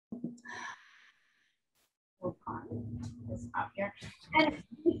on this up here. And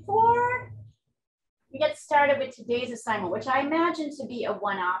before we get started with today's assignment, which I imagine to be a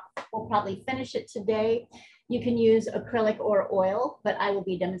one-off, we'll probably finish it today. You can use acrylic or oil, but I will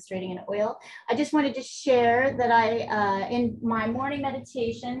be demonstrating an oil. I just wanted to share that in my morning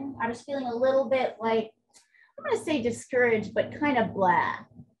meditation, I was feeling a little bit like, I'm gonna say discouraged, but kind of blah.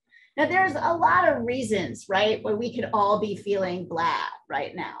 Now there's a lot of reasons, right, where we could all be feeling blah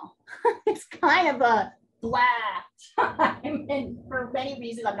right now. It's kind of a blah time, and for many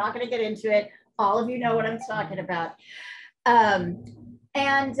reasons, I'm not gonna get into it. All of you know what I'm talking about.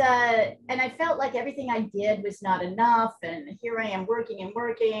 And I felt like everything I did was not enough, and here I am working and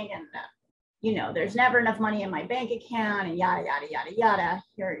working, and you know, there's never enough money in my bank account, and yada yada yada yada.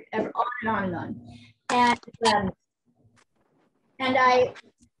 Here, on and on and on. And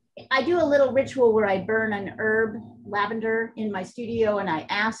I do a little ritual where I burn an herb, lavender, in my studio, and I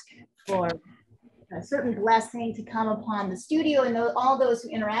ask for a certain blessing to come upon the studio and all those who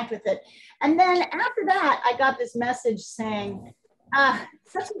interact with it. And then after that, I got this message saying,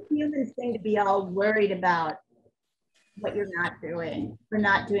 such a human thing to be all worried about what you're not doing, or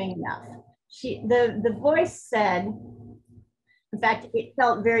not doing enough. The voice said, in fact, it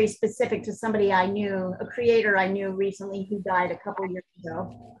felt very specific to somebody I knew, a creator I knew recently who died a couple of years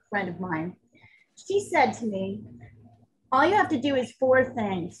ago, a friend of mine. She said to me, all you have to do is 4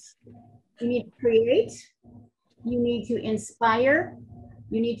 things. You need to create, you need to inspire,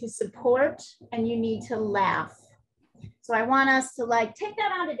 you need to support, and you need to laugh. So I want us to like take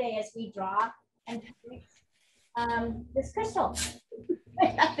that on today as we draw and this crystal.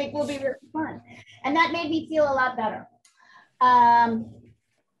 I think will be really fun. And that made me feel a lot better.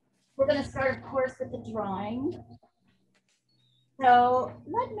 We're going to start, of course, with the drawing. So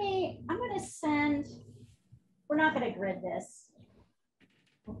I'm going to send, we're not going to grid this.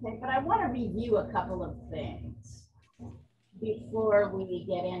 Okay, but I want to review a couple of things before we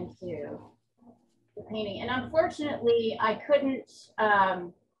get into the painting. And unfortunately, I couldn't,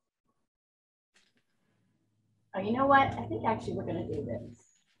 you know what? I think actually we're going to do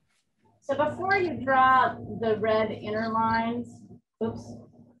this. So before you draw the red inner lines, oops,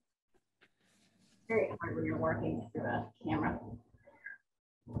 very hard when you're working through a camera.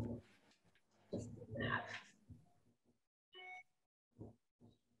 Just do that.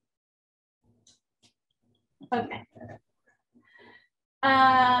 Okay.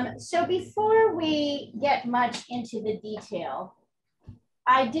 So before we get much into the detail,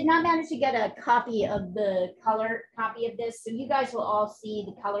 I did not manage to get a copy of the color copy of this. So you guys will all see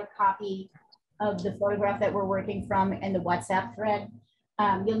the color copy of the photograph that we're working from in the WhatsApp thread.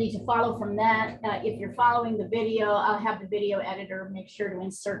 You'll need to follow from that. If you're following the video, I'll have the video editor make sure to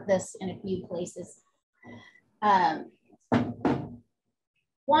insert this in a few places.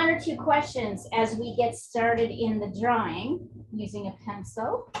 1 or 2 questions as we get started in the drawing using a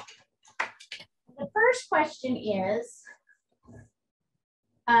pencil. The first question is,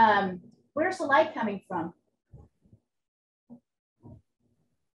 where's the light coming from?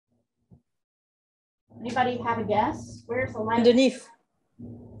 Anybody have a guess? Where's the light? Underneath.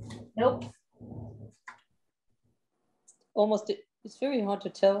 Nope. Almost, it's very hard to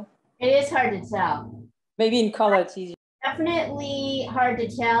tell. It is hard to tell. Maybe in color it's easier. Definitely hard to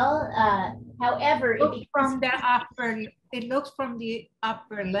tell. However, it looks from the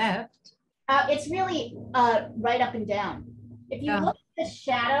upper left. It's really right up and down. If you look at the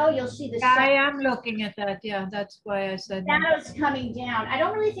shadow, you'll see the shadow. I am looking at that. Yeah, that's why I said that. Shadow's coming down. I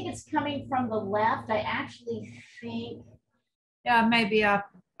don't really think it's coming from the left. I actually think. Yeah, maybe up.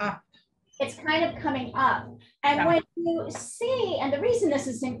 It's kind of coming up. And when you see, and the reason this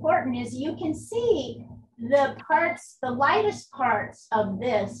is important is you can see the parts, the lightest parts of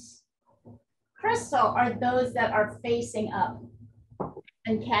this crystal are those that are facing up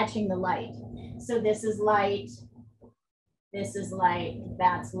and catching the light. So this is light,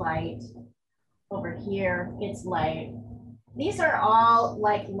 that's light. Over here, it's light. These are all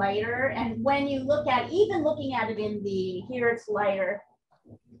like lighter. And when you look at, even looking at it in the, here it's lighter,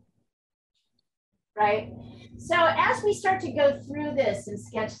 right? So as we start to go through this and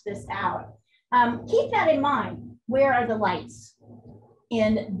sketch this out, keep that in mind. Where are the lights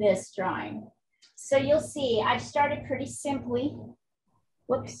in this drawing? So you'll see I've started pretty simply.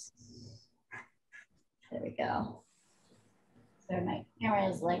 Whoops. There we go. So my camera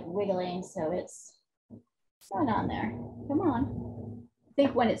is like wiggling, so it's not on there. Come on. I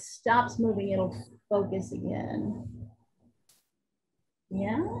think when it stops moving, it'll focus again.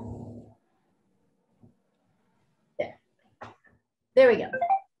 Yeah. There. There we go.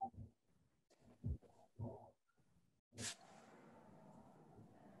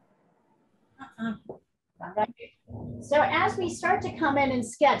 Right. So as we start to come in and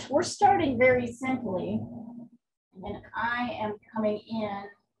sketch, we're starting very simply. And I am coming in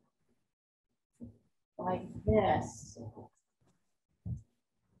like this.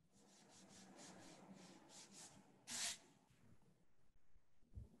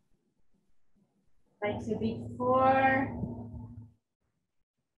 Right, so before,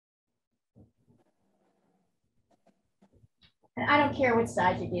 and I don't care what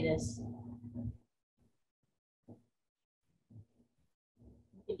size you do this.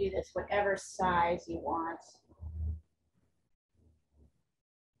 You can do this whatever size you want.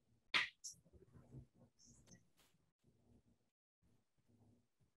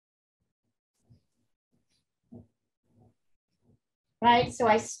 Right, so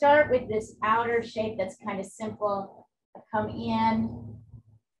I start with this outer shape that's kind of simple. I come in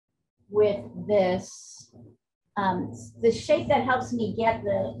with this, the shape that helps me get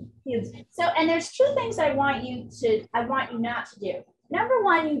the cubes. So, and there's two things I want you not to do. Number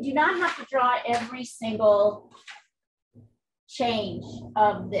one, you do not have to draw every single change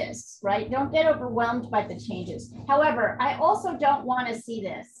of this, right? Don't get overwhelmed by the changes. However, I also don't want to see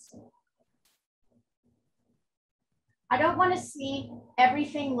this. I don't want to see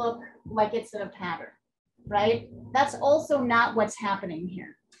everything look like it's in a pattern, right? That's also not what's happening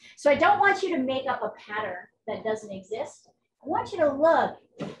here. So I don't want you to make up a pattern that doesn't exist. I want you to look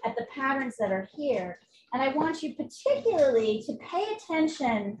at the patterns that are here. And I want you particularly to pay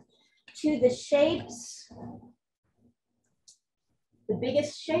attention to the shapes, the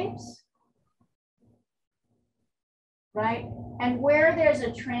biggest shapes, right? And where there's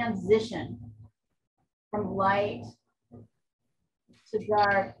a transition from light to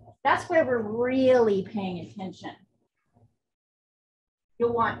dark, that's where we're really paying attention.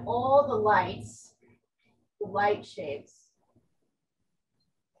 You'll want all the lights, the light shapes,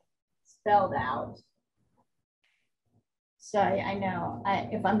 spelled out. Sorry, I know.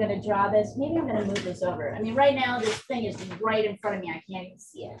 If I'm going to draw this, maybe I'm going to move this over. I mean, right now, this thing is right in front of me. I can't even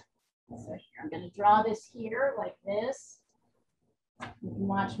see it. So here, I'm going to draw this here like this. You can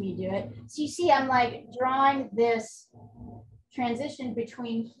watch me do it. So you see, I'm like drawing this transition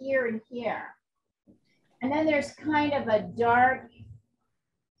between here and here. And then there's kind of a dark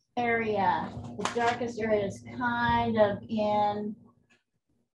area. The darkest area is kind of in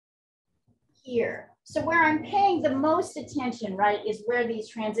here. So where I'm paying the most attention, right, is where these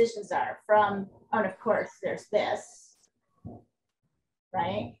transitions are from, and of course, there's this,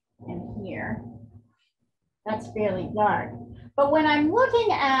 right, and here. That's fairly dark. But when I'm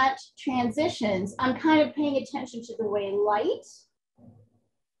looking at transitions, I'm kind of paying attention to the way light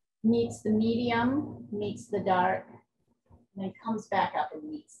meets the medium, meets the dark, and then comes back up and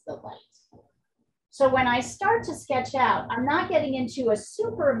meets the light. So when I start to sketch out, I'm not getting into a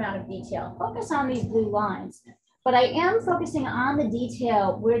super amount of detail. Focus on these blue lines, but I am focusing on the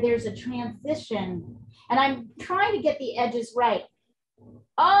detail where there's a transition, and I'm trying to get the edges right.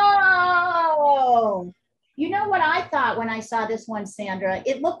 Oh, you know what I thought when I saw this one, Sandra?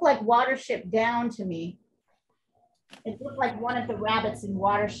 It looked like Watership Down to me. It looked like one of the rabbits in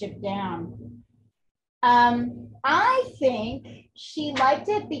Watership Down. I think she liked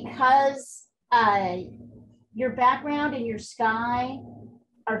it because your background and your sky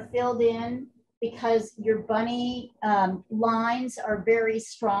are filled in because your bunny lines are very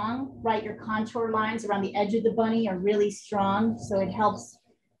strong, right? Your contour lines around the edge of the bunny are really strong. So it helps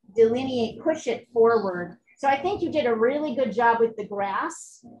delineate, push it forward. So I think you did a really good job with the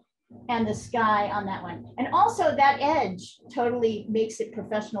grass and the sky on that one. And also that edge totally makes it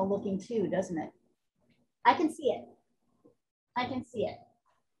professional looking too, doesn't it? I can see it. I can see it.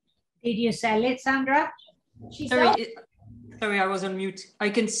 Did you sell it, Sandra? Sorry, I was on mute.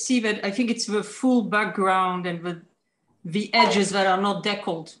 I can see that. I think it's the full background and the edges that are not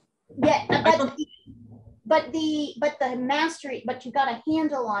deckled. Yeah, but the mastery, but you got a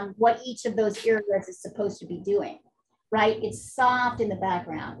handle on what each of those areas is supposed to be doing, right? It's soft in the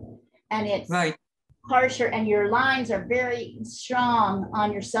background and it's right. Harsher, and your lines are very strong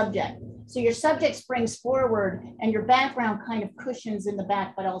on your subject. So your subject springs forward and your background kind of cushions in the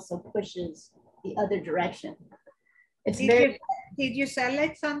back, but also pushes the other direction. Did you sell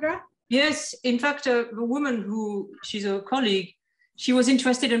it, Sandra? Yes, in fact, the woman she's a colleague, she was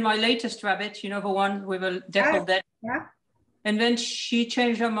interested in my latest rabbit, you know, the one with a deckled edge. Yeah. And then she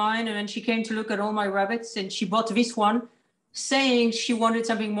changed her mind and then she came to look at all my rabbits and she bought this one saying she wanted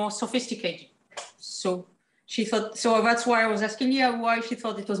something more sophisticated. So she thought, so that's why I was asking her why she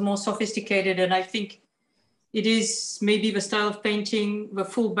thought it was more sophisticated. And I think it is maybe the style of painting, the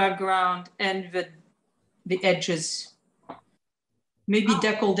full background and the edges. Maybe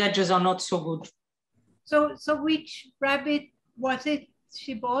deckled edges are not so good. So which rabbit was it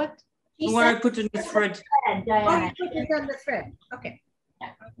she bought? The one I put in the thread. Oh, you put it on the thread. Okay.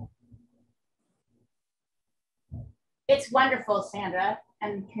 It's wonderful, Sandra,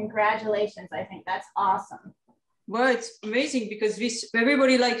 and congratulations. I think that's awesome. Well, it's amazing because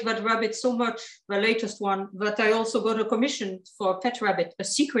everybody liked that rabbit so much, the latest one, that I also got a commission for a pet rabbit, a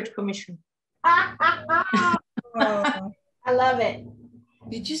secret commission. Oh. I love it.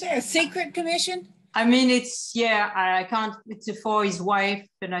 Did you say a secret commission? I mean, it's, yeah, I can't, it's for his wife,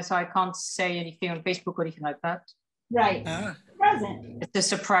 and so I can't say anything on Facebook or anything like that. Right. Present. It's a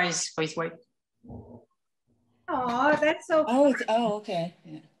surprise for his wife. Oh, that's so Oh, okay.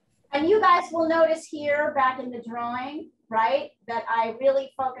 Yeah. And you guys will notice here back in the drawing, right, that I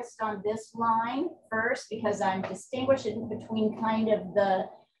really focused on this line first because I'm distinguishing between kind of the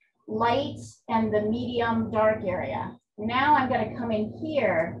light and the medium dark area. Now I'm going to come in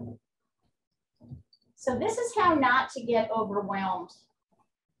here. So this is how not to get overwhelmed.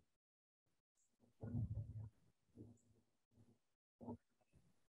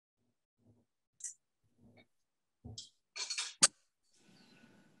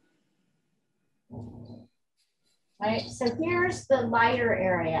 Right, so here's the lighter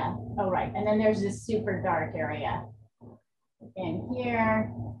area. Oh, right, and then there's this super dark area in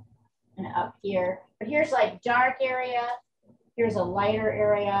here and up here. But here's like dark area, here's a lighter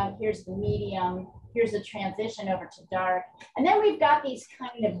area, here's the medium, here's the transition over to dark. And then we've got these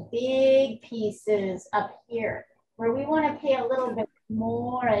kind of big pieces up here where we want to pay a little bit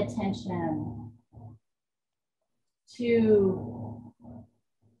more attention to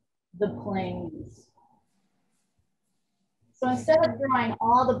the planes. So instead of drawing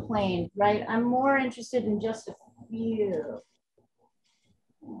all the planes, right, I'm more interested in just a few.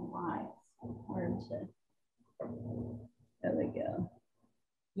 Why? Hard to, there we go.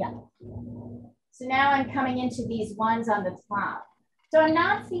 Yeah. So now I'm coming into these ones on the top. So I'm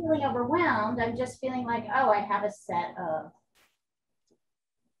not feeling overwhelmed. I'm just feeling like, oh, I have a set of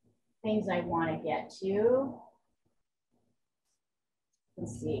things I want to get to.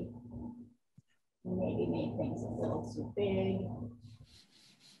 Let's see. Maybe made things a little too big.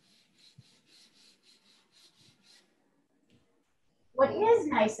 What is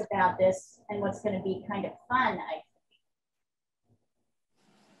nice about this and what's going to be kind of fun, I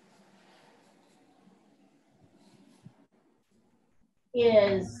think,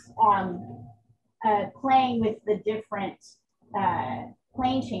 is playing with the different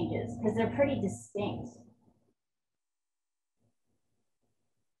plane changes because they're pretty distinct.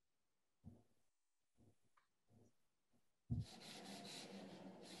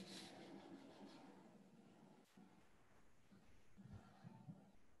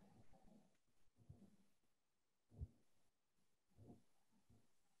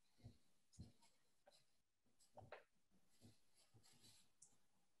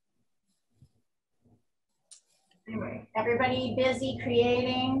 Anyway, everybody busy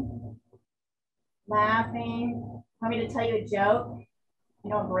creating, laughing. Want me to tell you a joke?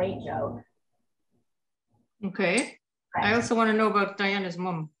 You know, a great joke. Okay. Right. I also want to know about Diana's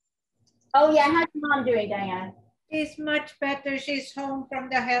mom. Oh yeah, how's your mom doing, Diana? She's much better. She's home from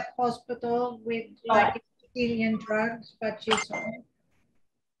the hospital with like alien drugs, but she's home.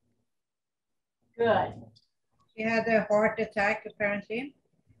 Good. She had a heart attack apparently.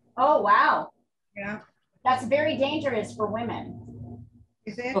 Oh wow. Yeah. That's very dangerous for women.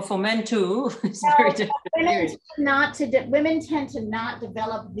 Is it? But for men too. It's No, very women tend to not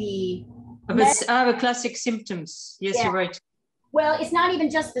develop the. The classic symptoms. Yes, yeah. You're right. Well, it's not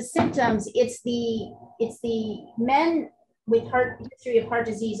even just the symptoms. It's the men with history of heart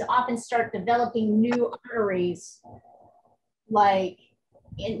disease often start developing new arteries, like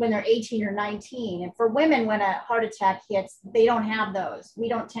when they're 18 or 19. And for women, when a heart attack hits, they don't have those. We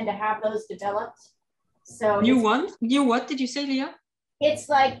don't tend to have those developed. So new what did you say, Leah? It's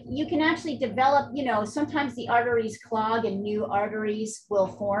like you can actually develop, you know, sometimes the arteries clog and new arteries will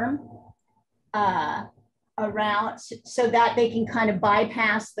form around so that they can kind of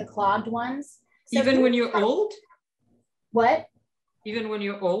bypass the clogged ones. So even when you're old? What? Even when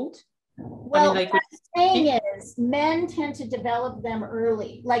you're old? Well, I mean, what I'm saying is men tend to develop them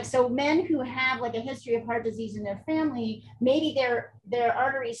early. Like, so men who have like a history of heart disease in their family, maybe their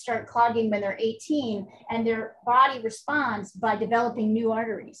arteries start clogging when they're 18 and their body responds by developing new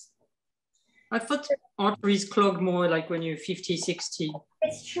arteries. I thought arteries clog more like when you're 50, 60.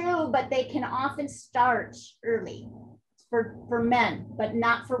 It's true, but they can often start early for men, but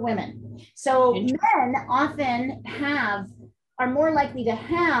not for women. So men often are more likely to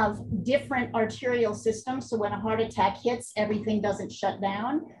have different arterial systems. So when a heart attack hits, everything doesn't shut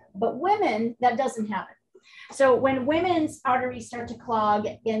down. But women, that doesn't happen. So when women's arteries start to clog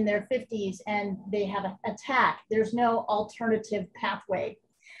in their 50s and they have an attack, there's no alternative pathway.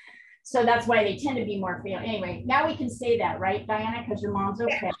 So that's why they tend to be more fatal. Anyway, now we can say that, right, Diana? Because your mom's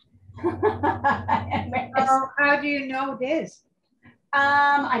okay. How do you know this?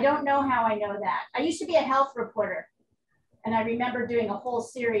 I don't know how I know that. I used to be a health reporter, and I remember doing a whole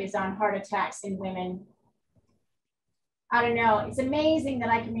series on heart attacks in women. I don't know. It's amazing that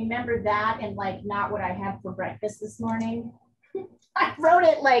I can remember that and like not what I had for breakfast this morning. I wrote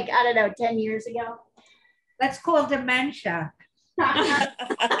it like, I don't know, 10 years ago. That's called dementia.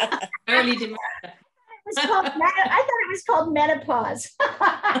 Early dementia. I thought it was called menopause.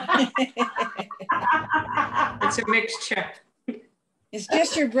 It's a mixture. It's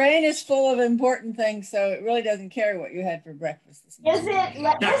just your brain is full of important things, so it really doesn't care what you had for breakfast this morning. Is it?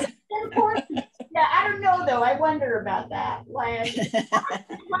 This is important. Yeah, I don't know though. I wonder about that. Like,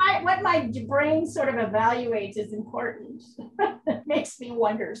 what my brain sort of evaluates is important. It makes me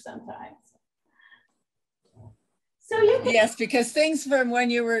wonder sometimes. So you can, yes, because things from when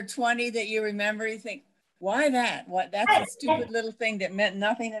you were 20 that you remember, you think, why that? What? That's a stupid little thing that meant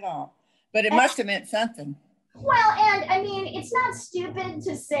nothing at all, but it must have meant something. Well, and I mean, it's not stupid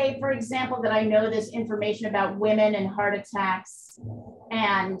to say, for example, that I know this information about women and heart attacks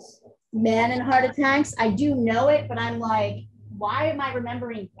and men and heart attacks. I do know it, but I'm like, why am I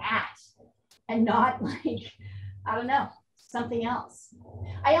remembering that and not like, I don't know, something else.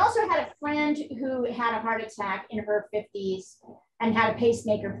 I also had a friend who had a heart attack in her 50s and had a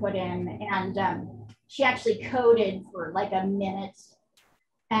pacemaker put in, and she actually coded for like a minute.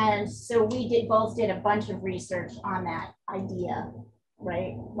 And so we both did a bunch of research on that idea,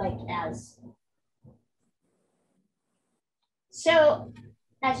 right? Like so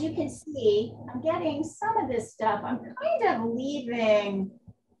as you can see, I'm getting some of this stuff. I'm kind of leaving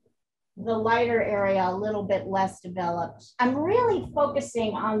the lighter area a little bit less developed. I'm really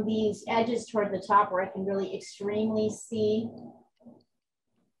focusing on these edges toward the top where I can really extremely see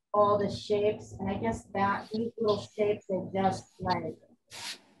all the shapes. And I guess that these little shapes are just like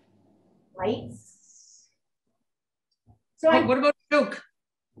lights. So What about a joke?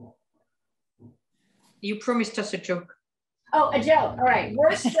 You promised us a joke. Oh, a joke. All right.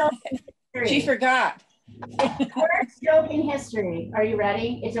 Worst joke in history. She forgot. Worst joke in history. Are you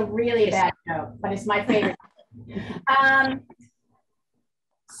ready? It's a really bad joke, but it's my favorite.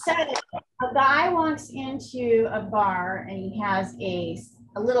 So a guy walks into a bar and he has a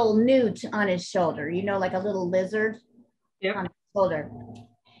little newt on his shoulder, you know, like a little lizard on his shoulder.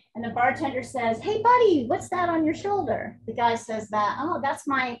 And the bartender says, "Hey buddy, what's that on your shoulder?" The guy says that, "Oh, that's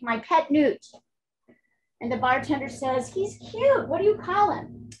my pet newt." And the bartender says, "He's cute. What do you call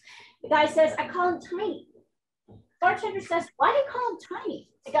him?" The guy says, "I call him Tiny." Bartender says, "Why do you call him Tiny?"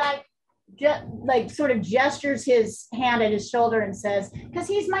 The guy like sort of gestures his hand at his shoulder and says, "Because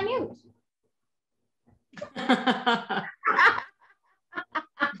he's my newt."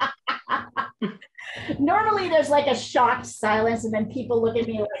 Normally there's like a shocked silence and then people look at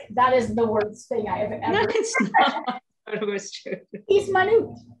me like, that is the worst thing I have ever. No, it's not. It was true. He's my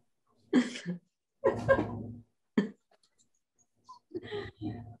newt.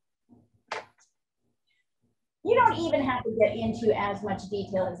 You don't even have to get into as much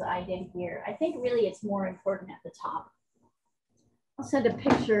detail as I did here. I think really it's more important at the top. I'll send a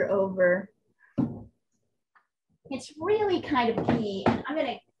picture over. It's really kind of key. I'm going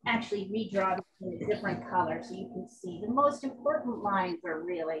to actually redraw this in a different color so you can see. The most important lines are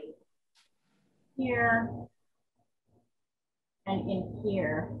really here and in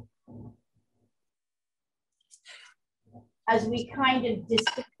here. As we kind of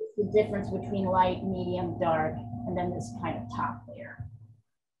distinguish the difference between light, medium, dark, and then this kind of top layer.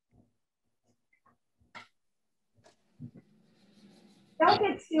 Don't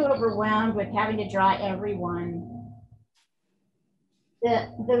get too overwhelmed with having to draw every one.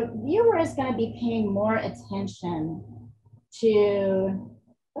 The viewer is going to be paying more attention to,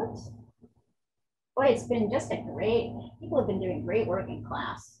 oops. Boy, it's been just a great, people have been doing great work in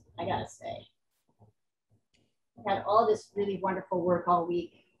class, I gotta say. I've had all this really wonderful work all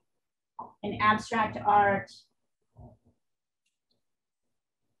week in abstract art.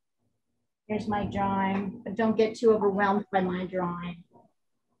 Here's my drawing, but don't get too overwhelmed by my drawing.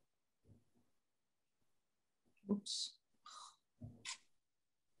 Oops.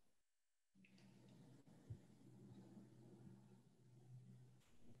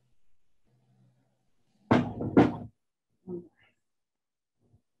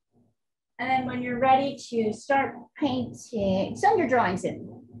 And then when you're ready to start painting, send your drawings in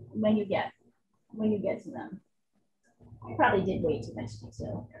when you get to them. I probably did way too much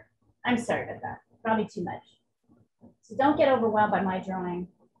detail here. I'm sorry about that. Probably too much. So don't get overwhelmed by my drawing.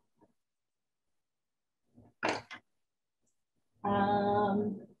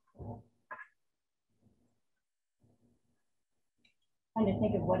 Trying to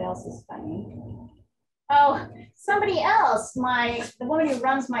think of what else is funny. Oh, somebody else, the woman who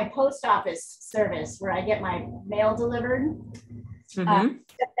runs my post office service where I get my mail delivered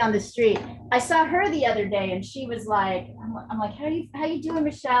down the street. I saw her the other day and she was like, I'm like, how you doing,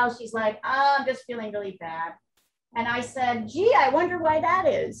 Michelle? She's like, oh, I'm just feeling really bad. And I said, gee, I wonder why that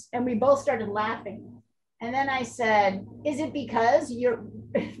is. And we both started laughing. And then I said, is it because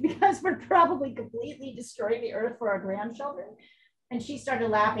because we're probably completely destroying the earth for our grandchildren? And she started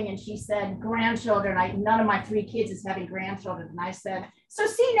laughing and she said, grandchildren, none of my 3 kids is having grandchildren. And I said, so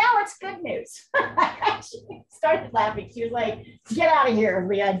see, now it's good news. She started laughing. She was like, get out of here,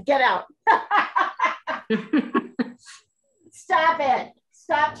 Leah, get out. Stop it.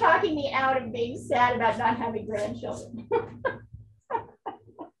 Stop talking me out of being sad about not having grandchildren.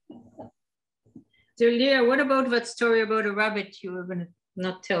 So Leah, what about that story about a rabbit you were going to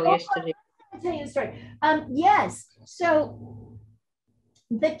not tell yesterday? I'll tell you the story. Yes. So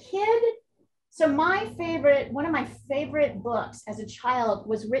the kid, one of my favorite books as a child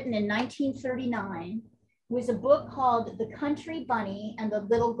was written in 1939. It was a book called The Country Bunny and the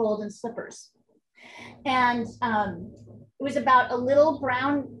Little Golden Slippers. And it was about a little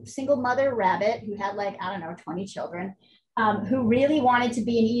brown single mother rabbit who had 20 children, who really wanted to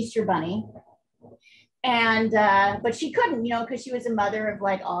be an Easter bunny. And but she couldn't, because she was a mother of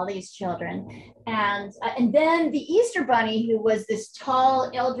all these children. And then the Easter bunny, who was this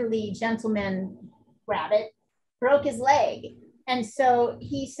tall elderly gentleman rabbit, broke his leg. And so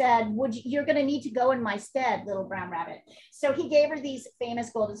he said, you're going to need to go in my stead, little brown rabbit. So he gave her these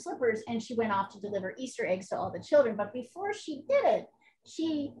famous golden slippers and she went off to deliver Easter eggs to all the children. But before she did it,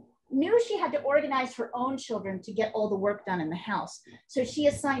 she knew she had to organize her own children to get all the work done in the house. So she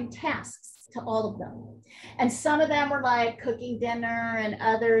assigned tasks to all of them. And some of them were cooking dinner, and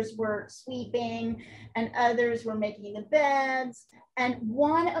others were sweeping, and others were making the beds. And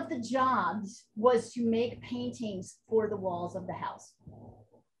one of the jobs was to make paintings for the walls of the house.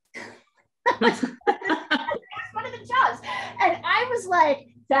 That's one of the jobs. And I was like,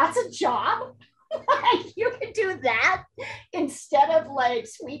 that's a job? You could do that instead of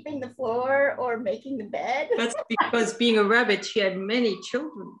sweeping the floor or making the bed. That's because being a rabbit, she had many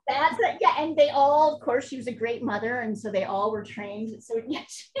children. That's it. Yeah, and they all, of course, she was a great mother, and so they all were trained. So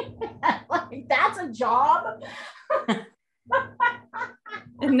yes, that's a job.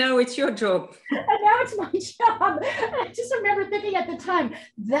 And now it's your job. And now it's my job. I just remember thinking at the time,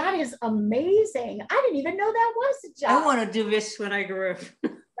 that is amazing. I didn't even know that was a job. I want to do this when I grow up.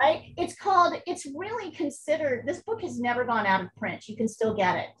 Right? It's really considered, this book has never gone out of print. You can still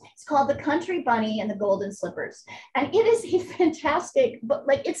get it. It's called The Country Bunny and the Golden Slippers. And it is a fantastic book.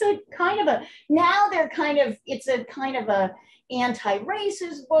 It's a kind of a, now they're kind of, it's a kind of a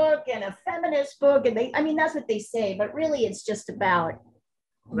anti-racist book and a feminist book. And that's what they say, but really it's just about,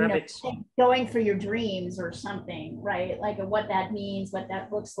 going for your dreams or something, right? What that means, what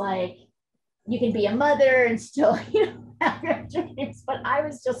that looks like. You can be a mother and still, have your dreams. But I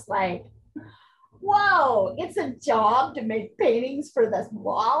was just like, whoa, it's a job to make paintings for this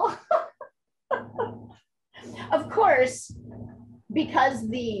wall. Of course, because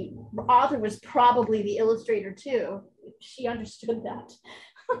the author was probably the illustrator too, she understood that.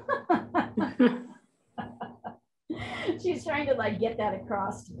 She's trying to get that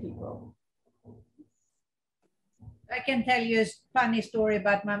across to people. I can tell you a funny story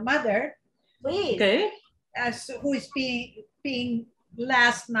about my mother. Please. Okay. Who is being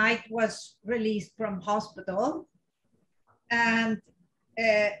last night was released from hospital, and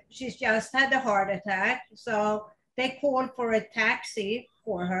she's just had a heart attack. So they called for a taxi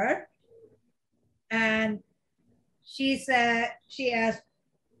for her, and she asked,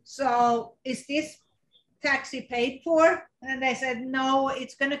 so is this taxi paid for? And they said, no,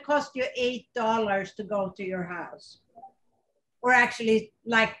 it's going to cost you $8 to go to your house, or actually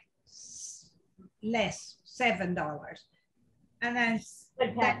less, $7. And then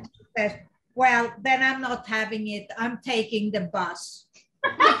says, well, then I'm not having it. I'm taking the bus.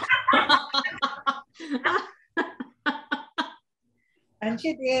 And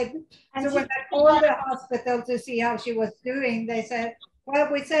she did. And so when I called the hospital to see how she was doing, they said,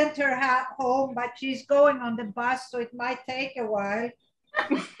 well, we sent her home, but she's going on the bus, so it might take a while.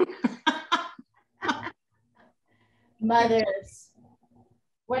 Mothers,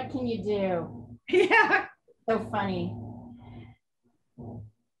 what can you do? Yeah. So funny.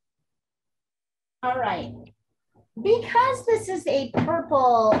 All right. Because this is a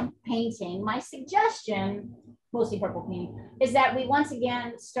purple painting, my suggestion, mostly purple painting, is that we once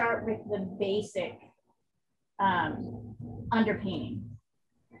again start with the basic underpainting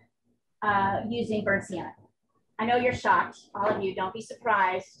using burnt sienna. I know you're shocked, all of you, don't be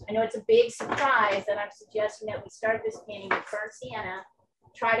surprised. I know it's a big surprise that I'm suggesting that we start this painting with burnt sienna.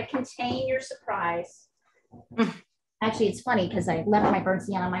 Try to contain your surprise. Actually, it's funny because I left my burnt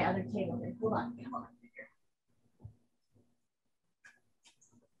sienna on my other table. Hold on.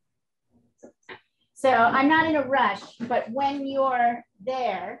 So I'm not in a rush, but when you're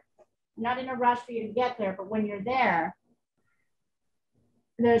there, I'm not in a rush for you to get there, but when you're there,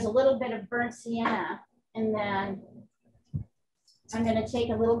 there's a little bit of burnt sienna, and then I'm going to take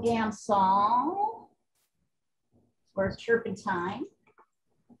a little Gamsol or turpentine.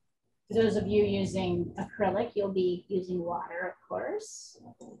 For those of you using acrylic, you'll be using water, of course.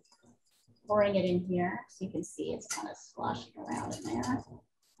 Pouring it in here so you can see it's kind of sloshing around in there.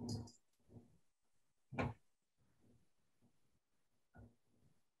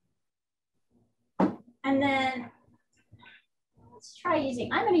 And then let's try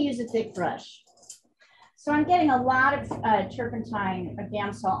using, I'm going to use a thick brush. So I'm getting a lot of turpentine or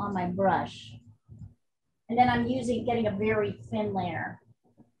Gamsol on my brush. And then I'm getting a very thin layer.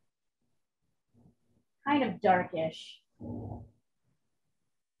 Kind of darkish.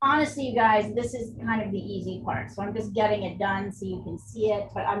 Honestly, you guys, this is kind of the easy part. So I'm just getting it done so you can see it,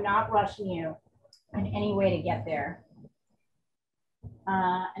 but I'm not rushing you in any way to get there.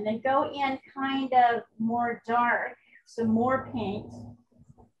 And then go in kind of more dark, so more paint.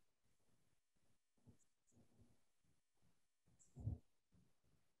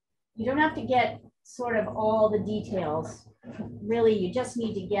 You don't have to get sort of all the details. Really, you just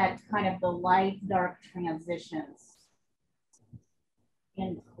need to get kind of the light, dark transitions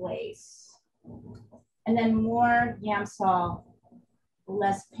in place. And then more Gamsol,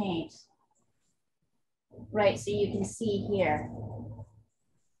 less paint. Right, so you can see here.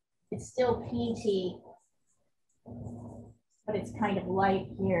 It's still painty, but it's kind of light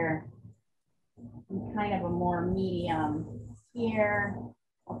here. And kind of a more medium here.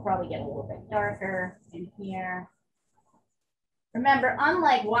 I'll probably get a little bit darker in here. Remember,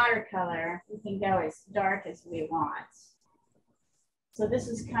 unlike watercolor, we can go as dark as we want. So this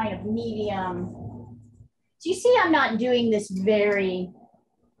is kind of medium. So you see I'm not doing this very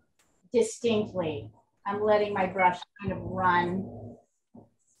distinctly. I'm letting my brush kind of run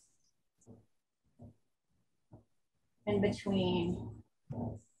in between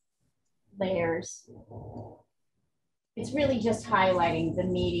layers. It's really just highlighting the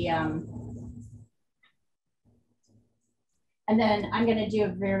medium. And then I'm going to do a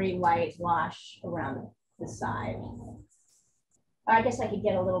very light wash around the side. I guess I could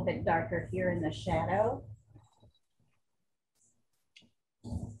get a little bit darker here in the shadow.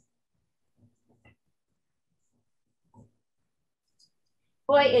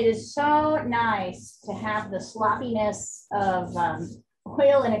 Boy, it is so nice to have the sloppiness of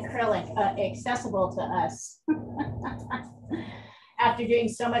oil and acrylic accessible to us. After doing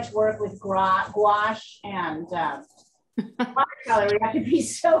so much work with gouache and watercolor, we have to be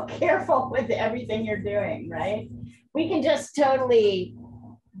so careful with everything you're doing, right? We can just totally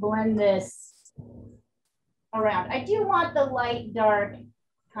blend this around. I do want the light, dark,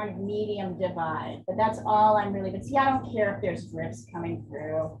 kind of medium divide, but that's all I'm really, but see, I don't care if there's drips coming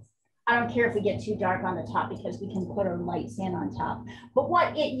through. I don't care if we get too dark on the top because we can put our light sand on top. But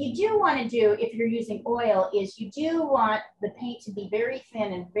what you do want to do if you're using oil is you do want the paint to be very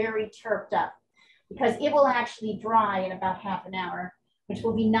thin and very turped up because it will actually dry in about half an hour, which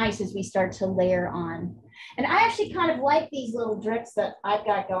will be nice as we start to layer on. And I actually kind of like these little drips that I've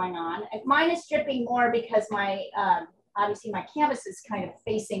got going on. Mine is dripping more because my, obviously my canvas is kind of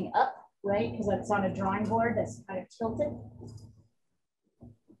facing up, right? Because it's on a drawing board that's kind of tilted.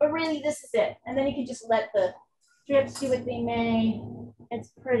 But really, this is it. And then you can just let the drips do what they may. It's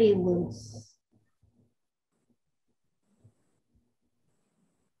pretty loose.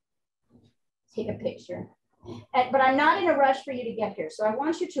 Take a picture. But I'm not in a rush for you to get here. So I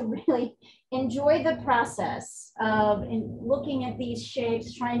want you to really enjoy the process of looking at these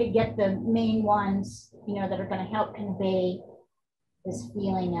shapes, trying to get the main ones, you know, that are going to help convey this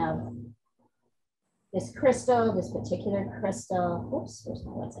feeling of this crystal, this particular crystal. Oops, where's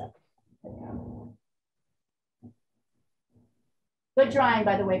my WhatsApp? There we go. Good drawing,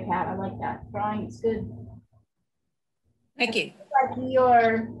 by the way, Pat. I like that. Drawing is good. Thank you. Like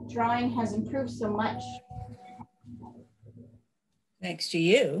your drawing has improved so much. Thanks to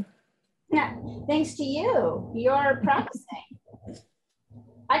you. Yeah, thanks to you. You're practicing.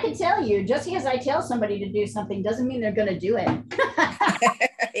 I can tell you, just because I tell somebody to do something doesn't mean they're going to do it.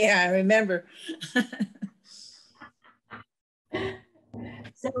 Yeah, I remember.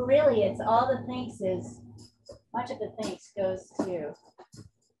 So really, it's all the thanks is, much of the thanks goes to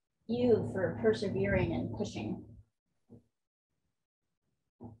you for persevering and pushing.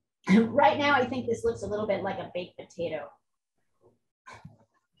 Right now, I think this looks a little bit like a baked potato.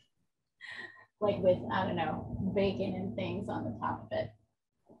 Like with, I don't know, bacon and things on the top of it.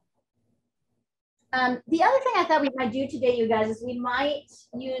 The other thing I thought we might do today, you guys, is we might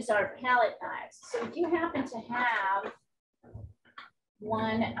use our palette knives. So if you happen to have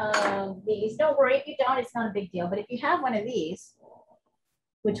one of these, don't worry, if you don't, it's not a big deal. But if you have one of these,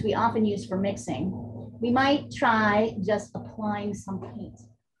 which we often use for mixing, we might try just applying some paint.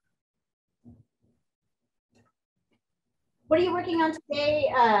 What are you working on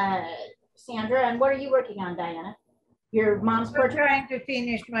today, Sandra? And what are you working on, Diana? Your mom's portrait? I'm trying to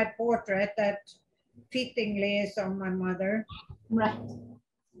finish my portrait that fittingly is on my mother. Right.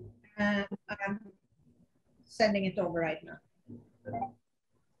 And I'm sending it over right now.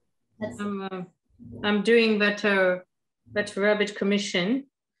 I'm doing that rabbit commission,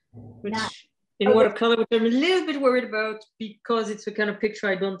 which in watercolor, which I'm a little bit worried about because it's the kind of picture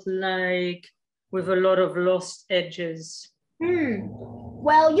I don't like with a lot of lost edges.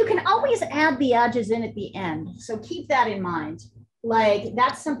 Well, you can always add the edges in at the end, so keep that in mind. Like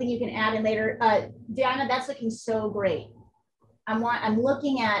that's something you can add in later. Diana, that's looking so great. I'm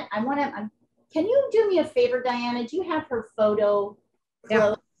looking at. Can you do me a favor, Diana? Do you have her photo?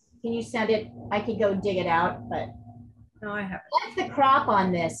 Yeah. Can you send it? I could go dig it out, but No, I haven't. I like the crop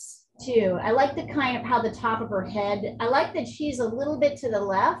on this too. I like the kind of how the top of her head. I like that she's a little bit to the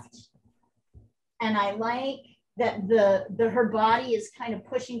left, and I like that her body is kind of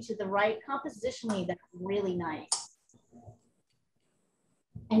pushing to the right. Compositionally, that's really nice.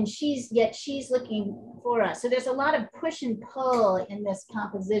 And she's looking for us. So there's a lot of push and pull in this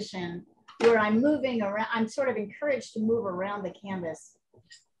composition where I'm moving around. I'm sort of encouraged to move around the canvas.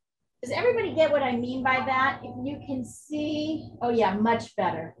 Does everybody get what I mean by that? If you can see, oh yeah, much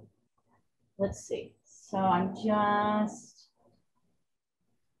better. Let's see. So I'm just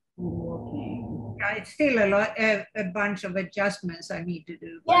looking. It's still a bunch of adjustments I need to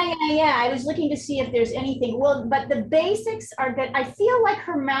do. Yeah. I was looking to see if there's anything. Well, but the basics are good. I feel like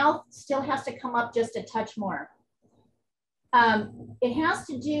her mouth still has to come up just a touch more. It has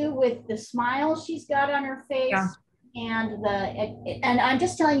to do with the smile she's got on her face. Yeah. And I'm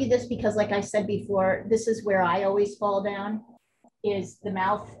just telling you this because, like I said before, this is where I always fall down, is the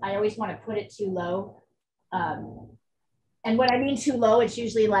mouth. I always want to put it too low. And when I mean too low, it's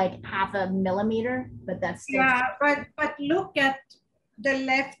usually like 0.5 millimeter, but that's still. Yeah, but look at the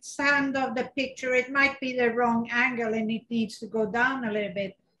left hand of the picture. It might be the wrong angle and it needs to go down a little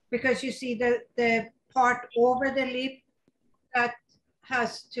bit because you see the part over the lip that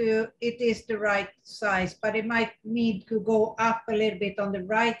it is the right size, but it might need to go up a little bit on the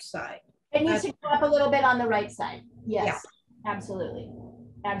right side. It needs to go up a little bit on the right side. Yes, yeah. Absolutely.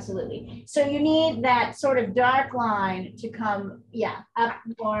 Absolutely. So you need that sort of dark line to come, up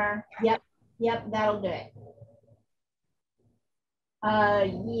more. Yep, that'll do it.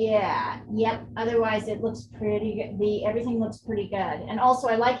 Yep. Otherwise, it looks pretty good. Everything looks pretty good. And also,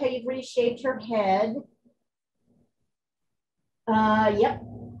 I like how you've reshaped her head. Yep.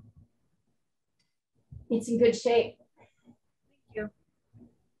 It's in good shape. Thank you.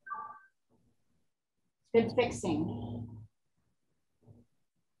 Good fixing.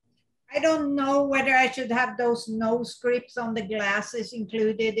 I don't know whether I should have those nose grips on the glasses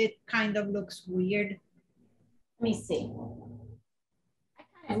included. It kind of looks weird. Let me see. I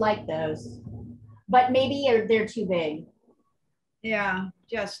kind of like those, but maybe they're too big. Yeah,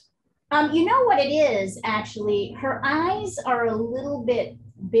 just. You know what it is, actually? Her eyes are a little bit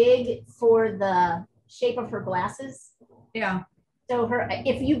big for the shape of her glasses. Yeah. So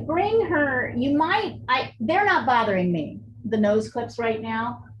if you bring her, they're not bothering me, the nose clips right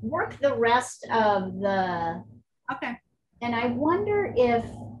now. Work the rest of the. Okay. And I wonder if.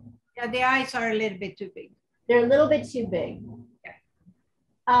 Yeah, the eyes are a little bit too big. They're a little bit too big.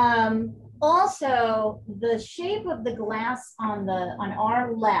 Yeah. Also, the shape of the glass on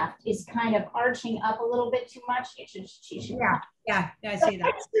our left is kind of arching up a little bit too much. She should. Yeah, I see that.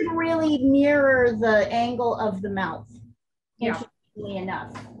 It should really mirror the angle of the mouth. Yeah. Interestingly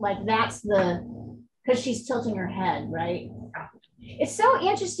enough, like that's because she's tilting her head, right? Yeah. It's so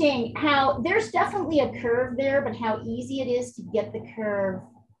interesting how there's definitely a curve there, but how easy it is to get the curve.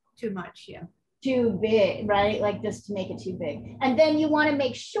 Too much, yeah. too big, right? Like this to make it too big. And then you want to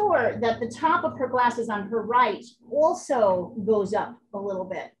make sure that the top of her glasses on her right also goes up a little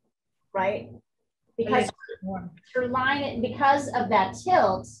bit, right? Because her line, because of that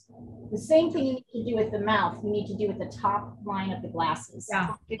tilt, the same thing you need to do with the mouth, you need to do with the top line of the glasses.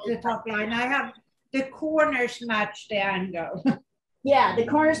 Yeah, it's the top line. I have the corners match the angle. Yeah, the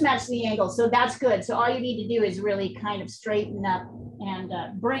corners match the angle, so that's good. So all you need to do is really kind of straighten up and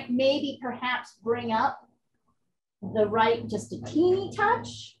perhaps bring up the right just a teeny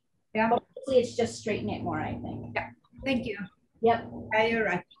touch. Yeah. But mostly it's just straighten it more, I think. Yeah, thank you. Yep. Yeah, you're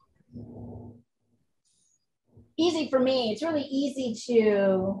right. Easy for me. It's really easy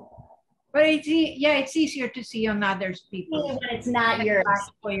to. But it's easier to see on others people when it's not yours.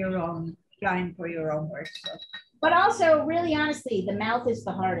 For your own, blind for your own work. So. But also, really honestly, the mouth is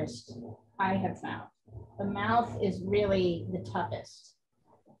the hardest, I have found. The mouth is really the toughest.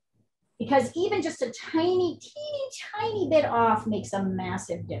 Because even just a teeny bit off makes a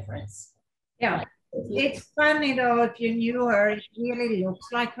massive difference. Yeah. Like it's funny though, if you knew her, it really looks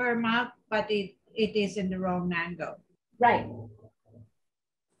like her mouth, but it is in the wrong angle. Right.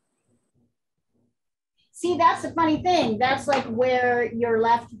 See, that's the funny thing. That's like where your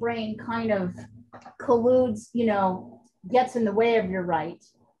left brain kind of colludes, you know, gets in the way of your right.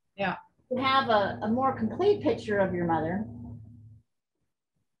 Yeah. To have a more complete picture of your mother,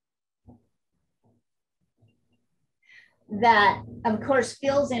 that of course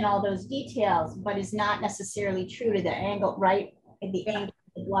fills in all those details, but is not necessarily true to the angle, right? The angle,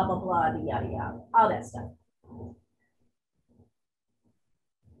 blah, blah, blah, the yada, yada, all that stuff.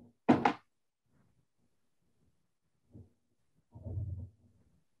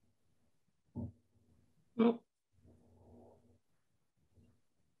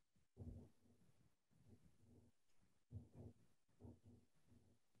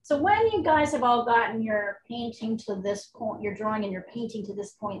 So when you guys have all gotten your painting to this point, your drawing and your painting to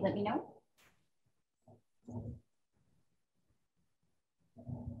this point, let me know.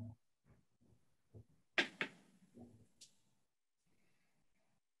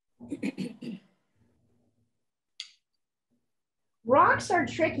 Rocks are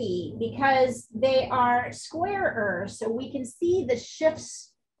tricky because they are squarer, so we can see the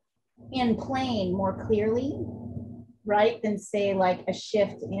shifts in plane more clearly, right, than say like a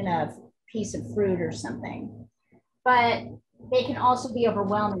shift in a piece of fruit or something. But they can also be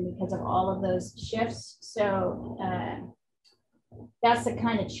overwhelming because of all of those shifts. So that's the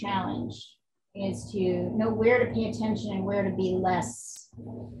kind of challenge, is to know where to pay attention and where to be less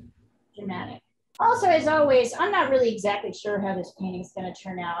dramatic. Also, as always, I'm not really exactly sure how this painting is going to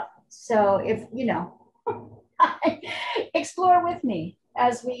turn out. So if, you know, explore with me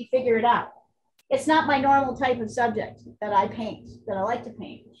as we figure it out. It's not my normal type of subject that I paint, that I like to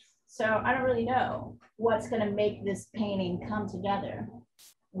paint. So I don't really know what's going to make this painting come together.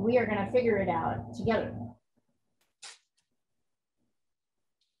 We are going to figure it out together.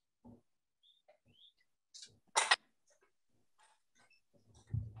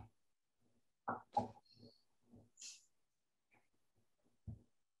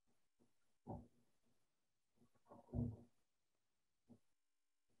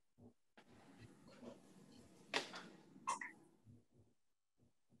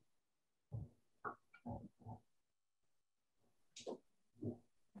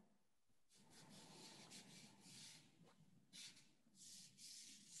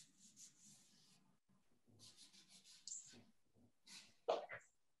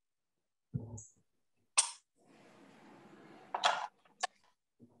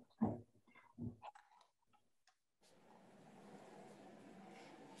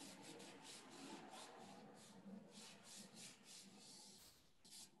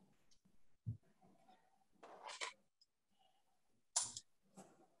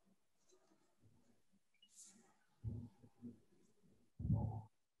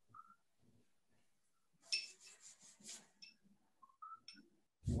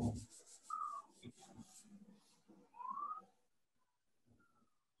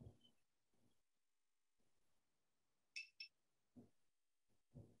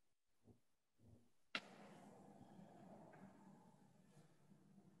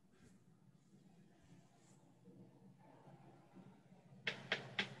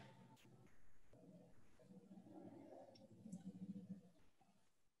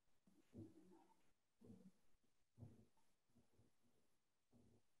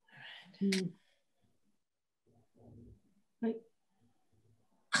 Right.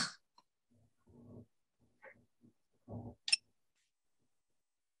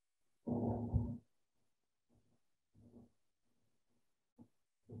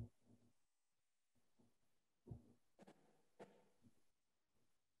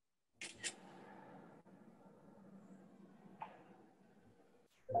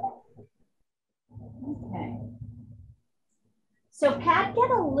 So Pat,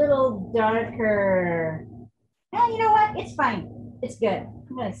 get a little darker. You know what? It's fine. It's good.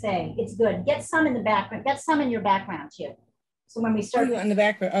 I'm gonna say it's good. Get some in the background. Get some in your background too. So when we start in the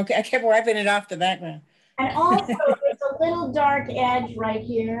background. Okay, I kept wiping it off the background. and also there's a little dark edge right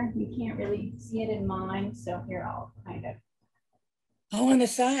here. You can't really see it in mine. So here I'll kind of. Oh, on the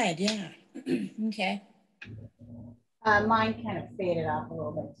side, yeah. Okay. Mine kind of faded off a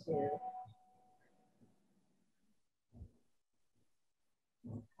little bit too.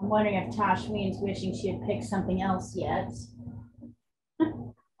 I'm wondering if Tashween's wishing she had picked something else yet.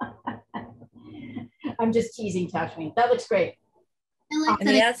 I'm just teasing Tashween. That looks great. And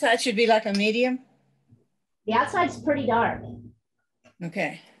the outside should be like a medium? The outside's pretty dark.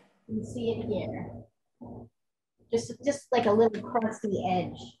 Okay. You can see it here. Just like a little crusty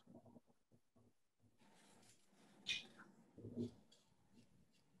edge.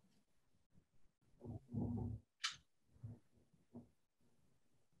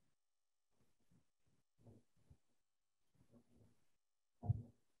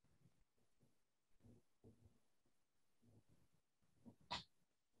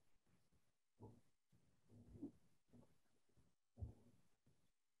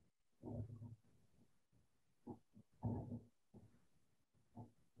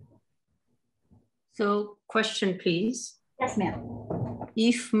 So question, please. Yes, ma'am.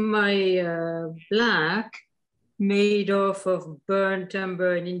 If my black made off of burnt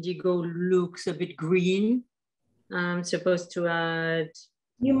umber and indigo looks a bit green, I'm supposed to add.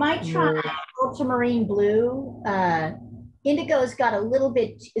 You might try ultramarine blue. Indigo's got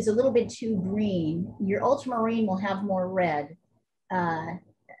is a little bit too green. Your ultramarine will have more red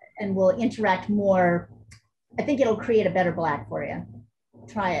and will interact more. I think it'll create a better black for you.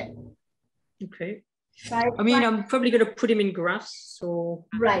 Try it. Okay. I mean, I'm probably going to put him in grass, so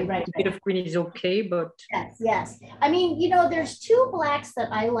right. A bit of green is okay, but yes. I mean, you know, there's two blacks that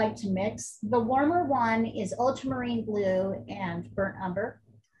I like to mix. The warmer one is ultramarine blue and burnt umber,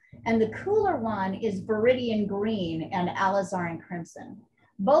 and the cooler one is viridian green and alizarin crimson.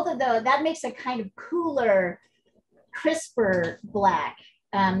 Both of those, that makes a kind of cooler, crisper black.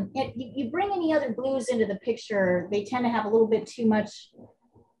 You bring any other blues into the picture, they tend to have a little bit too much.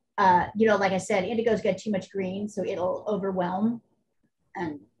 You know, like I said, indigo's got too much green, so it'll overwhelm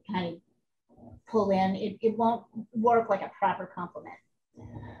and kind of pull in. It won't work like a proper complement.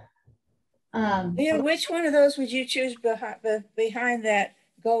 Yeah, which one of those would you choose behind that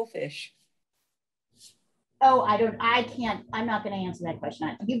goldfish? Oh, I'm not going to answer that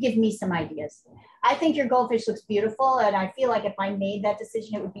question. You give me some ideas. I think your goldfish looks beautiful, and I feel like if I made that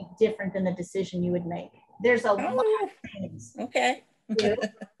decision, it would be different than the decision you would make. There's a lot of things. Okay.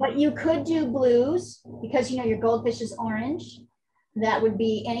 But you could do blues because, you know, your goldfish is orange. That would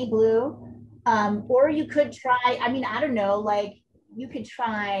be any blue. Or you could try, I mean, I don't know, like you could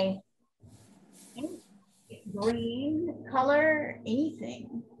try any green color,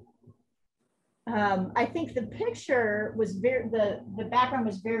 anything. I think the picture was the background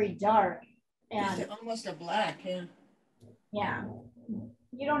was very dark. And it's almost a black, yeah. Yeah.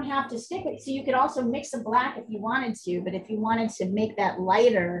 You don't have to stick it. So you could also mix a black if you wanted to, but if you wanted to make that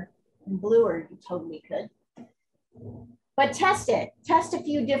lighter and bluer, you totally could. But test it. Test a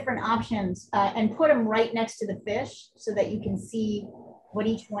few different options and put them right next to the fish so that you can see what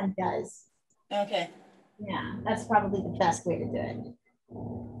each one does. Okay. Yeah, that's probably the best way to do it.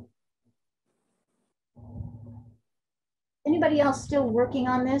 Anybody else still working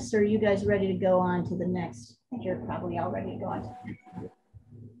on this, or are you guys ready to go on to the next? I think you're probably all ready to go on to the next.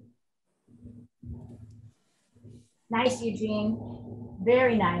 Nice, Eugene.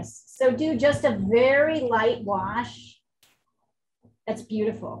 Very nice. So do just a very light wash. That's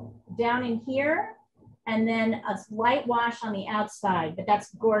beautiful. Down in here, and then a light wash on the outside, but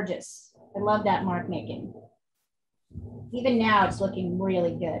that's gorgeous. I love that mark making. Even now, it's looking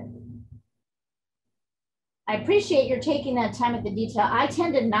really good. I appreciate your taking that time at the detail. I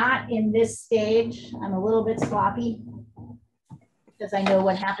tend to not in this stage. I'm a little bit sloppy because I know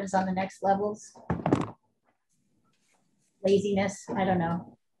what happens on the next levels. Laziness, I don't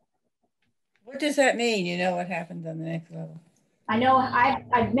know. What does that mean? You know what happens on the next level? I know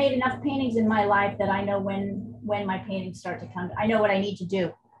I've made enough paintings in my life that I know when my paintings start to come. I know what I need to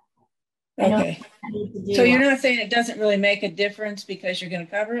do. Okay. So you're not saying it doesn't really make a difference because you're going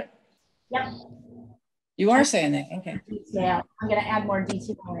to cover it? Yep. You are saying that, okay. Yeah, I'm going to add more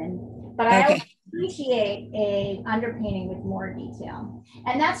detail in, but I appreciate a underpainting with more detail,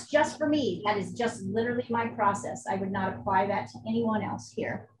 and that's just for me. That is just literally my process. I would not apply that to anyone else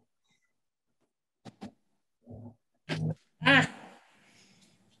here. I'm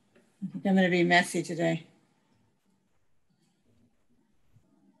going to be messy today.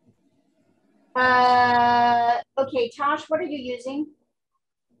 Okay, Tosh, what are you using?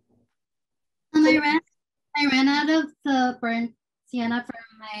 I ran out of the burnt sienna for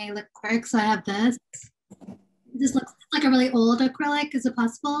my lip quirk, so I have this. This looks like a really old acrylic. Is it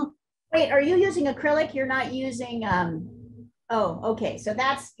possible? Wait, are you using acrylic? You're not using, oh, okay. So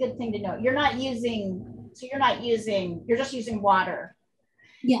that's a good thing to know. You're not using, so you're just using water.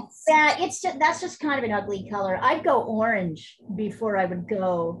 Yes. Yeah, that's just kind of an ugly color. I'd go orange before I would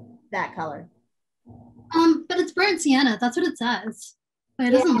go that color. But it's burnt sienna. That's what it says. But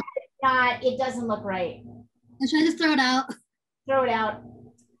it it doesn't look right. Should I just throw it out? Throw it out.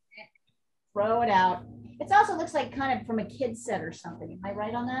 Throw it out. It also looks like kind of from a kid's set or something. Am I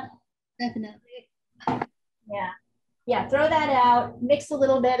right on that? Definitely. Yeah. Yeah, throw that out. Mix a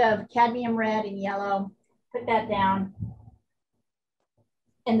little bit of cadmium red and yellow. Put that down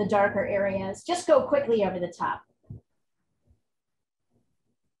in the darker areas. Just go quickly over the top.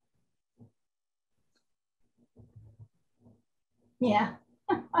 Yeah.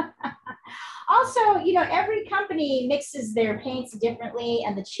 Also, you know, every company mixes their paints differently,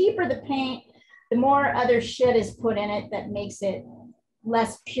 and the cheaper the paint, the more other shit is put in it that makes it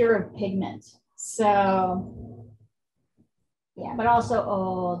less pure pigment. So, yeah, but also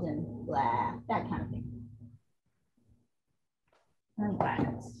old and blah, that kind of thing. All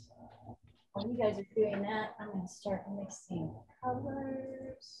right. While you guys are doing that, I'm going to start mixing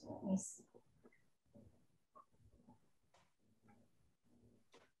colors. Let me see.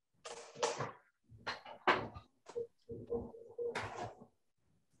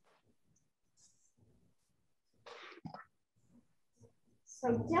 So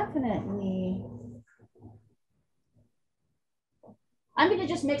definitely, I'm going to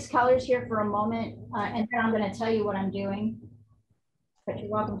just mix colors here for a moment, and then I'm going to tell you what I'm doing. But you're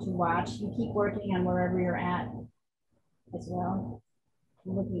welcome to watch. You keep working on wherever you're at as well.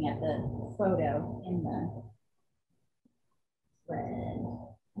 I'm looking at the photo in the thread.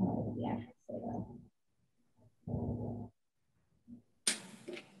 Oh, the actual photo.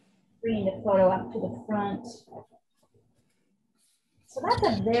 Bringing the photo up to the front. So that's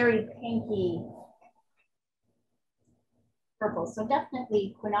a very pinky purple. So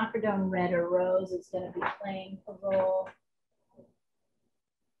definitely quinacridone red or rose is going to be playing a role.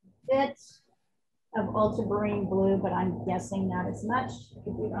 Bit of ultramarine blue, but I'm guessing not as much.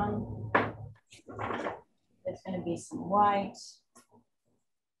 Could be wrong. There's going to be some white.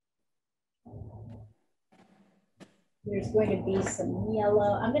 There's going to be some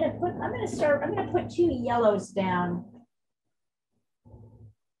yellow. I'm going to put two yellows down.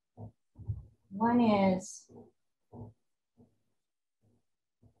 One is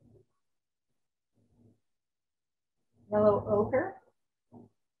yellow ochre.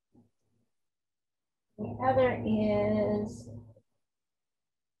 The other is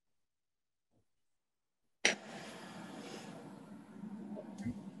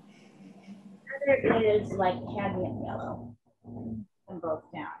like cadmium yellow. Them both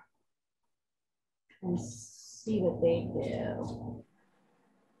down and see what they do.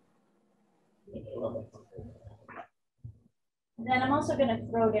 Maybe a little bit. And then I'm also going to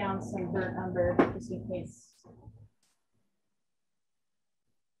throw down some burnt umber just in case.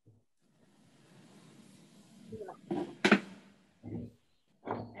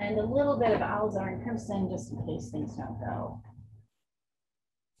 And a little bit of alizarin crimson just in case things don't go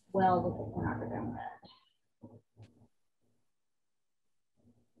well with the quinacridone red.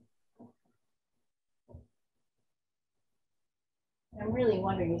 I'm really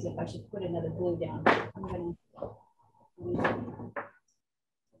wondering is if I should put another blue down. I'm going to use it.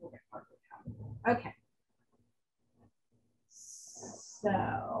 Okay.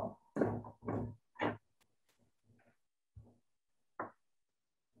 So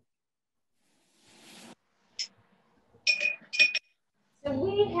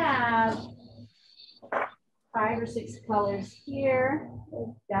we have 5 or 6 colors here.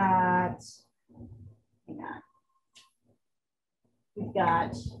 We've got, hang on. We've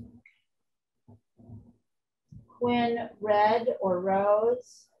got quin red or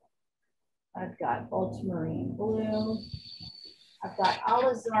rose. I've got ultramarine blue. I've got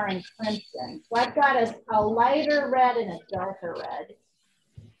alizarin crimson. So I've got a lighter red and a darker red.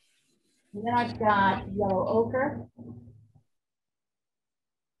 And then I've got yellow ochre,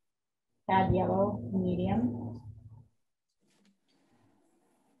 cad yellow, medium.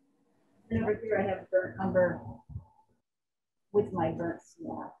 And over here I have burnt umber with my burnt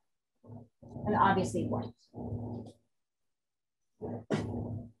sienna. And obviously white.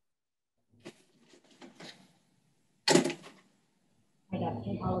 I got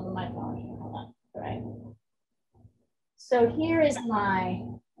pink all over my phone. Hold on. All right. So here is my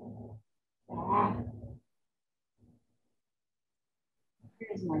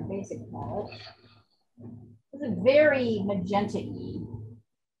my basic palette. It's a very magenta-y.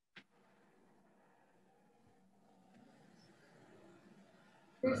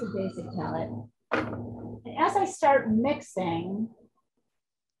 Here's a basic palette. And as I start mixing,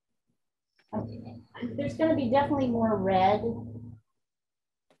 there's going to be definitely more red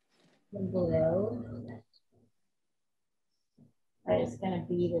than blue. But it's going to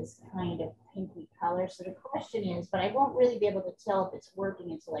be this kind of pinky color. So the question is, but I won't really be able to tell if it's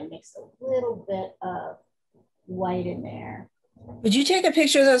working until I mix a little bit of white in there. Would you take a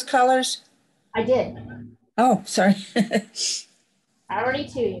picture of those colors? I did. Oh, sorry. Already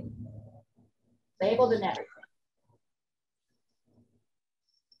to you. Labeled and everything.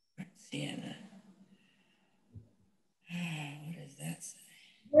 Sienna. What does that say?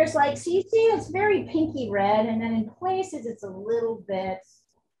 There's like, so you see it's very pinky red, and then in places it's a little bit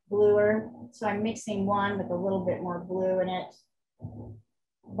bluer. So I'm mixing one with a little bit more blue in it.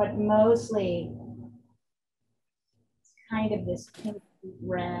 But mostly it's kind of this pinky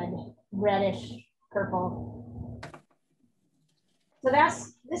red, reddish purple. So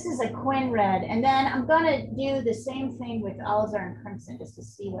this is a Quinn red. And then I'm gonna do the same thing with alizarin crimson just to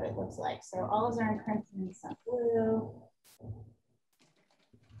see what it looks like. So alizarin crimson, some blue.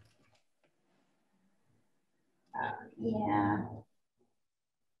 Yeah.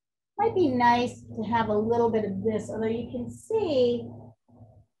 Might be nice to have a little bit of this, although you can see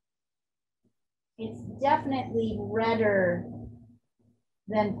it's definitely redder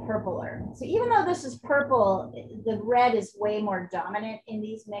than purpler. So even though this is purple, the red is way more dominant in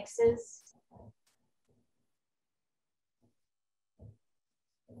these mixes.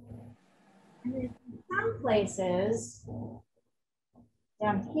 And in some places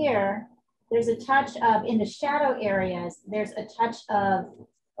down here, there's a touch of, in the shadow areas, there's a touch of,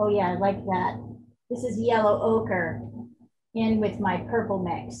 oh yeah, I like that. This is yellow ochre in with my purple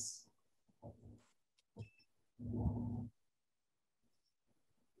mix.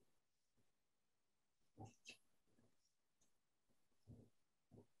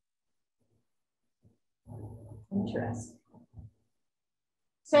 Interesting.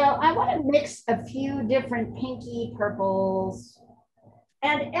 So I want to mix a few different pinky purples.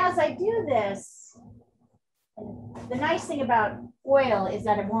 And as I do this, the nice thing about oil is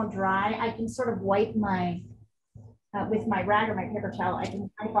that it won't dry. I can sort of wipe my, with my rag or my paper towel, I can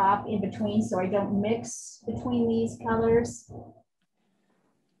wipe off in between so I don't mix between these colors.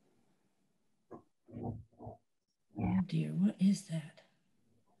 Oh dear, what is that?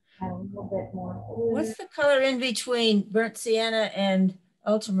 A little bit more blue. What's the color in between burnt sienna and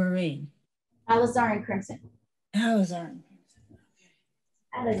ultramarine? Alizarin crimson. Alizarin.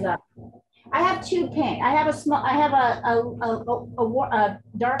 Alizarin. I have two pink. I have a small. I have a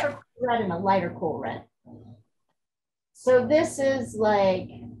darker red and a lighter cool red. So this is like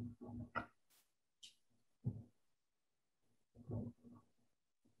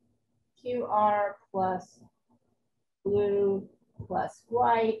QR plus blue plus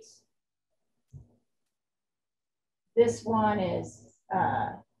white. This one is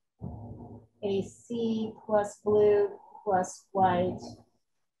AC plus blue plus white.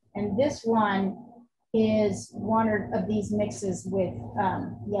 And this one is one of these mixes with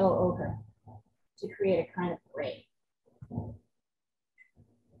yellow ochre to create a kind of gray.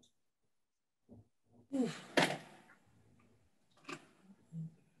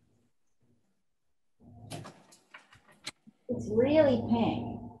 It's really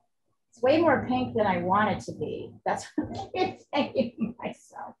pink. It's way more pink than I want it to be. That's what I keep saying to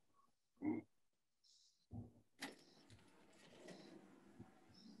myself.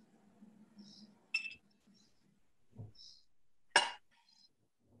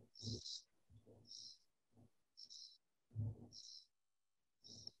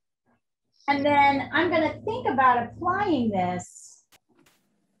 And then I'm going to think about applying this.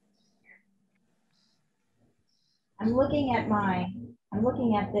 I'm looking at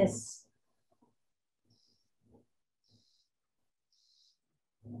this.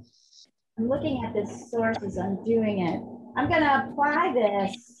 I'm looking at this source as I'm doing it. I'm going to apply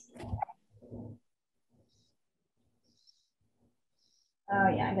this. Oh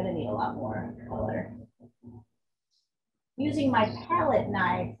yeah, I'm going to need a lot more color. Using my palette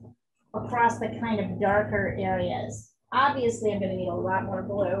knife across the kind of darker areas. Obviously, I'm going to need a lot more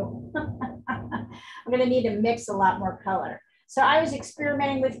blue. I'm going to need to mix a lot more color. So I was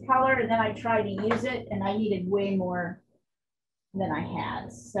experimenting with color and then I tried to use it and I needed way more than I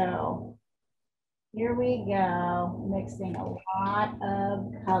had. So here we go, mixing a lot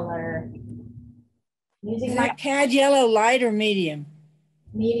of color. Using Is my that cad yellow light or medium?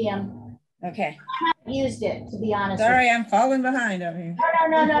 medium. Okay. I haven't used it, to be honest. Sorry, I'm falling behind over here.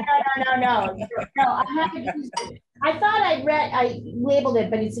 No, I haven't used it. I thought I labeled it,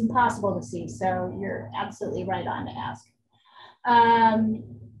 but it's impossible to see. So you're absolutely right on to ask. I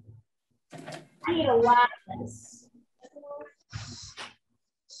need a lot of this.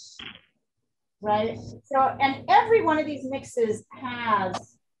 Right? So, and every one of these mixes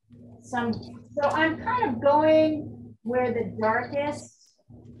has some, so I'm kind of going where the darkest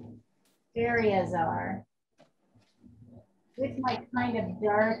areas are with my kind of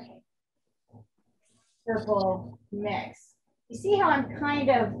dark purple mix. You see how I'm kind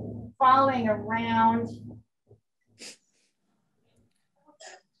of following around,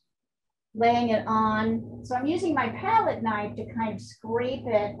 laying it on. So I'm using my palette knife to kind of scrape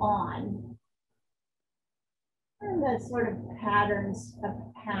it on. And the sort of patterns of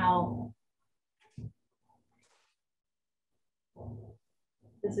how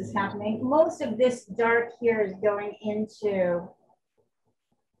this is happening. Most of this dark here is going into,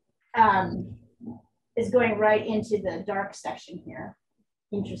 is going right into the dark section here.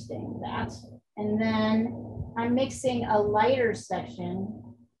 Interesting that. And then I'm mixing a lighter section.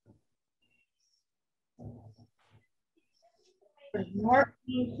 More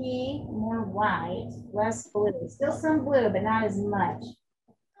pinky, more white, less blue. Still some blue, but not as much.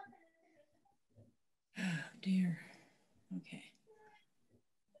 Oh dear. Okay.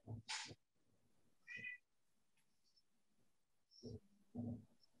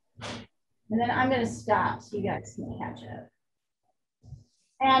 And then I'm going to stop so you guys can catch up.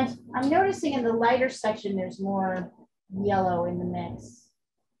 And I'm noticing in the lighter section, there's more yellow in the mix.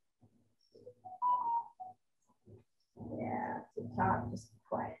 Yeah, the top just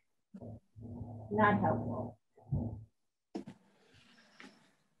quiet. Not helpful.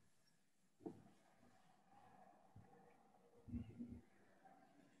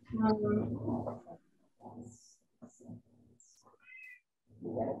 You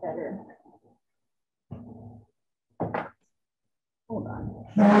get it better. Hold on.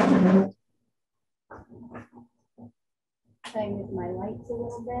 Playing with my lights a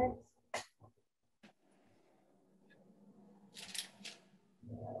little bit.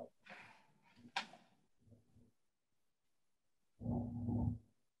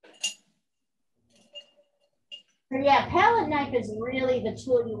 So yeah, palette knife is really the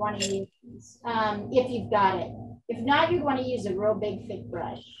tool you want to use if you've got it. If not, you want to use a real big thick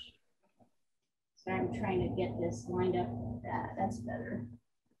brush. So I'm trying to get this lined up with that. That's better.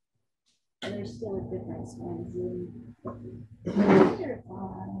 And there's still a difference when zoom.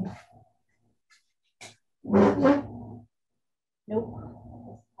 Nope.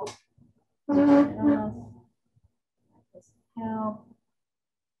 Help.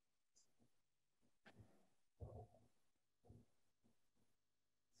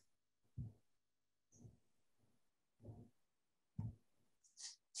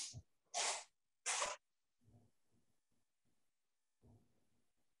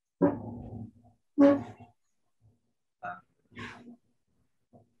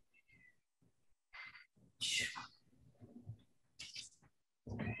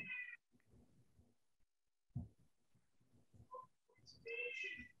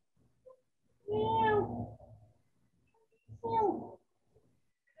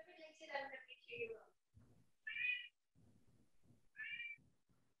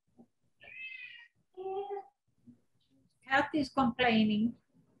 Cat is complaining.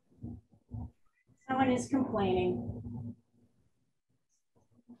 Someone is complaining.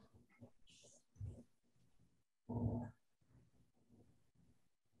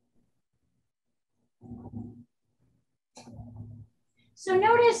 So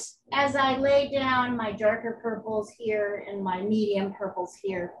notice as I lay down my darker purples here and my medium purples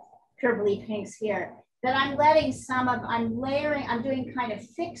here, purpley pinks here, that I'm letting some of, I'm layering, I'm doing kind of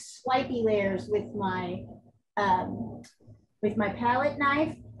thick swipey layers with my palette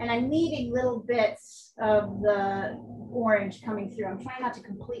knife, and I'm leaving little bits of the orange coming through. I'm trying not to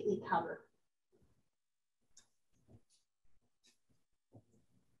completely cover.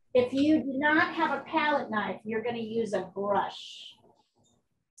 If you do not have a palette knife, you're going to use a brush.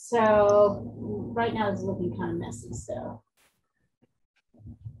 So right now it's looking kind of messy, so.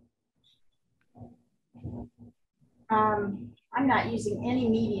 I'm not using any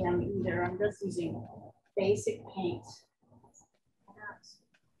medium either. I'm just using basic paint.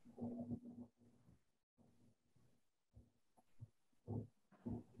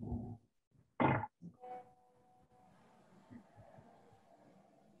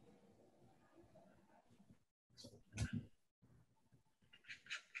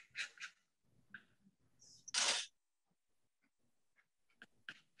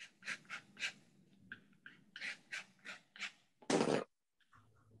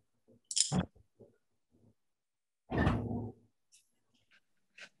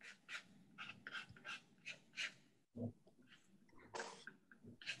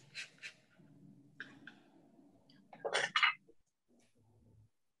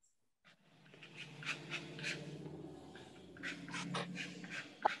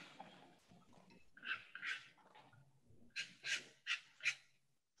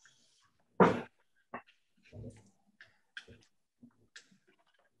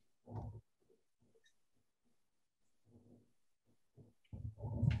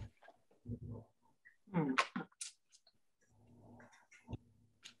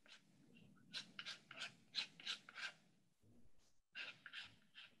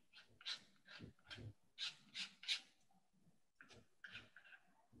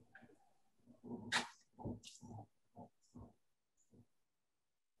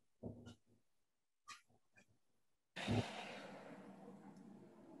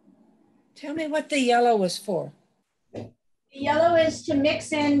 Tell me what the yellow was for. The yellow is to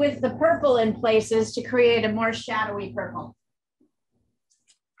mix in with the purple in places to create a more shadowy purple.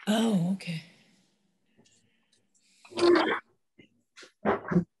 Oh, okay.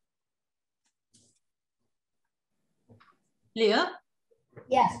 Leah,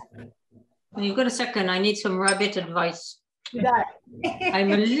 Yes, when you've got a second, I need some rabbit advice. you got it.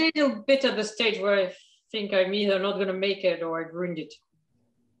 I'm a little bit at the stage where I think I'm either not going to make it or I've ruined it.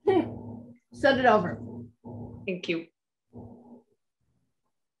 Send it over. Thank you.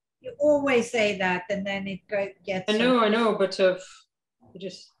 You always say that, and then it gets. I know, but I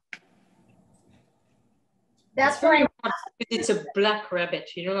just. That's it's very right. hard because it's a black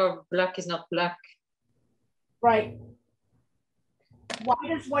rabbit. You know, black is not black. Right.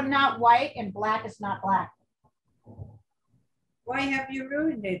 White is one not white and black is not black. Why have you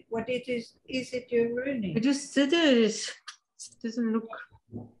ruined it? What it is it you're ruining? It doesn't look.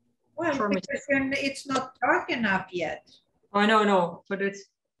 Well, charming. because it's not dark enough yet. I know, but it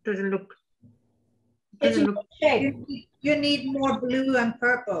doesn't look. It's Doesn't look. shape. You need more blue and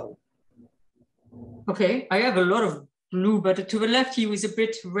purple. Okay, I have a lot of blue, but to the left he was a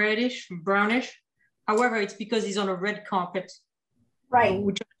bit reddish, brownish. However, it's because he's on a red carpet. Right.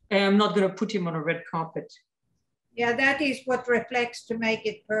 Which I'm not going to put him on a red carpet. Yeah, that is what reflects to make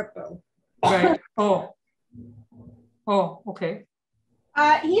it purple. Right. Oh, okay.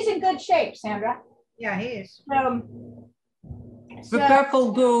 He's in good shape, Sandra. Yeah, he is. The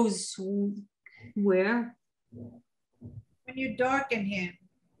purple goes where? When you darken him.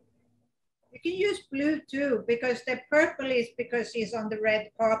 You can use blue too, because the purple is because he's on the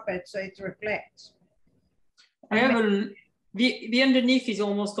red carpet, so it reflects. I have the underneath is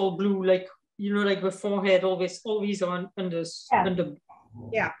almost all blue, like you know, like the forehead, all these on under.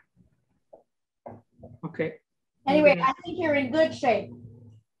 Yeah. Okay. Anyway, I think you're in good shape.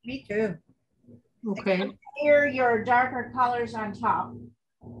 Me too. Okay. Here, your darker colors on top.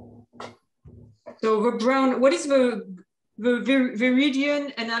 So the brown, what is the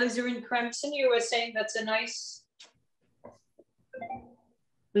Viridian and alizarin crimson? You were saying that's a nice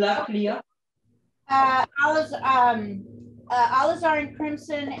black, Leah. Alizarin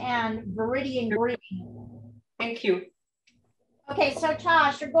crimson and viridian green. Thank you. Okay, so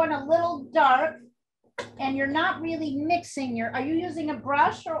Tosh, you're going a little dark and you're not really mixing your, are you using a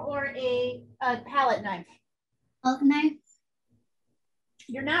brush or a palette knife? Palette knife.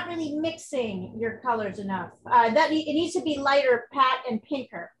 You're not really mixing your colors enough. It needs to be lighter, pat, and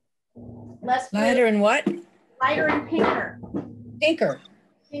pinker. Less Lighter and what? Lighter and pinker. Pinker.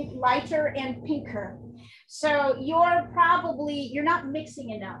 Lighter and pinker. So you're not mixing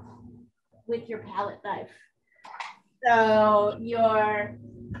enough with your palette knife. So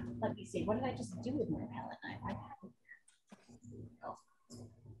let me see, what did I just do with my palette knife?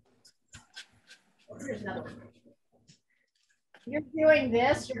 Here's another one. You're doing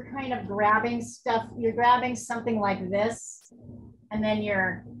this, you're kind of grabbing stuff, you're grabbing something like this, and then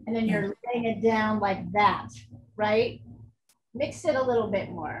you're laying it down like that, right? Mix it a little bit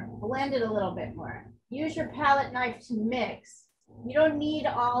more, blend it a little bit more. Use your palette knife to mix. You don't need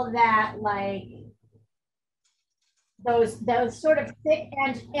all that, like those sort of thick,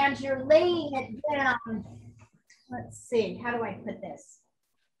 and you're laying it down. Let's see, how do I put this?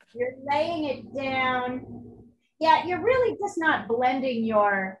 You're laying it down. Yeah, you're really just not blending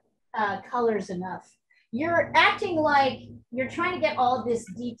your colors enough. You're acting like you're trying to get all of this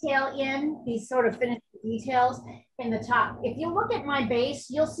detail in, these sort of finished details in the top. If you look at my base,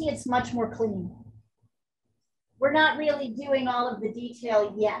 you'll see it's much more clean. We're not really doing all of the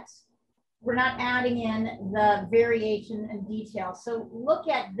detail yet. We're not adding in the variation and detail. So look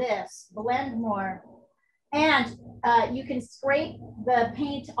at this, blend more. And you can scrape the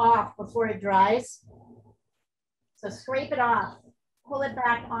paint off before it dries. So scrape it off, pull it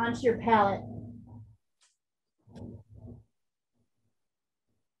back onto your palette.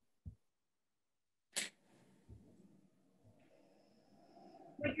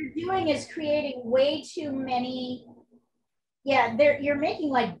 What you're doing is creating way too many, you're making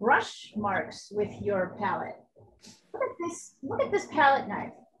like brush marks with your palette. Look at this palette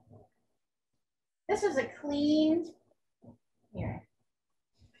knife. This is a clean, here.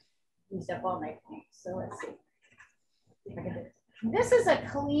 Used up all my paint, so let's see. This is a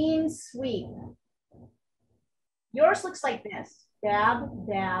clean sweep. Yours looks like this. Dab,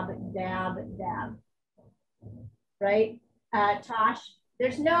 dab, dab, dab. Right? Tosh,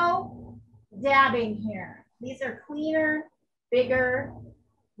 there's no dabbing here. These are cleaner, bigger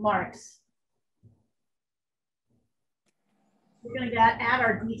marks. We're going to add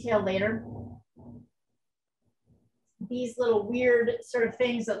our detail later. these little weird sort of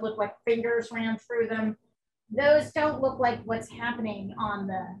things that look like fingers ran through them. Those don't look like what's happening on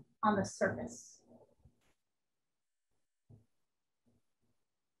the surface.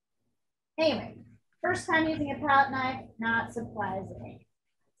 Anyway, first time using a palette knife, not surprising.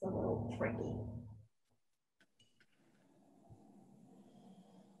 It's a little tricky.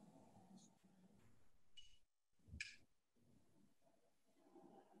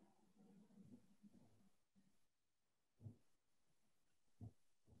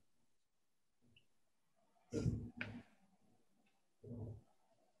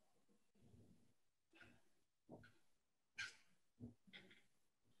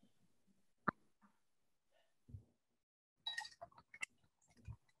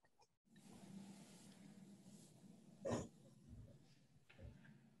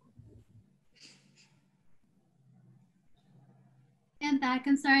 And back.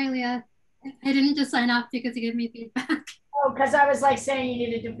 I'm sorry, Leah. I didn't just sign off because you gave me feedback. Oh, because I was like saying you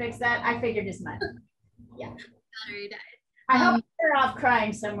needed to fix that. I figured as much. Yeah. Battery died. I hope you're off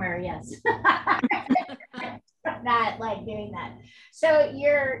crying somewhere. Yes. Not like doing that. So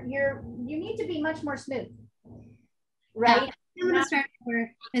you need to be much more smooth, right? Yeah. I'm gonna start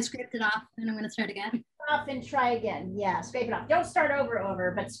over. I scraped it off, and I'm gonna start again. Off and try again. Yeah, scrape it off. Don't start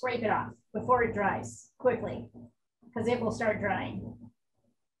over, but scrape it off before it dries quickly, because it will start drying.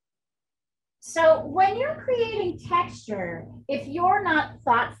 So when you're creating texture, if you're not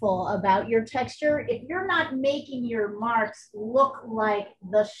thoughtful about your texture, if you're not making your marks look like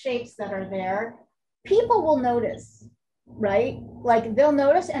the shapes that are there, people will notice, right? Like they'll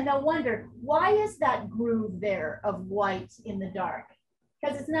notice and they'll wonder, why is that groove there of white in the dark?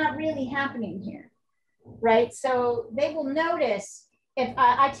 Because it's not really happening here, right? So they will notice. If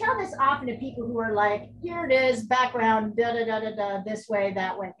I tell this often to people who are like, here it is, background, da da da da da, this way,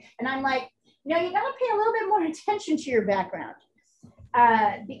 that way. And I'm like, you know, you got to pay a little bit more attention to your background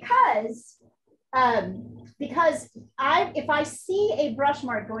because if I see a brush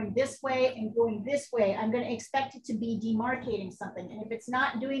mark going this way and going this way, I'm going to expect it to be demarcating something. And if it's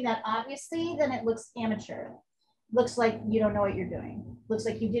not doing that obviously, then it looks amateur. Looks like you don't know what you're doing. Looks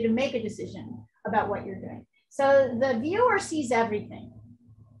like you didn't make a decision about what you're doing. So the viewer sees everything.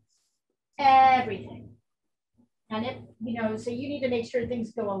 Everything. And it, you know, so you need to make sure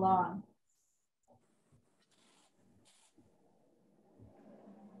things go along.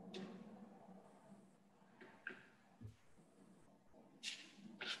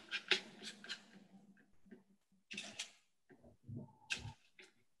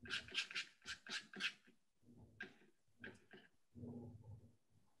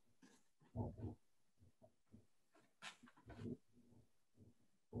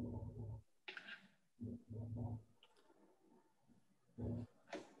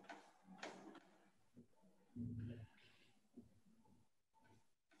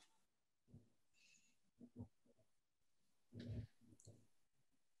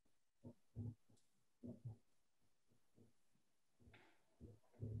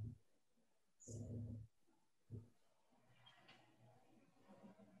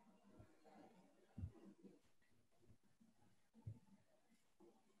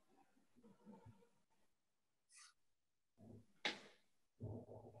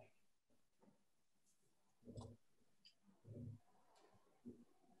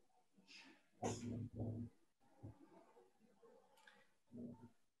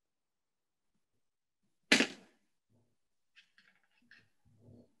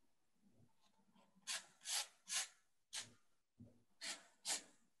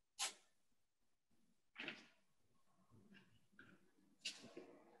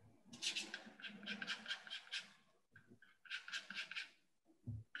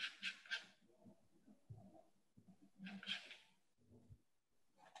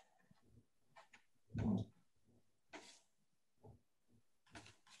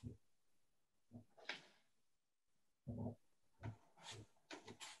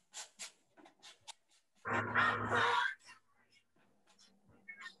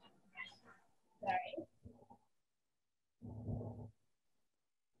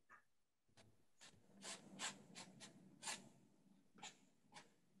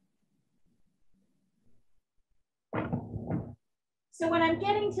 So when I'm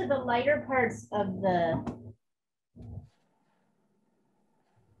getting to the lighter parts of the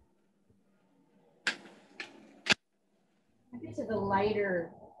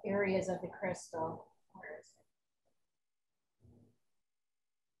lighter areas of the crystal. Where is it?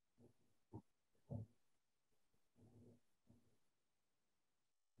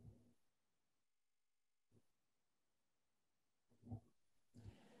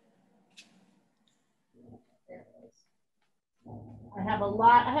 There it is. I have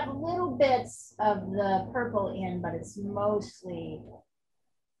little bits of the purple in, but it's mostly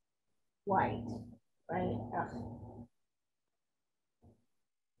white, right? Ugh.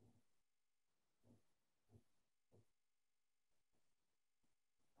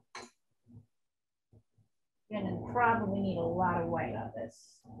 Gonna probably need a lot of white on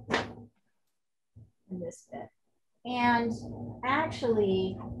this, in this bit. And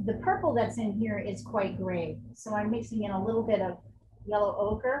actually, the purple that's in here is quite gray. So I'm mixing in a little bit of yellow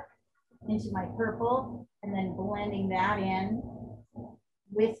ochre into my purple and then blending that in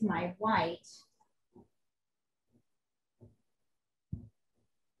with my white.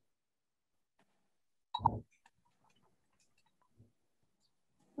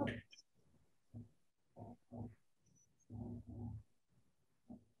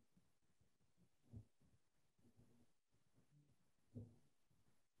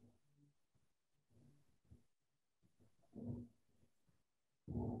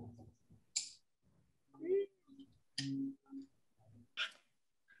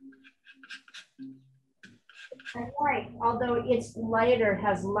 And white, although it's lighter,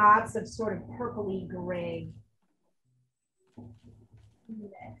 has lots of sort of purpley gray.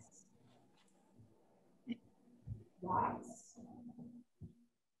 Yes. Lots.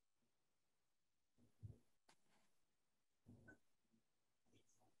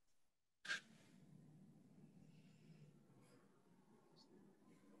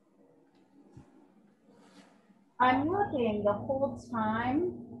 I'm looking the whole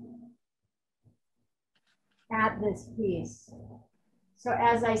time at this piece. So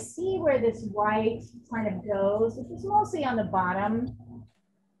as I see where this white kind of goes, which is mostly on the bottom,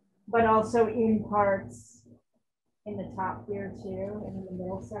 but also in parts in the top here too, and in the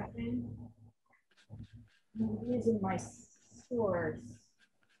middle section, I'm using my source.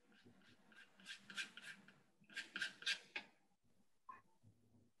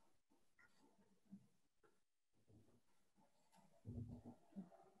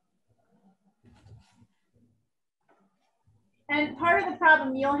 And part of the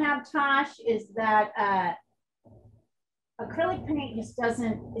problem you'll have, Tosh, is that acrylic paint just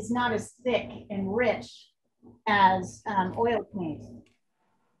is not as thick and rich as oil paint.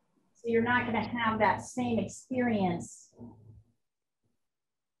 So you're not going to have that same experience,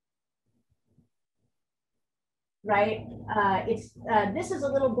 right? This is a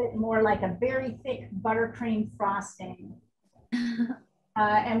little bit more like a very thick buttercream frosting.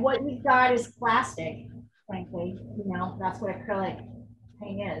 And what we've got is plastic, frankly. You know, that's what acrylic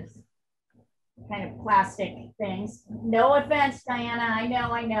paint is. Kind of plastic things. No offense, Diana. I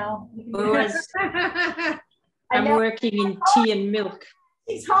know. I'm working in tea and milk.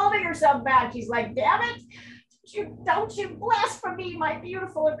 She's holding herself back. She's like, damn it. Don't you blaspheme my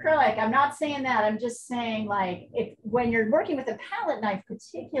beautiful acrylic. I'm not saying that. I'm just saying, like, when you're working with a palette knife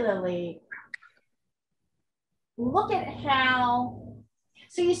particularly, look at how,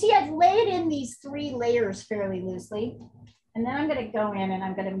 so you see I've laid in these 3 layers fairly loosely. And then I'm going to go in and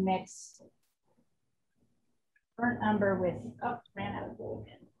I'm going to mix burnt umber with, oh, ran out of glue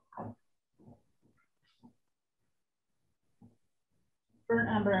again. Burnt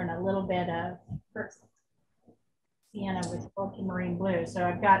umber and a little bit of sienna with ultramarine blue. So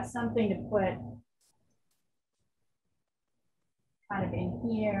I've got something to put kind of in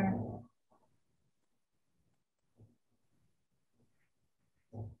here.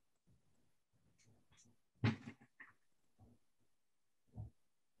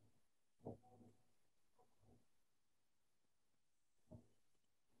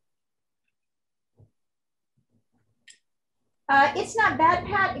 It's not bad,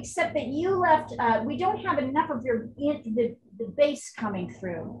 Pat, except that you left, we don't have enough of the base coming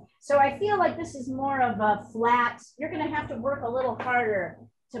through. So I feel like this is more of a flat, you're gonna have to work a little harder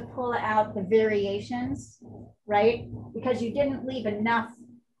to pull out the variations, right? Because you didn't leave enough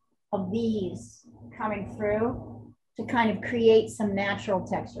of these coming through to kind of create some natural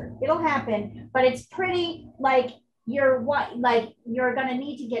texture. It'll happen, but it's pretty like you're gonna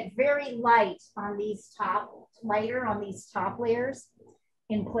need to get very light on these lighter on these top layers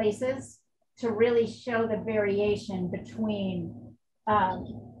in places to really show the variation between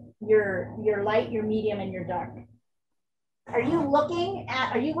your light, your medium, and your dark. Are you looking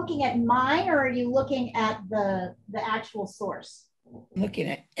at mine, or are you looking at the actual source? Looking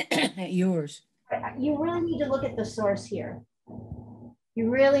at yours. You really need to look at the source here.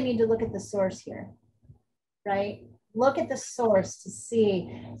 You really need to look at the source here, right? Look at the source to see.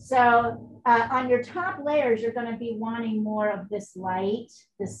 So on your top layers, you're going to be wanting more of this light,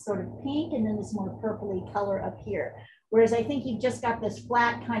 this sort of pink, and then this more purpley color up here. Whereas I think you've just got this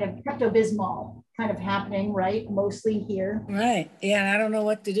flat kind of Pepto-Bismol kind of happening, right? Mostly here. Right. Yeah, and I don't know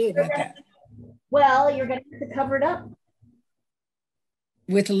what to do about that. Well, you're going to have to cover it up.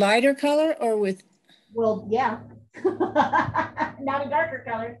 With lighter color or with? Well, yeah, not a darker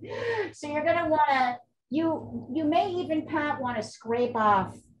color. So you're going to want to, you may even, Pat, want to scrape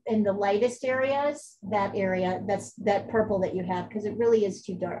off in the lightest areas, that area, that purple that you have, because it really is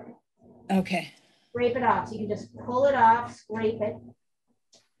too dark. Okay. Scrape it off. So you can just pull it off, scrape it,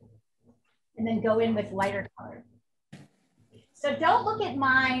 and then go in with lighter color. So don't look at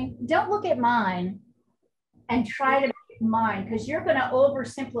mine. Don't look at mine and try to make mine, because you're going to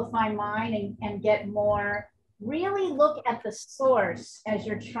oversimplify mine and get more. Really look at the source as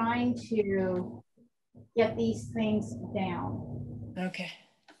you're trying to get these things down. Okay.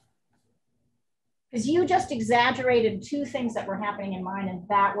 Because you just exaggerated two things that were happening in mine, and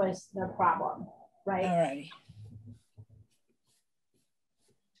that was the problem, right? All righty.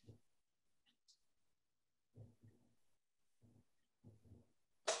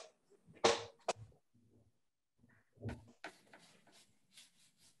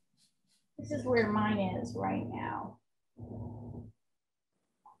 This is where mine is right now.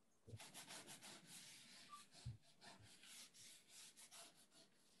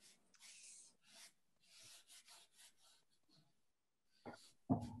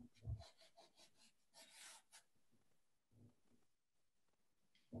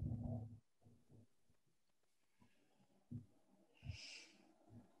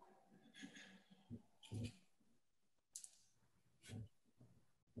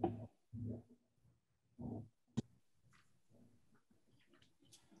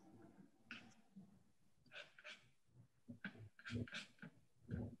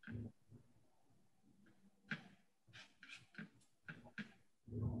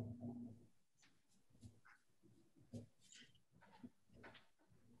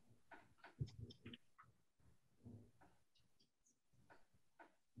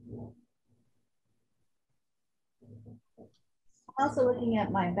 Also looking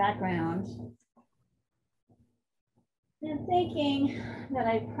at my background and thinking that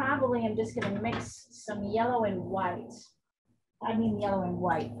I probably am just going to mix some yellow and white. I mean yellow and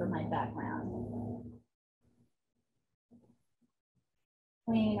white for my background.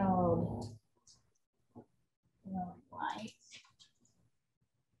 Plain old yellow and white.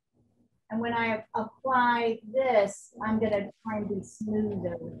 And when I apply this, I'm going to try and be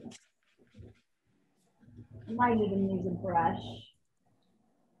smoother. I might even use a brush.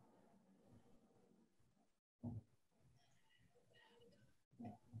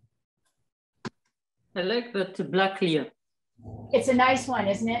 I like that black clear. It's a nice one,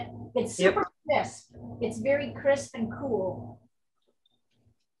 isn't it? It's super crisp. It's very crisp and cool.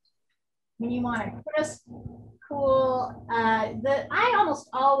 When you want a crisp, cool, I almost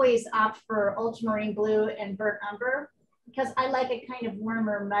always opt for ultramarine blue and burnt umber because I like a kind of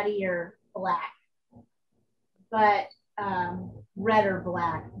warmer, muddier black, but red or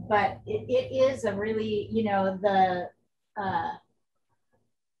black. But it is a really, you know, the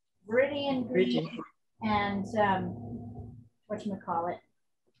Viridian green and whatchamacallit?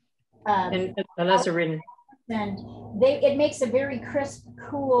 And alizarin. And it makes a very crisp,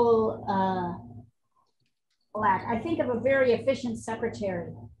 cool black. I think of a very efficient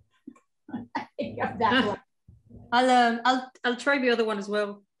secretary. I think of that black. I'll try the other one as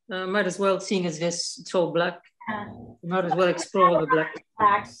well. Might as well, seeing as this it's all black. Might as well explore the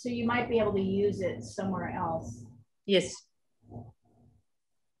black. So you might be able to use it somewhere else. Yes.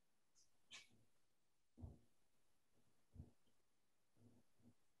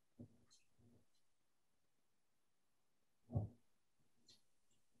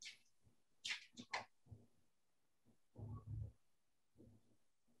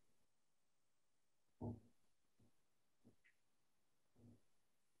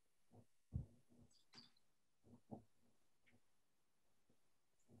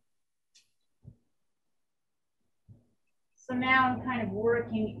 So now I'm kind of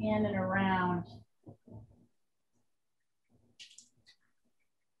working in and around.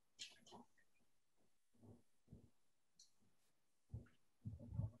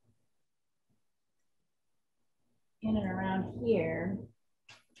 In and around here.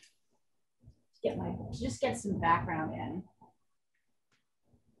 Just get some background in.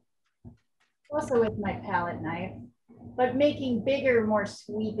 Also with my palette knife, but making bigger, more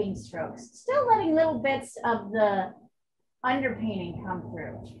sweeping strokes. Still letting little bits of the underpainting come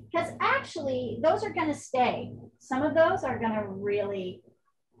through. Because actually, those are gonna stay. Some of those are gonna really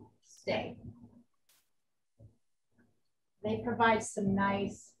stay. They provide some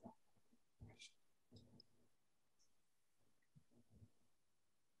nice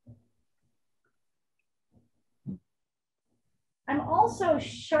I'm also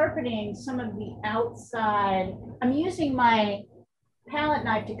sharpening some of the outside. I'm using my palette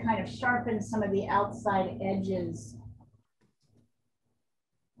knife to kind of sharpen some of the outside edges.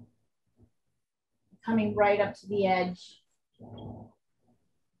 Coming right up to the edge.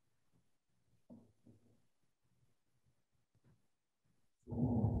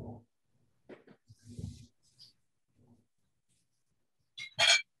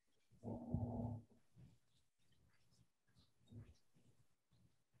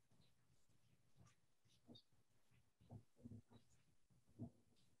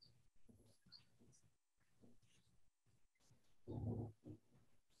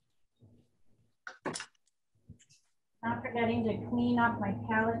 Not forgetting to clean off my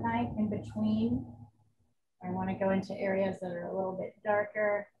palette knife in between. I want to go into areas that are a little bit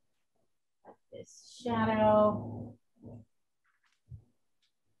darker, like this shadow.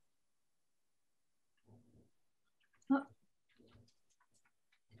 So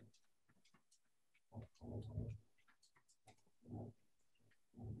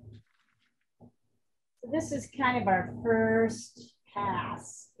this is kind of our first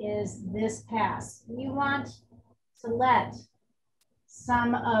pass, is this pass. You want to let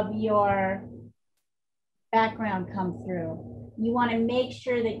some of your background come through. You want to make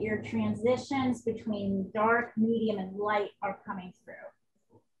sure that your transitions between dark, medium, and light are coming through.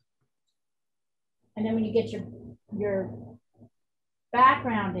 And then when you get your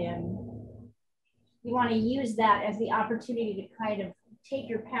background in, you want to use that as the opportunity to kind of take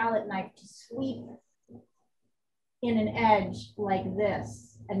your palette knife to sweep in an edge like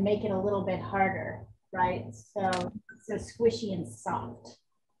this and make it a little bit harder, right? So squishy and soft.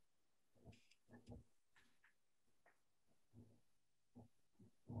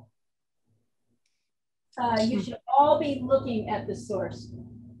 You should all be looking at the source.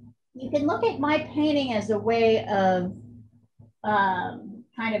 You can look at my painting as a way of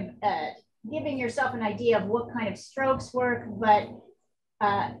kind of giving yourself an idea of what kind of strokes work, but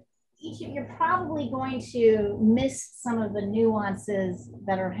you're probably going to miss some of the nuances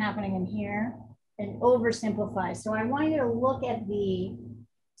that are happening in here and oversimplify. So I want you to look at the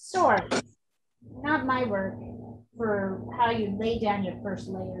source, not my work, for how you lay down your first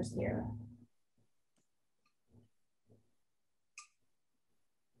layers here.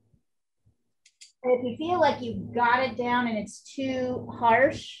 If you feel like you've got it down and it's too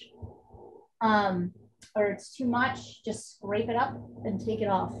harsh or it's too much, just scrape it up and take it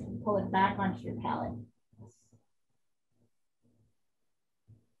off and pull it back onto your palette.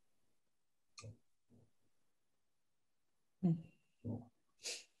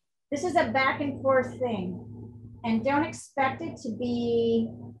 This is a back and forth thing, and don't expect it to be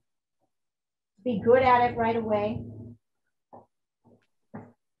good at it right away.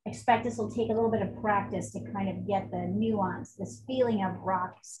 Expect this will take a little bit of practice to kind of get the nuance, this feeling of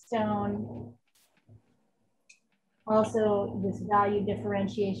rock, stone. Also, this value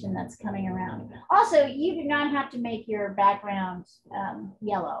differentiation that's coming around. Also, you do not have to make your background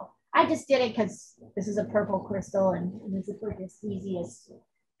yellow. I just did it because this is a purple crystal and this is like the easiest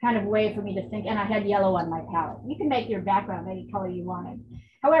kind of way for me to think. And I had yellow on my palette. You can make your background any color you wanted.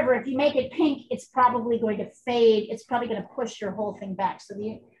 However, if you make it pink, it's probably going to fade. It's probably going to push your whole thing back. So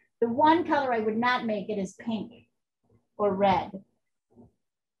the one color I would not make it is pink or red.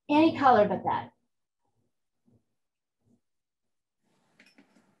 Any color but that.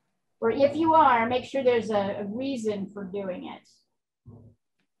 Or if you are, make sure there's a reason for doing it.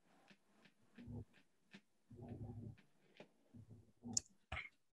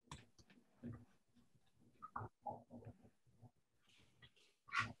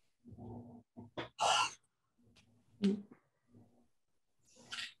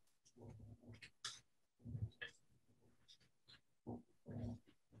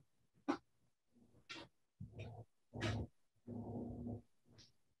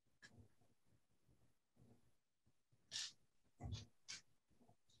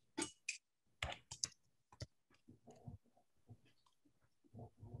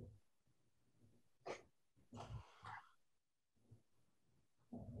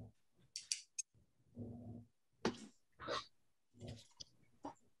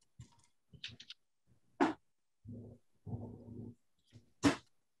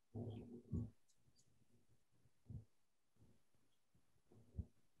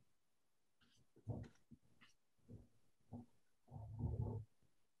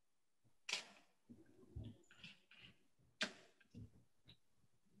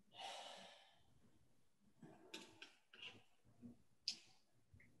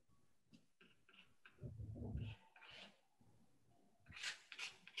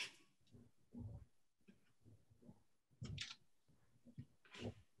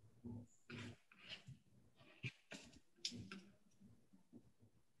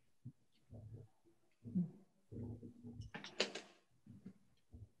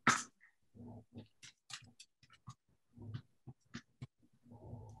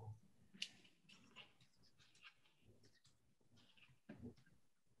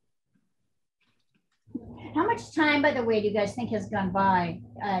 much time, by the way, do you guys think has gone by?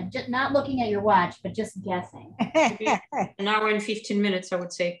 Just not looking at your watch, but just guessing. An hour and 15 minutes, I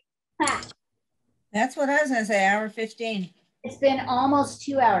would say. That's what I was gonna say, hour 15. It's been almost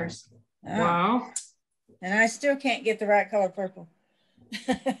 2 hours. Ah, Wow. and I still can't get the right color purple.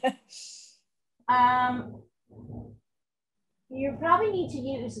 You probably need to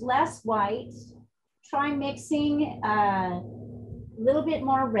use less white. Try mixing a little bit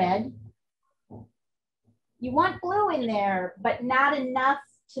more red. You want blue in there, but not enough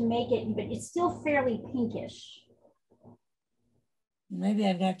to make it, but it's still fairly pinkish. Maybe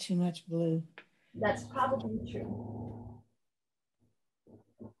I've got too much blue. That's probably true.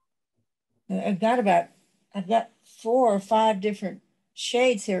 I've got 4 or 5 different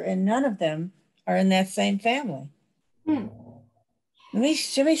shades here, and none of them are in that same family.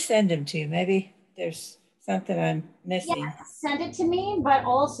 Should we send them to you? Maybe there's something I'm missing. Yeah, send it to me, but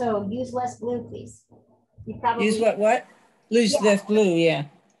also use less blue, please. You probably use what? Lose less blue, yeah.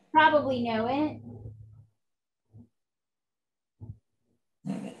 Probably know it.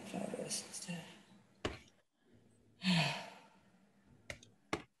 I'm gonna try this instead.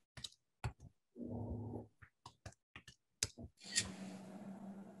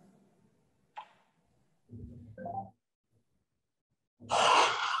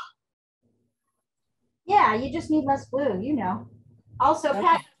 Yeah, you just need less blue, you know. Also, Okay.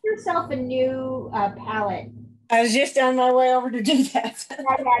 Pat, get yourself a new palette. I was just on my way over to do that.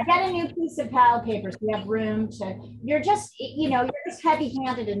 Yeah, get a new piece of palette paper so you have room to, you're just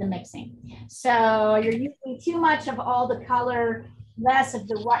heavy-handed in the mixing. So you're using too much of all the color, less of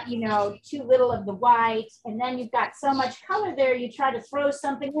the white, too little of the white, and then you've got so much color there, you try to throw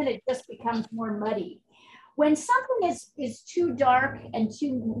something in, it just becomes more muddy. When something is too dark and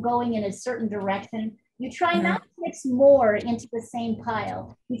too going in a certain direction, you try not to mix more into the same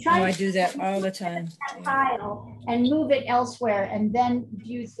pile. You try I do that all the time. That pile and move it elsewhere, and then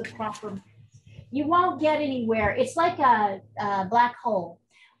use the proper mix. You won't get anywhere. It's like a black hole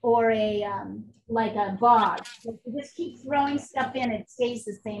or like a bog. You just keep throwing stuff in, it stays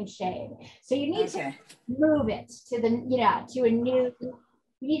the same shade. So you need to move it to the to a new.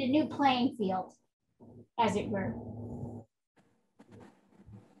 You need a new playing field, as it were.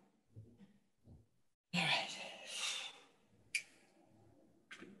 All right.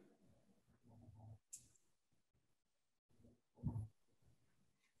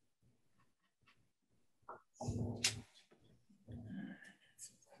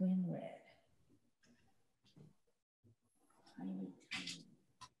 Queen red. Tiny.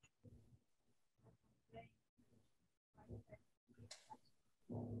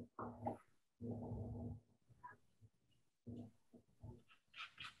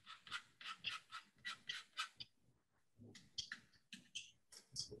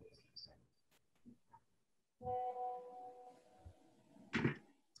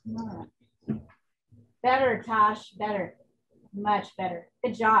 Better, Tosh, better, much better.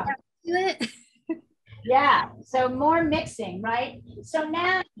 Good job. Do it. Yeah, so more mixing, right? So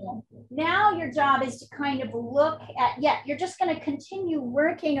now your job is to kind of look at, you're just going to continue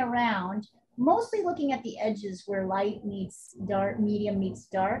working around, mostly looking at the edges where light meets dark, medium meets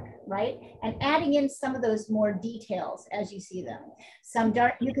dark, right? And adding in some of those more details as you see them. Some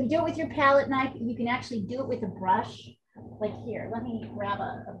dark, you can do it with your palette knife. You can actually do it with a brush. Like here, let me grab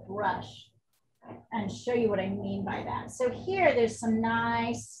a brush and show you what I mean by that. So here, there's some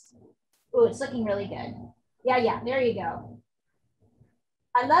nice, oh, it's looking really good. Yeah, there you go.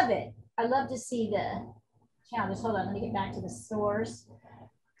 I love it. I love to see the channel. Just hold on, let me get back to the source.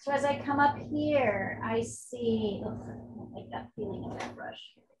 So as I come up here, I see, I don't like that feeling of that brush.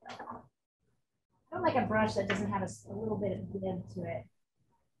 I don't like a brush that doesn't have a little bit of give to it.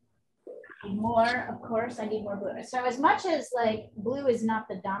 More, of course, I need more blue. So as much as like blue is not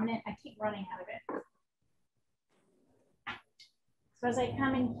the dominant, I keep running out of it. So as I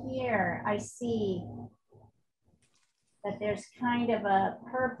come in here, I see that there's kind of a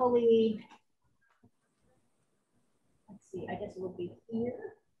purpley, let's see, I guess it would be here.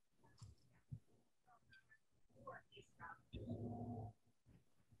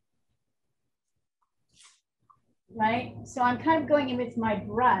 Right, so I'm kind of going in with my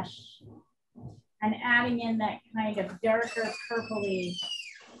brush and adding in that kind of darker purpley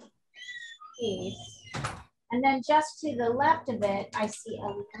piece. And then just to the left of it, I see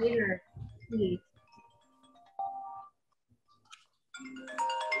a lighter piece.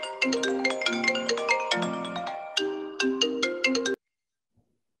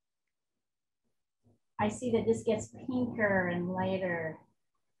 I see that this gets pinker and lighter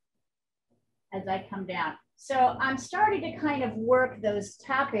as I come down. So I'm starting to kind of work those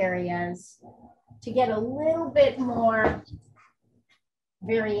top areas to get a little bit more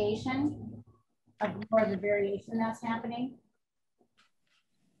variation, more of the variation that's happening.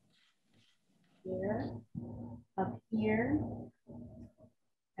 Here, up here,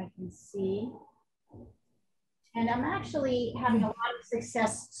 I can see. And I'm actually having a lot of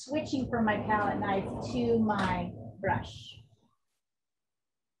success switching from my palette knife to my brush.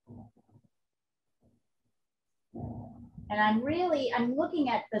 And I'm looking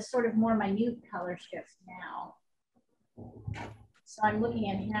at the sort of more minute color shifts now. So I'm looking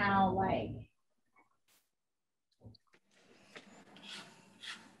at how like,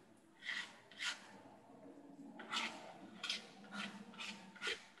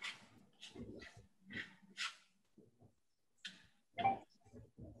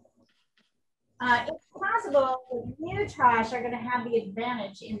 it's possible you, Tosh, are going to have the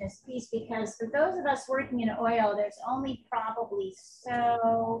advantage in this piece because for those of us working in oil, there's only probably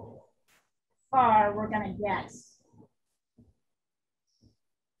so far we're going to get.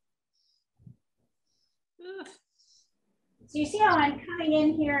 So you see how I'm coming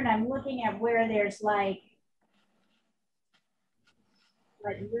in here and I'm looking at where there's like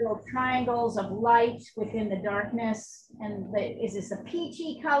little triangles of light within the darkness. And is this a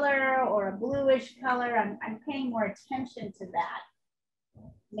peachy color or a bluish color? I'm paying more attention to that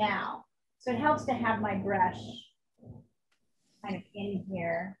now. So it helps to have my brush kind of in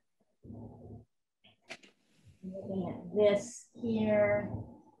here. I'm looking at this here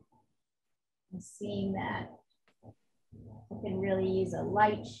and seeing that I can really use a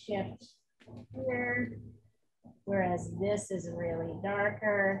light shift here. Whereas this is really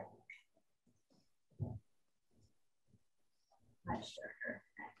darker, much darker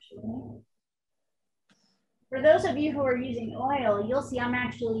actually. For those of you who are using oil, you'll see I'm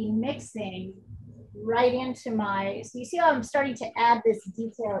actually mixing right into my, so you see how I'm starting to add this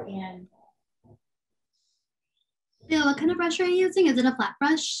detail in. Yeah, what kind of brush are you using? Is it a flat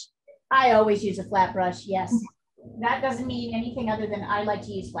brush? I always use a flat brush, yes. That doesn't mean anything other than I like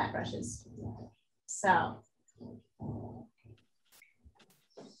to use flat brushes. So.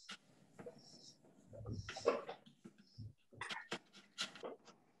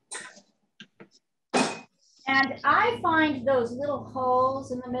 And I find those little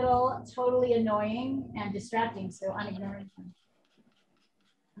holes in the middle totally annoying and distracting, so I'm ignoring them.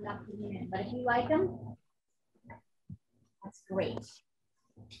 I'm not putting them in, but if you like them, that's great.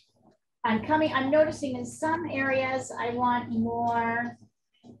 I'm noticing in some areas I want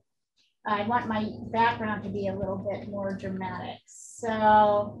my background to be a little bit more dramatic.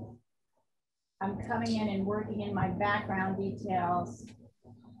 So I'm coming in and working in my background details.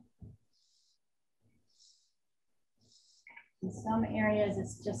 In some areas,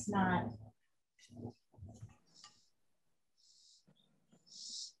 it's just not.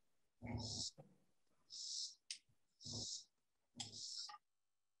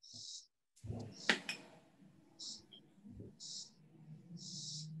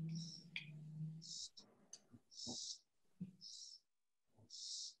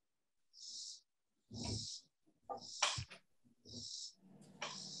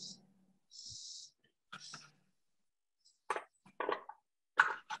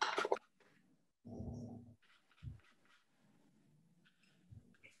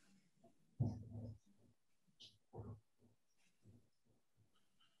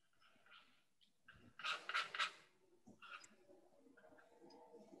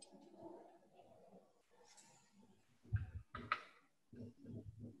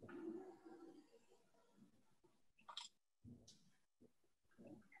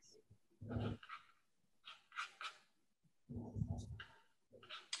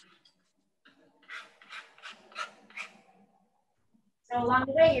 So along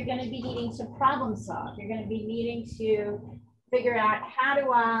the way, you're going to be needing to problem solve. You're going to be needing to figure out how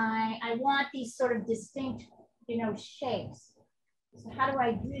do I want these sort of distinct, shapes. So how do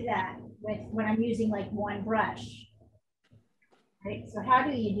I do that when I'm using like one brush? Right? So how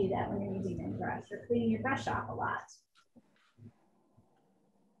do you do that when you're using one brush? You're cleaning your brush off a lot.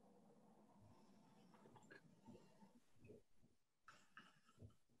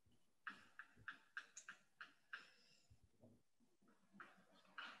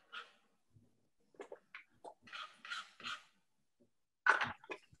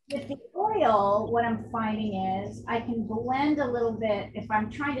 With the oil, what I'm finding is I can blend a little bit. If I'm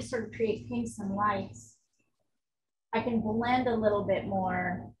trying to sort of create pinks and lights, I can blend a little bit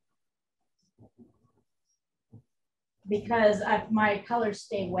more because my colors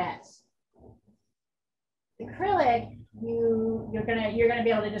stay wet. Acrylic, you're gonna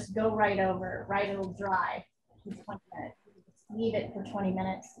be able to just go right over, right? It'll dry in 20 minutes. Just leave it for 20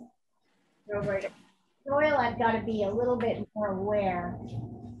 minutes. over it. Soil, I've got to be a little bit more aware.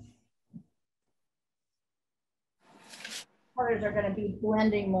 Colors are going to be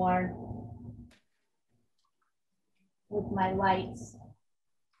blending more with my lights.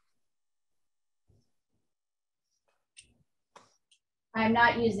 I'm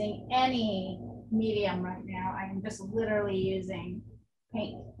not using any medium right now. I'm just literally using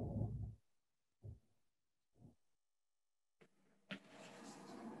paint.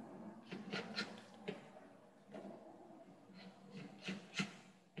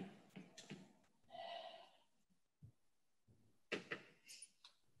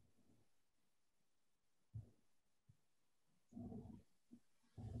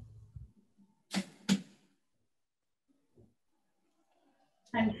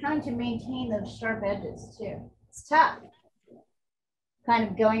 I'm trying to maintain those sharp edges too. It's tough. Kind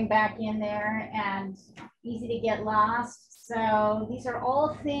of going back in there and easy to get lost. So these are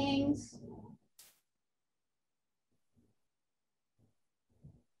all things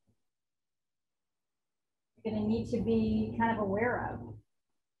you're going to need to be kind of aware of.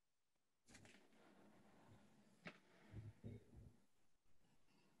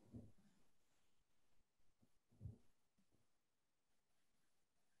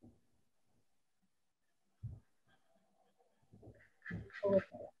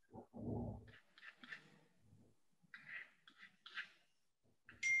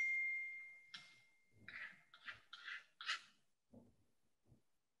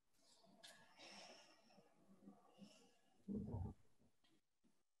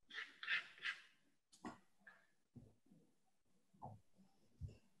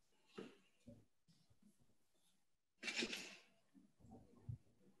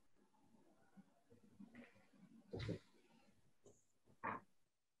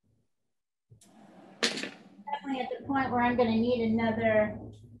 Definitely at the point where I'm going to need another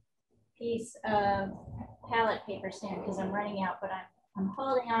piece of palette paper stand because I'm running out, but I'm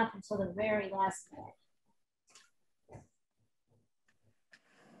holding off until the very last minute.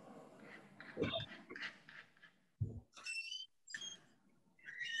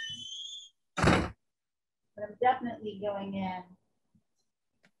 But I'm definitely going in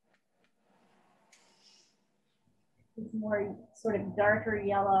with more sort of darker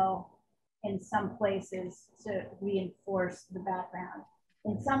yellow in some places to reinforce the background.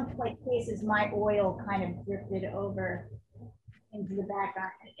 In some cases, my oil kind of drifted over into the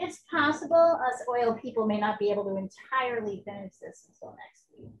background. It's possible us oil people may not be able to entirely finish this until next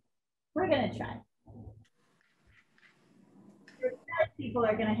week. We're gonna try. People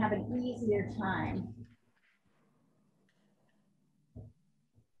are gonna have an easier time.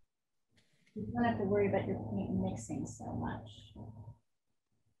 You don't have to worry about your paint mixing so much.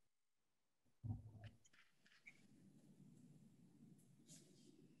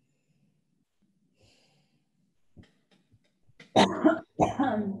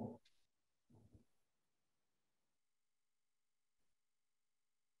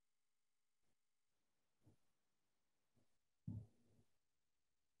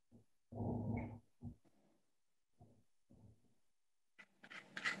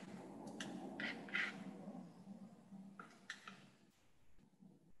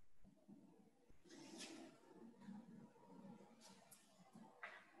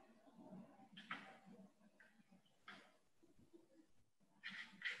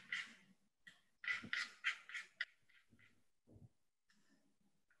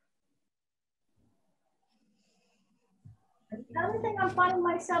 The other thing I'm finding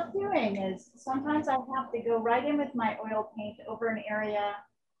myself doing is sometimes I have to go right in with my oil paint over an area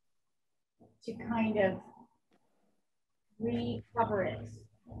to kind of recover it.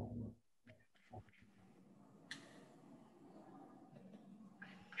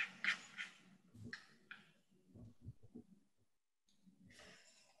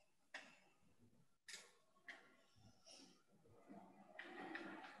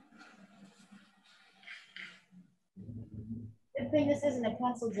 Good thing this isn't a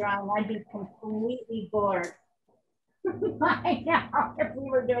pencil drawing. I'd be completely bored by now if we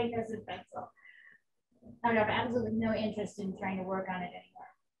were doing this in pencil. I would have absolutely no interest in trying to work on it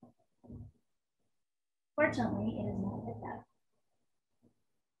anymore. Fortunately, it is not like that.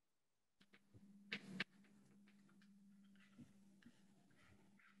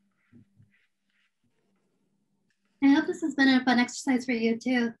 I hope this has been a fun exercise for you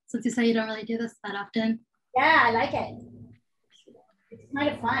too, since you say you don't really do this that often. Yeah, I like it. It's kind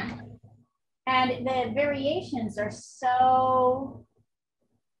of fun. And the variations are so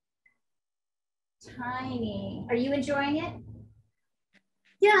tiny. Are you enjoying it?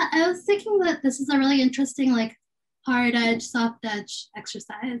 Yeah, I was thinking that this is a really interesting like hard edge, soft edge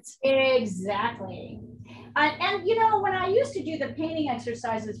exercise. Exactly. And you know, when I used to do the painting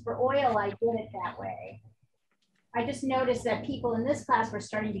exercises for oil, I did it that way. I just noticed that people in this class were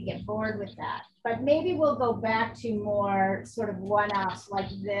starting to get bored with that. But maybe we'll go back to more sort of one-offs like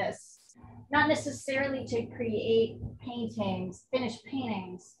this. Not necessarily to create paintings, finished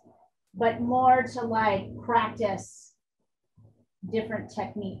paintings, but more to like practice different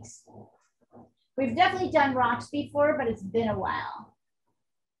techniques. We've definitely done rocks before, but it's been a while.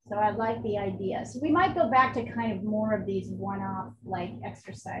 So I like the idea. So we might go back to kind of more of these one-off like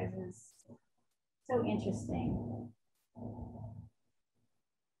exercises. So interesting.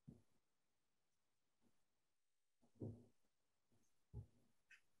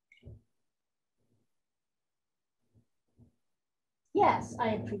 Yes,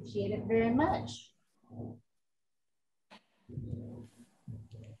 I appreciate it very much.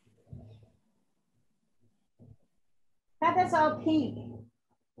 That's all pink.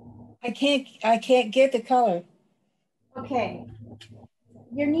 I can't get the color. Okay.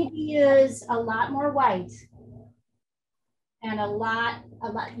 You need to use a lot more white and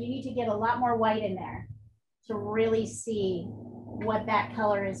you need to get a lot more white in there to really see what that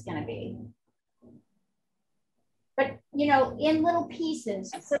color is going to be. But, you know, in little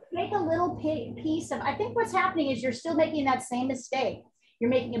pieces. So take a little piece of, I think what's happening is you're still making that same mistake. You're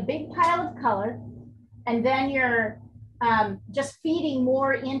making a big pile of color and then you're just feeding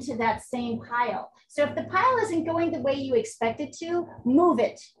more into that same pile. So if the pile isn't going the way you expect it to, move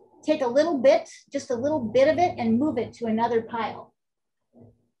it. Take a little bit, just a little bit of it and move it to another pile.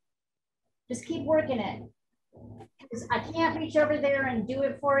 Just keep working it. Because I can't reach over there and do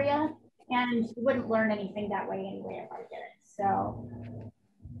it for you. And you wouldn't learn anything that way anyway if I did it. So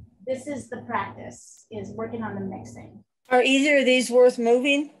this is the practice, is working on the mixing. Are either of these worth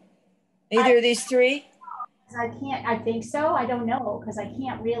moving? Either of these three? I think so. I don't know because I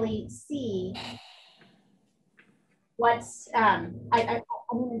can't really see what's, I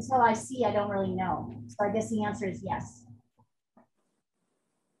mean, until I see, I don't really know. So I guess the answer is yes.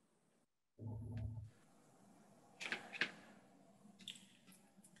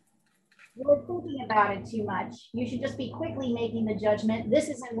 You're thinking about it too much. You should just be quickly making the judgment. This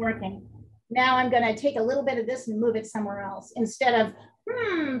isn't working. Now I'm going to take a little bit of this and move it somewhere else instead of,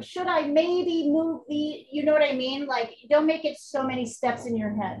 should I maybe move the, you know what I mean? Like, don't make it so many steps in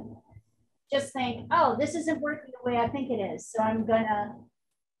your head. Just think, oh, this isn't working the way I think it is. So I'm going to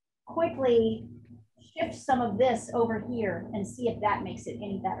quickly shift some of this over here and see if that makes it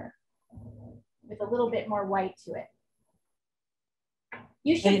any better with a little bit more white to it.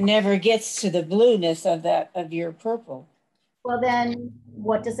 You should. But it never gets to the blueness of your purple. Well, then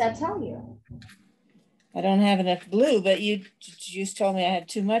what does that tell you? I don't have enough blue, but you just told me I had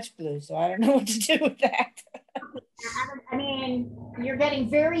too much blue, so I don't know what to do with that. I mean, you're getting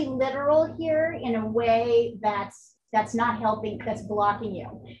very literal here in a way that's not helping, that's blocking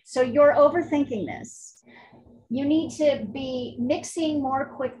you. So you're overthinking this. You need to be mixing more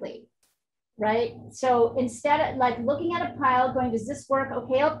quickly, right? So instead of like looking at a pile, going, does this work?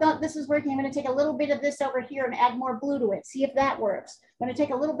 Okay, oh, no, this is working. I'm going to take a little bit of this over here and add more blue to it. See if that works. I'm going to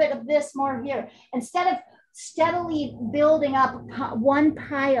take a little bit of this more here. Instead of steadily building up one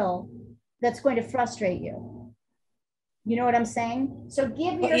pile that's going to frustrate you. You know what I'm saying? So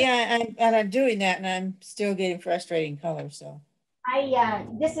give your— yeah, I'm doing that, and I'm still getting frustrating colors. So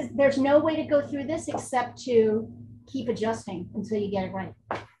there's no way to go through this except to keep adjusting until you get it right.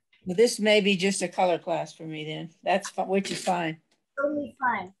 Well, this may be just a color class for me then. That's which is fine. Totally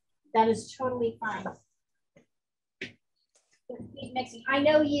fine. That is totally fine. Keep mixing. I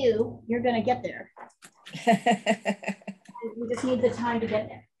know you're going to get there. We just need the time to get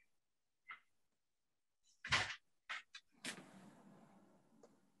there.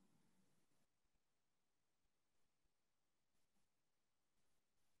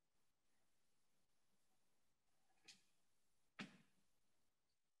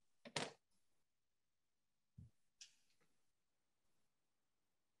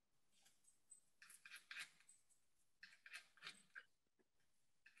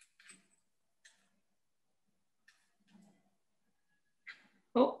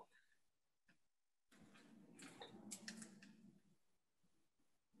 Oh,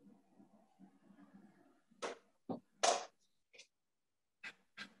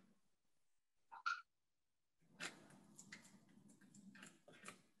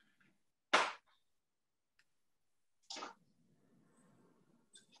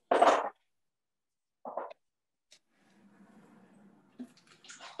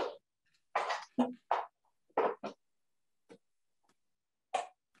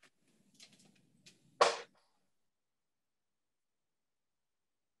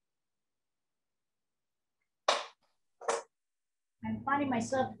 finding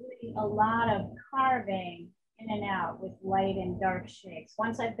myself doing a lot of carving in and out with light and dark shapes.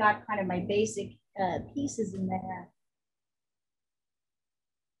 Once I've got kind of my basic pieces in there,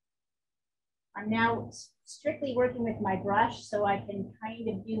 I'm now strictly working with my brush so I can kind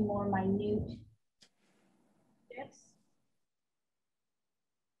of do more minute dips.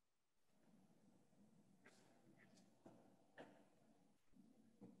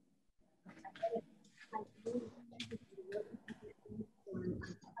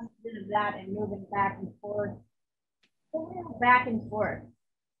 Of that and moving back and forth, back and forth.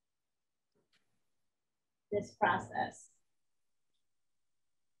 This process.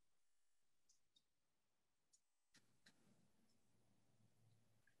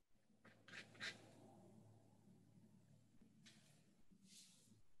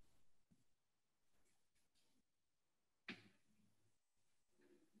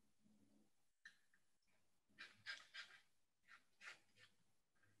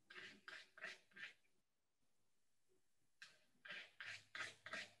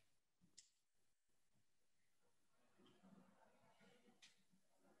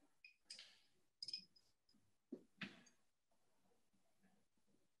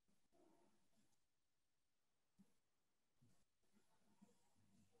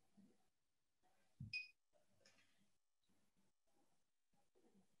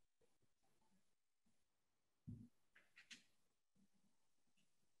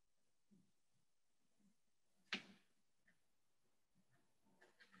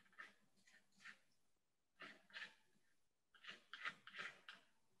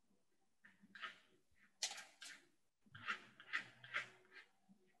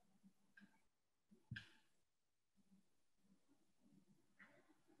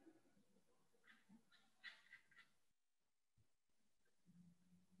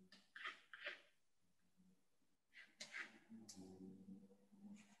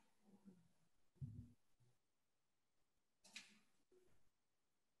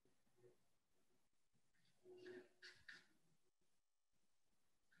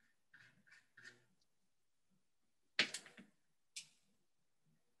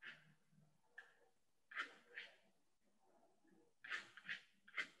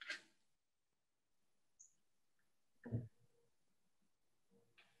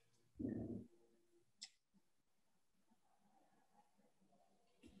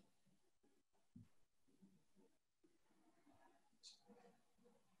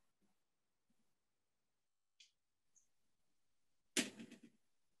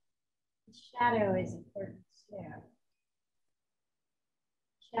 Shadow is important too.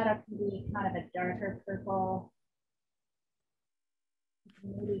 Shadow can be kind of a darker purple. You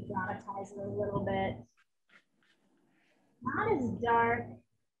can maybe dramatize it a little bit. Not as dark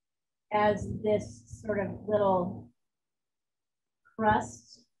as this sort of little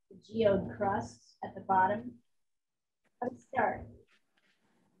crust, the geode crust at the bottom. But it's dark.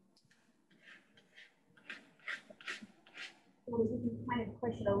 So you can kind of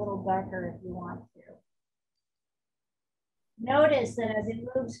push it a little darker if you want to. Notice that as it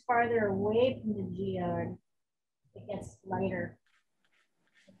moves farther away from the geode, it gets lighter.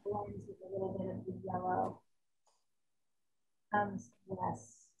 It blends with a little bit of the yellow. Becomes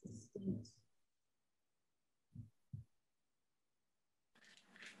less distinct.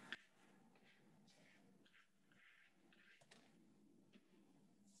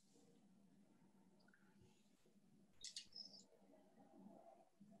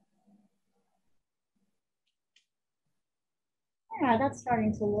 Yeah, that's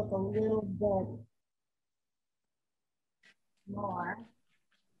starting to look a little bit more.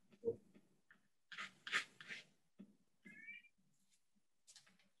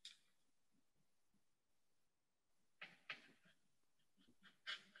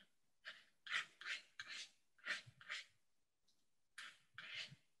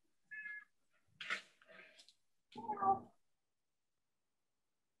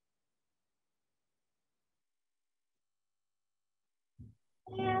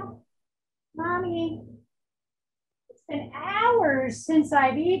 Yeah, Mommy, it's been hours since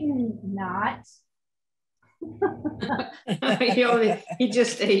I've eaten. Not. He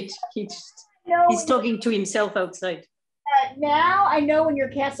just ate. He's talking to himself outside. Now I know when your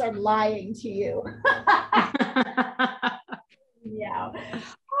cats are lying to you. Yeah.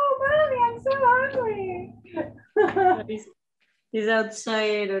 Oh, Mommy, I'm so hungry. He's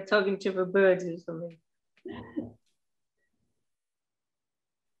outside or talking to the birds or something.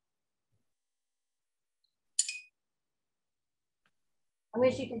 I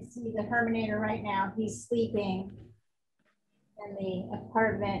wish you could see the Herminator right now. He's sleeping in the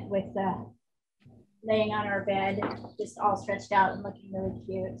apartment with the laying on our bed, just all stretched out and looking really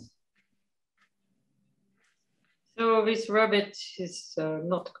cute. So this rabbit is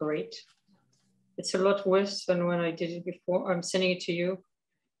not great. It's a lot worse than when I did it before. I'm sending it to you.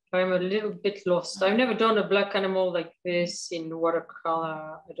 I'm a little bit lost. I've never done a black animal like this in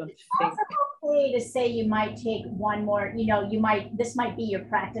watercolor, I don't It's think. also okay to say you might take one more, you know, this might be your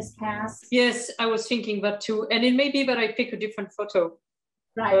practice cast. Yes, I was thinking that too. And it may be that I pick a different photo.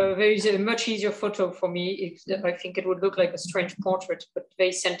 Right. There is a much easier photo for me. I think it would look like a strange portrait, but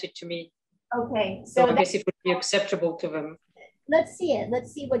they sent it to me. Okay. So I guess it would be acceptable to them. Let's see it.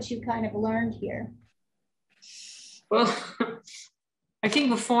 Let's see what you kind of learned here. Well, I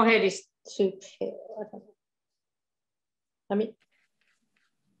think the forehead is too pale. I mean,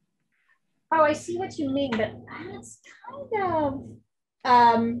 oh, I see what you mean, but that's kind of,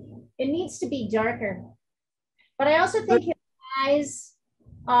 it needs to be darker. But I also think his eyes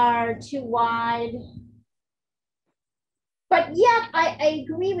are too wide. But yet, I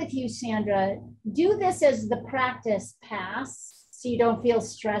agree with you, Sandra. Do this as the practice pass, so you don't feel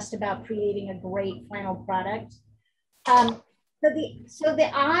stressed about creating a great final product. So the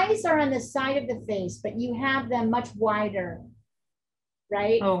eyes are on the side of the face, but you have them much wider,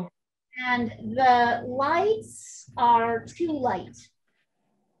 right? oh, And the lights are too light.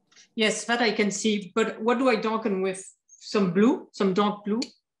 yes, that I can see. But what do I darken with? Some blue, some dark blue?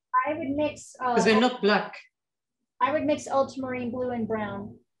 I would mix. Because they're not black. I would mix ultramarine blue and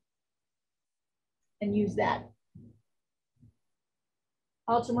brown and use that.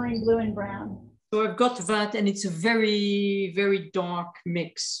 Ultramarine blue and brown. So I've got that, and it's a very, very dark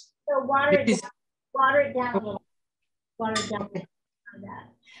mix. So water it down a little. Water it down on that.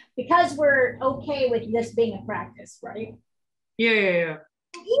 Because we're okay with this being a practice, right? Yeah.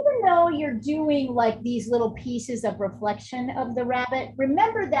 Even though you're doing like these little pieces of reflection of the rabbit,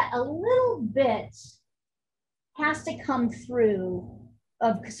 remember that a little bit has to come through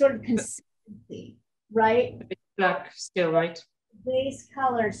of sort of consistency, right? It's black still, right? Base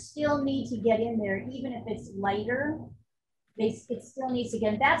colors still need to get in there, even if it's lighter. It still needs to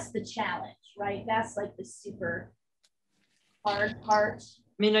get in. That's the challenge, right? That's like the super hard part.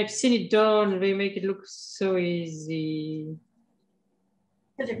 I mean, I've seen it done. They make it look so easy.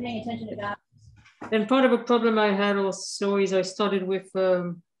 Because they're paying attention to that. And part of the problem I had also is I started with,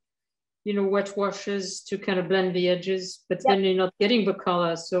 wet washes to kind of blend the edges, but then you're not getting the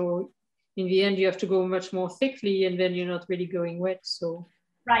color. So in the end, you have to go much more thickly, and then you're not really going wet. So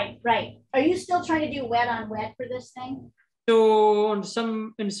right. Are you still trying to do wet on wet for this thing? So in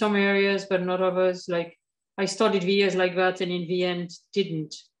some areas, but not others. Like I started the ears like that, and in the end,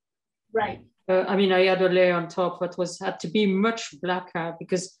 didn't. Right. I mean, I had a layer on top that had to be much blacker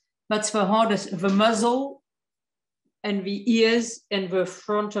because that's the hardest. The muzzle and the ears and the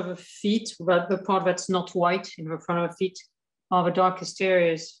front of the feet, but the part that's not white in the front of the feet, are the darkest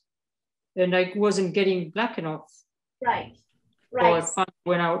areas. And I wasn't getting black enough. Right. So I finally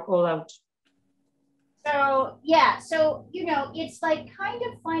went all out. So yeah, so it's like kind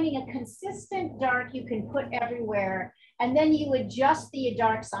of finding a consistent dark you can put everywhere, and then you adjust the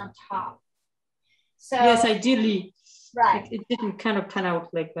darks on top. So yes, ideally, right. It didn't kind of pan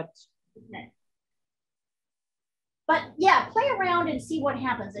out like that. Okay. But yeah, play around and see what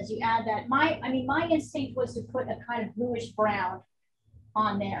happens as you add that. My instinct was to put a kind of bluish brown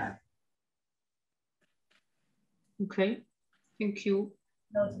on there. Okay, thank you.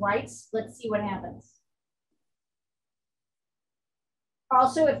 Those whites, let's see what happens.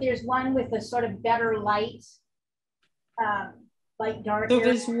 Also, if there's one with a sort of better light, light dark. So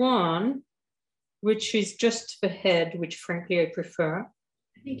there's one which is just the head, which frankly I prefer.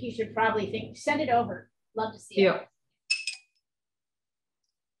 I think you should probably send it over. Love to see it. Yeah.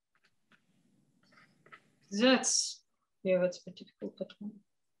 That's the difficult one.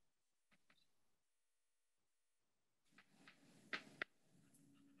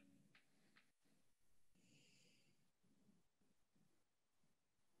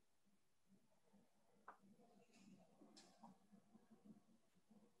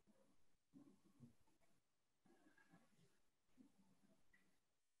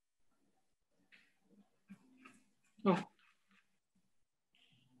 Oh.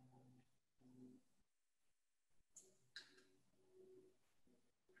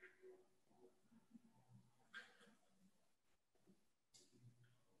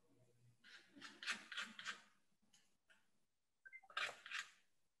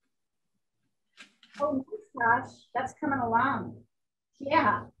 Oh, gosh, that's coming along.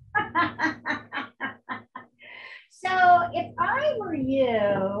 Yeah. So if I were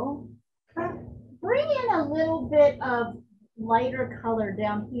you, bring in a little bit of lighter color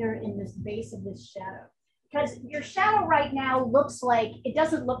down here in this base of this shadow. Because your shadow right now looks like, it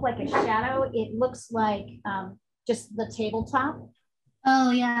doesn't look like a shadow. It looks like just the tabletop.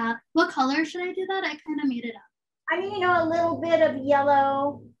 Oh yeah. What color should I do that? I kind of made it up. I mean, you know, a little bit of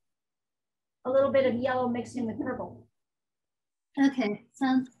yellow mixed in with purple. Okay,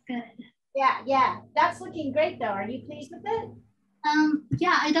 sounds good. Yeah, that's looking great though. Are you pleased with it?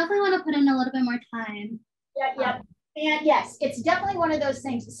 Yeah, I definitely want to put in a little bit more time. Yeah. And yes, it's definitely one of those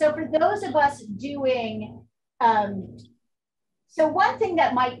things. So for those of us doing, so one thing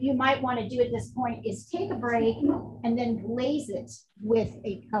that you might want to do at this point is take a break and then glaze it with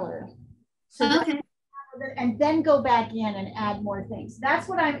a color. So okay. And then go back in and add more things. That's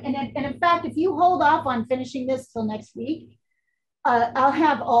what and in fact, if you hold off on finishing this till next week, I'll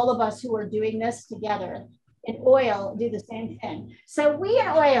have all of us who are doing this together in oil do the same thing. So we in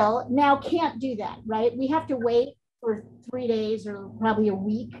oil now can't do that, right? We have to wait for 3 days or probably a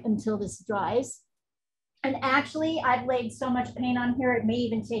week until this dries. And actually, I've laid so much paint on here, it may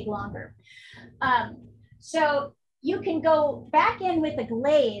even take longer. So you can go back in with a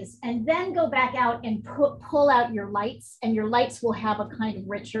glaze and then go back out and pull out your lights, and your lights will have a kind of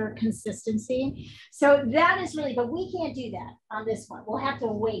richer consistency. So that is really, but we can't do that on this one. We'll have to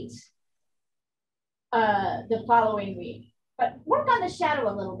wait the following week, but work on the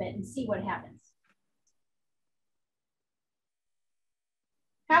shadow a little bit and see what happens.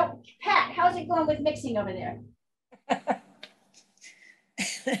 Pat, how's it going with mixing over there?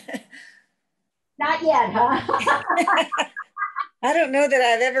 Not yet, huh? I don't know that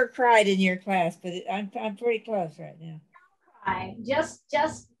I've ever cried in your class, but I'm pretty close right now. Just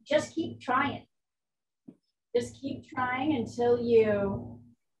keep trying. Just keep trying until you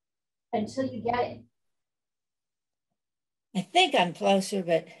get it. I think I'm closer,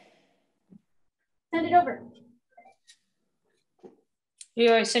 but send it over.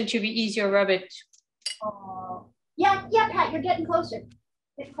 Yeah, I sent you the easier rabbit. Yeah, Pat, you're getting closer.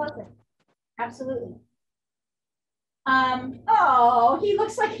 Get closer. Absolutely. Oh, he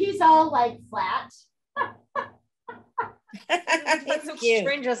looks like he's all like flat. It looks cute.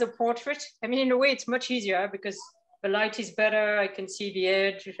 Strange as a portrait. I mean, in a way, it's much easier because the light is better. I can see the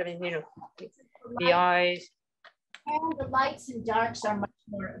edge. I mean, you know, the eyes. And the lights and darks are much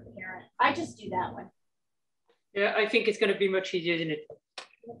more apparent. I just do that one. Yeah, I think it's going to be much easier, isn't it?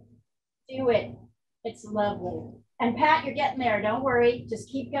 Do it. It's lovely. And Pat, you're getting there. Don't worry. Just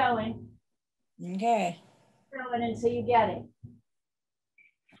keep going. Okay. Going until you get it.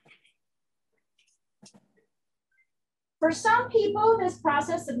 For some people, this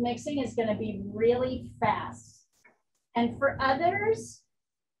process of mixing is going to be really fast. And for others,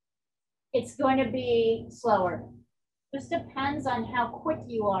 it's going to be slower. Just depends on how quick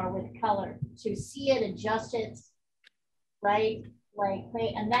you are with color to see it, adjust it, right? Like,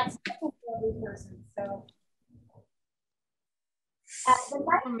 and that's for every person. So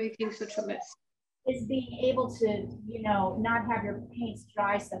I'm making such a mess. Is being able to, you know, not have your paints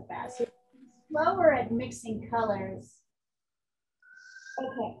dry so fast. So slower at mixing colors.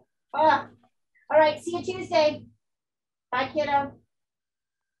 Okay. All right. See you Tuesday. Bye, kiddo.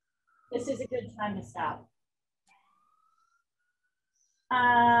 This is a good time to stop.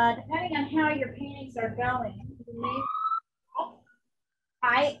 Depending on how your paintings are going,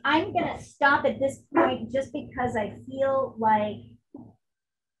 I'm going to stop at this point just because I feel like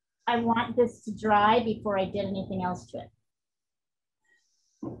I want this to dry before I did anything else to it.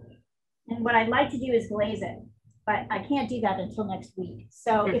 And what I'd like to do is glaze it, but I can't do that until next week.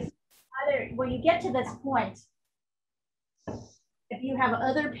 So when you get to this point, if you have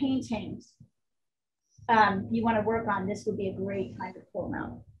other paintings you want to work on, this would be a great time to pull them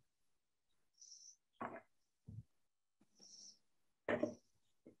out.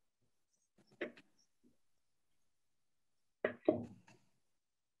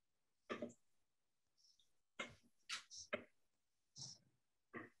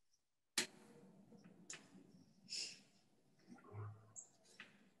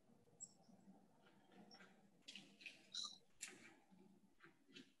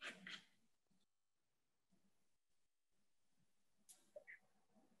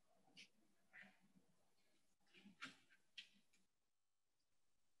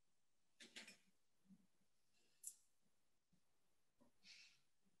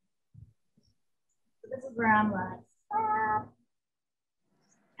 This is where I'm like,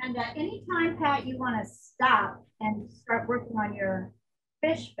 and anytime, Pat, you want to stop and start working on your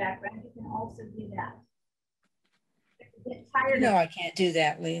fish background, you can also do that. Get tired No, I can't do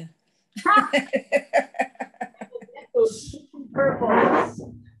that, Leah. Those purples.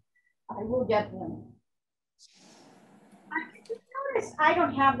 I will get them. I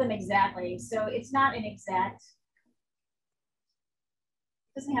don't have them exactly, so it's not an exact.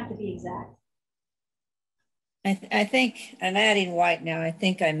 It doesn't have to be exact. I think I'm adding white now. I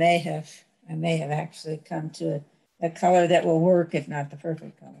think I may have actually come to a color that will work, if not the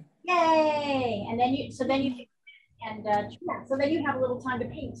perfect color. Yay! And then you, so then you, and yeah, so then you have a little time to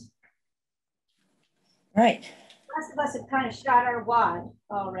paint. Right. The rest of us have kind of shot our wad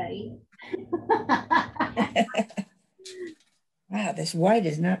already. Wow, this white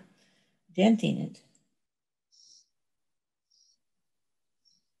is not denting it.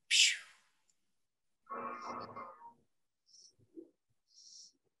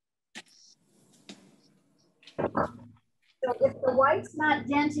 So if the white's not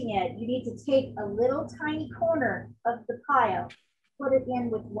denting it, you need to take a little tiny corner of the pile, put it in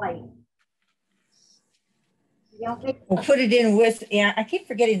with white. You don't make We'll put it in with, yeah, I keep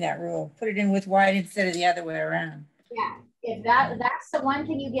forgetting that rule. Put it in with white instead of the other way around. Yeah, if that's the one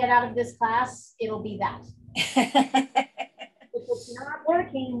thing you get out of this class, it'll be that. If it's not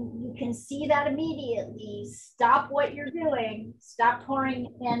working, you can see that immediately. Stop what you're doing. Stop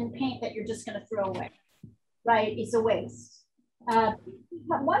pouring in paint that you're just going to throw away. Right? It's a waste.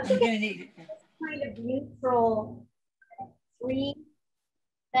 Once you get this kind of neutral 3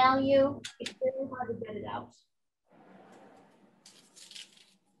 value, it's really hard to get it out.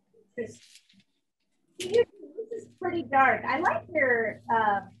 This is pretty dark. I like your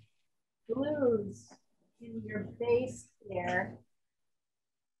blues in your base there.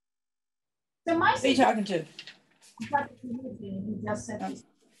 So my Who are you talking to? I'm talking to Eugene, who just sent me.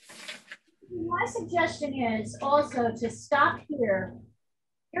 My suggestion is also to stop here.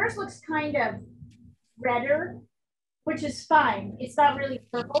 Yours looks kind of redder, which is fine. It's not really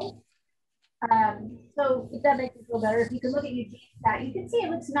purple. So if that makes you feel better, if you can look at Eugene's that, you can see it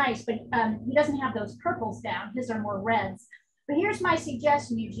looks nice, but he doesn't have those purples down. His are more reds. But here's my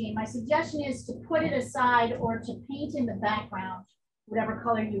suggestion, Eugene. My suggestion is to put it aside or to paint in the background, whatever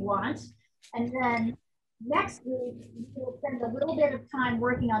color you want. And then next week, we'll spend a little bit of time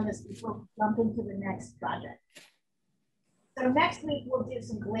working on this before we jump into the next project. So next week, we'll do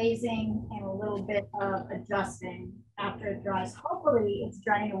some glazing and a little bit of adjusting after it dries. Hopefully, it's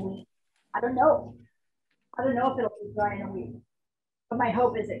dry in a week. I don't know. I don't know if it'll be dry in a week, but my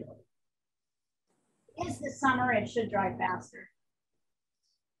hope is it will. It's the summer, it should dry faster.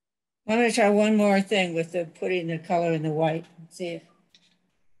 I'm going to try one more thing with the putting the color in the white. See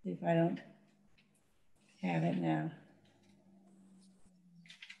if I don't have it now.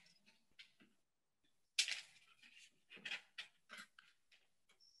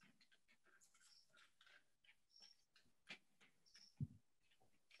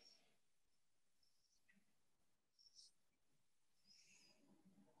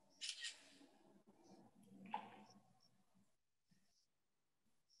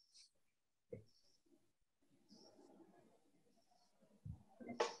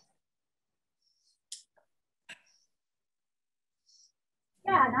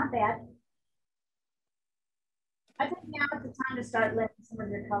 Yeah, not bad. I think now is the time to start letting some of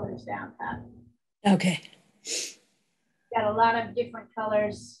your colors down, Pat. Okay. Got a lot of different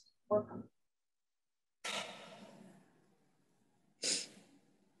colors. Work them.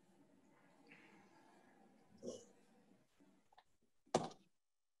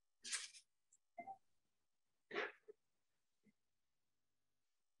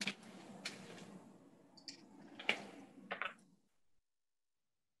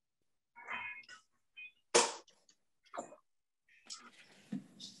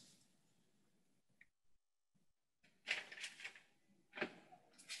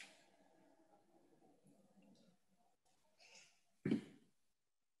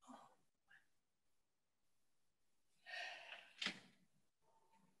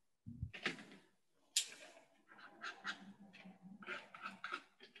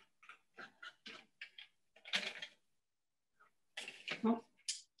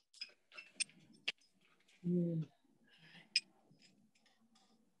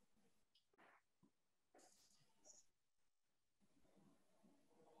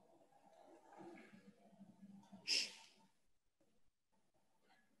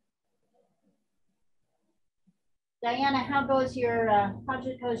 Diana, how goes your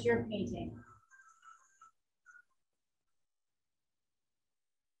painting?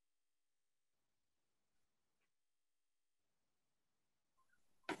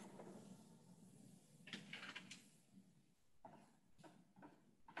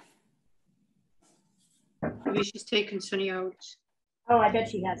 Maybe she's taken Sunny out. Oh, I bet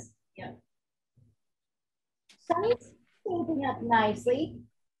she has. Yeah. Sunny's painting up nicely.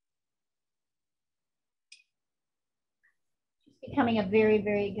 She's becoming a very,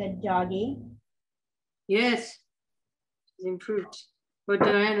 very good doggy. Yes, she's improved. But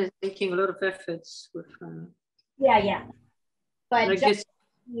Diane is making a lot of efforts with Yeah. But I guess she's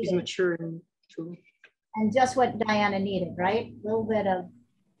needed. maturing too. And just what Diana needed, right? A little bit of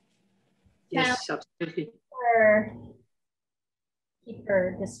yes, absolutely. Keep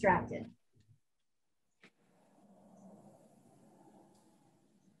her distracted.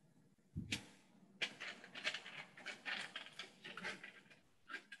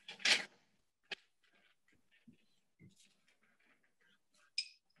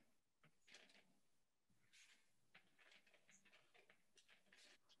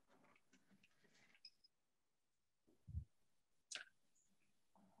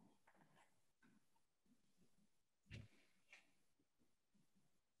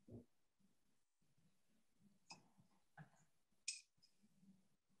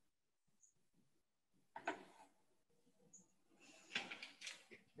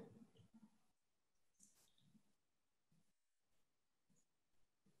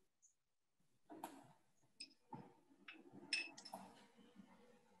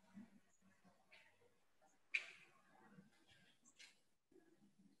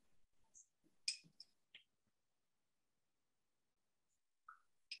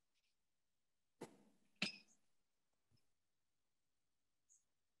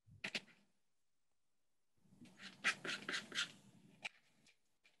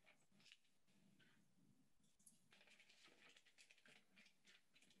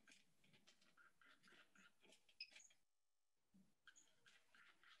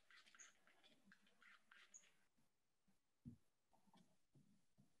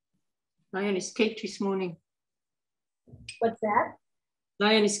 Lion escaped this morning. What's that?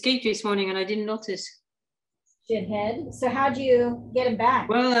 Lion escaped this morning and I didn't notice. Shithead. So how'd you get him back?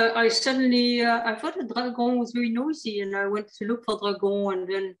 Well, I suddenly, I thought the dragon was very noisy and I went to look for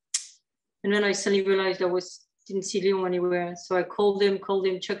dragon and then I suddenly realized didn't see Leon anywhere. So I called him,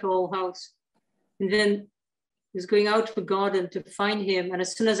 checked the whole house. And then I was going out to the garden to find him. And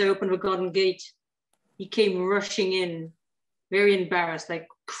as soon as I opened the garden gate, he came rushing in, very embarrassed, like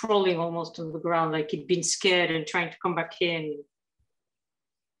crawling almost on the ground, like he'd been scared and trying to come back in.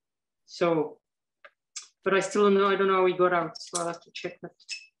 So, but I still don't know. I don't know how he got out, so I'll have to check that.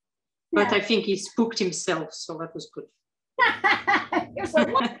 But yeah. I think he spooked himself, so that was good. You're so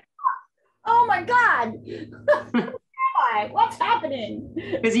oh my God. What's happening?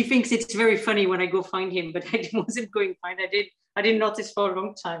 Because he thinks it's very funny when I go find him, but I wasn't going to find. I didn't notice for a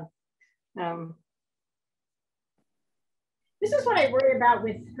long time. This is what I worry about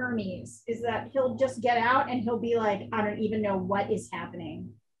with Hermes, is that he'll just get out and he'll be like, I don't even know what is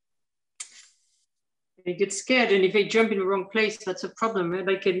happening. They get scared, and if they jump in the wrong place, that's a problem. And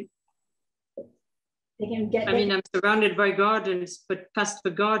I'm surrounded by gardens, but past the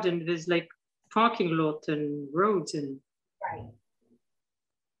garden, there's like parking lot and roads and. Right.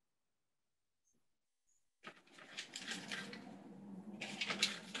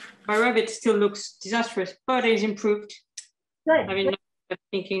 My rabbit still looks disastrous, but it's improved. Good. I mean, I'm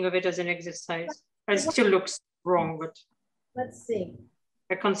thinking of it as an exercise. It still looks wrong, but. Let's see.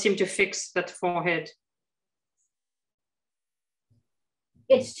 I can't seem to fix that forehead.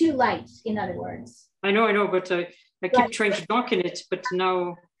 It's too light, in other words. I know, but I keep trying to darken it, but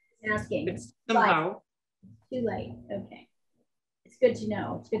now asking. It's somehow. Too late. Okay. It's good to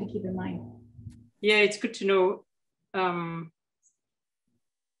know. It's good to keep in mind. Yeah, it's good to know.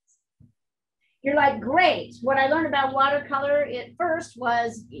 You're like, great. What I learned about watercolor at first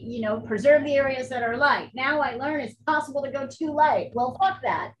was, preserve the areas that are light. Now I learn it's possible to go too light. Well, fuck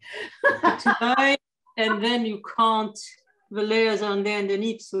that. Too light, and then you can't. The layers are on there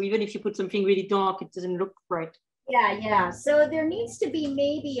underneath, so even if you put something really dark, it doesn't look right. Yeah. So there needs to be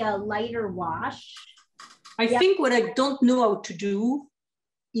maybe a lighter wash. I think what I don't know how to do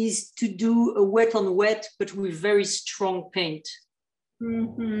is to do a wet on wet, but with very strong paint.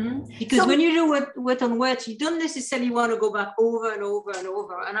 Mm-hmm. Because when you do wet on wet, you don't necessarily want to go back over and over and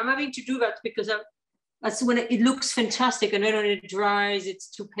over. And I'm having to do that because that's when it looks fantastic, and then when it dries, it's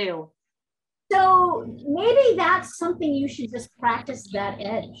too pale. So maybe that's something you should just practice, that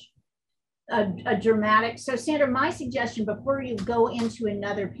edge, a dramatic. So Sandra, my suggestion before you go into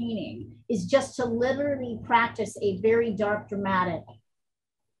another painting is just to literally practice a very dark, dramatic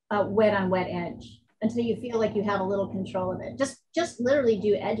wet on wet edge until you feel like you have a little control of it. Just literally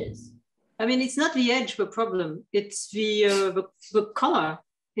do edges. I mean, it's not the edge the problem. It's the color.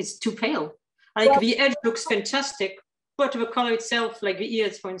 It's too pale. Like the edge looks fantastic, but the color itself, like the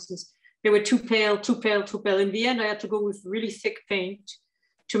ears, for instance, they were too pale. In the end, I had to go with really thick paint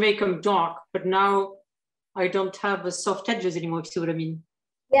to make them dark. But now I don't have a soft edges anymore, if you see what I mean.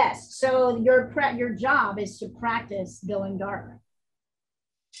 Yes, so your job is to practice going dark.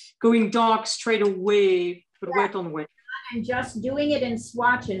 Going dark straight away, but wet on wet. And just doing it in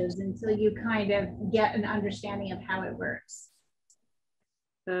swatches until you kind of get an understanding of how it works.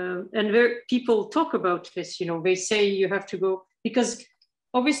 And people talk about this, you know, they say you have to go, because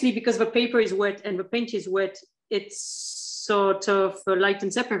obviously because the paper is wet and the paint is wet, it's sort of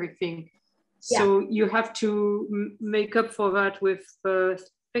lightens up everything. So you have to make up for that with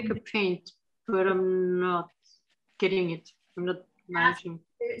thicker paint, but I'm not getting it. I'm not managing.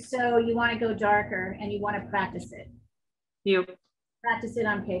 So you want to go darker and you want to practice it. Yep. Practice it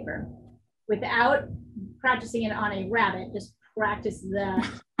on paper without practicing it on a rabbit. Just practice the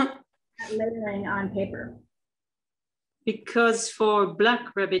layering on paper. Because for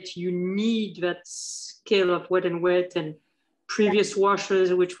black rabbit, you need that scale of wet and wet and previous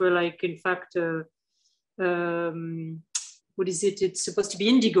washes, which were like, in fact, what is it? It's supposed to be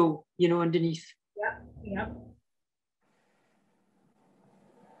indigo, you know, underneath. Yep, yep.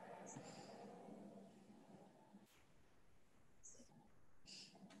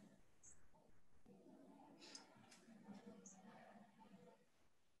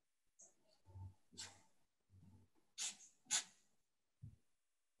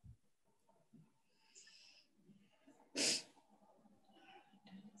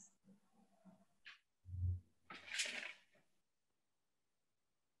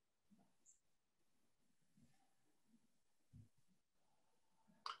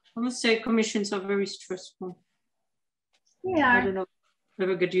 I must say commissions are very stressful. Yeah. I don't know,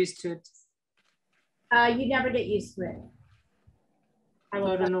 never get used to it. You never get used to it. I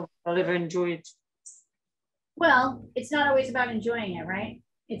don't know, I'll ever enjoy it. Well, it's not always about enjoying it, right?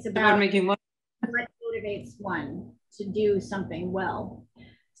 It's about making money. What motivates one to do something well.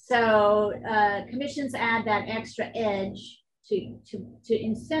 So commissions add that extra edge to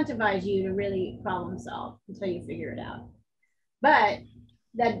incentivize you to really problem solve until you figure it out. But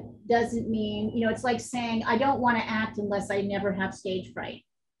that doesn't mean, you know, it's like saying, I don't want to act unless I never have stage fright.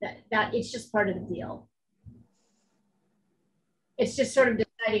 That it's just part of the deal. It's just sort of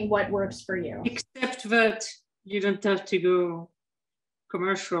deciding what works for you. Except that you don't have to go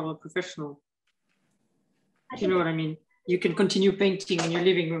commercial or professional. You know what I mean? You can continue painting in your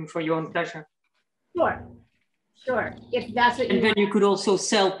living room for your own pleasure. Sure, sure. If that's what you and then want. you could also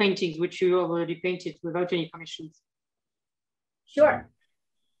sell paintings which you already painted without any commissions. Sure,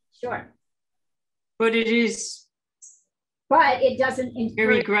 sure. But it is. But it doesn't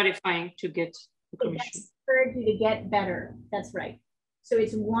very gratifying to get a commission. It encourages you to get better. That's right. So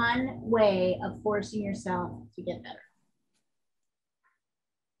it's one way of forcing yourself to get better.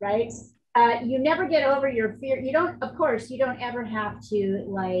 Right? You never get over your fear. You don't, of course, you don't ever have to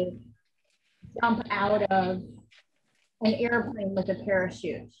like jump out of an airplane with a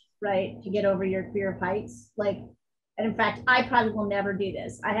parachute, right? To get over your fear of heights. Like, and in fact, I probably will never do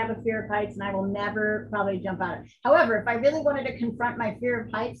this. I have a fear of heights and I will never probably jump out. However, if I really wanted to confront my fear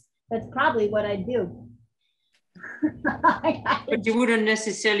of heights, that's probably what I'd do. But you wouldn't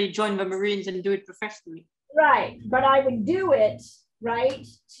necessarily join the Marines and do it professionally. Right, but I would do it, right,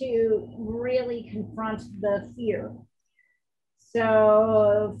 to really confront the fear.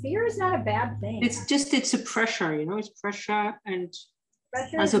 So fear is not a bad thing. It's just, it's a pressure, you know, it's pressure and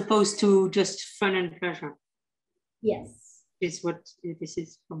pressure as opposed to just fun and pleasure. Yes. Is what this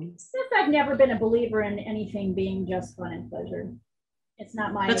is for me. I've never been a believer in anything being just fun and pleasure. It's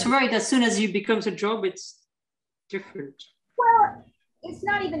not my. That's right. As soon as it becomes a job, it's different. Well, it's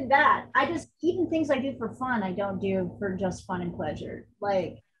not even that. Even things I do for fun, I don't do for just fun and pleasure.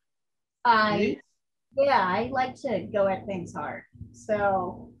 Like, I like to go at things hard.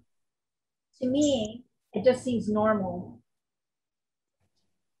 So to me, it just seems normal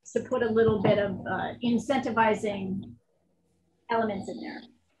to put a little bit of incentivizing elements in there.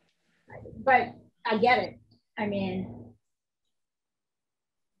 But I get it. I mean,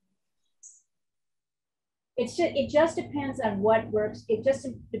 it just depends on what works. It just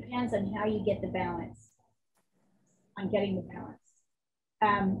depends on how you get the balance, on getting the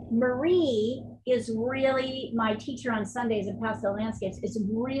balance. Marie is really, my teacher on Sundays in Pastel Landscapes, is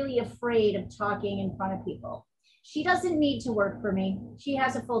really afraid of talking in front of people. She doesn't need to work for me. She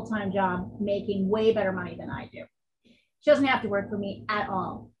has a full-time job making way better money than I do. She doesn't have to work for me at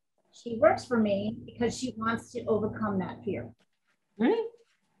all. She works for me because she wants to overcome that fear. Really?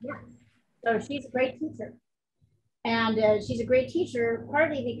 Yeah. So she's a great teacher. And she's a great teacher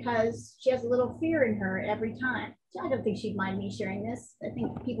partly because she has a little fear in her every time. I don't think she'd mind me sharing this. I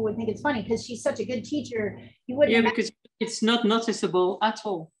think people would think it's funny because she's such a good teacher. You wouldn't. Yeah, because it's not noticeable at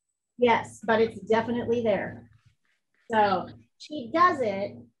all. Yes, but it's definitely there. So she does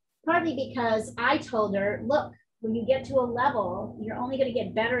it partly because I told her, look, when you get to a level, you're only going to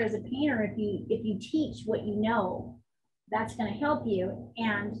get better as a painter if you teach what you know. That's going to help you.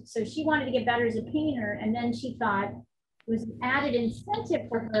 And so she wanted to get better as a painter, and then she thought it was an added incentive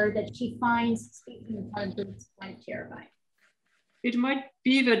for her that she finds speaking in front of groups kind of terrifying. It might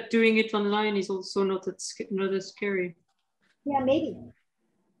be that doing it online is also not as scary. Yeah, maybe.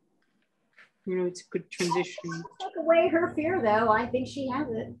 You know, it's a good transition. Took away her fear, though. I think she has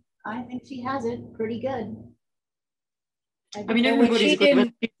it. I think she has it pretty good. I mean, everybody's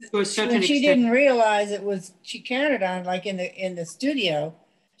good to a certain when she extent. didn't realize it was, she counted on, like in the studio,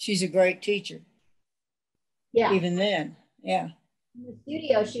 she's a great teacher. Yeah. Even then, yeah. In the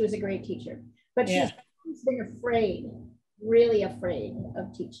studio, she was a great teacher, but Yeah. she's been afraid, really afraid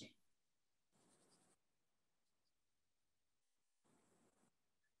of teaching.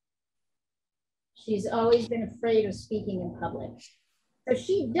 She's always been afraid of speaking in public. So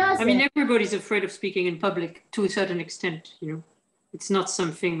she does. I mean, everybody's afraid of speaking in public to a certain extent, you know. It's not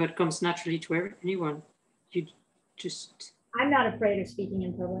something that comes naturally to anyone. You just... I'm not afraid of speaking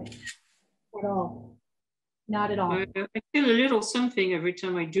in public at all. Not at all. I feel a little something every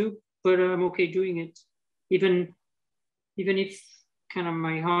time I do, but I'm okay doing it. Even if kind of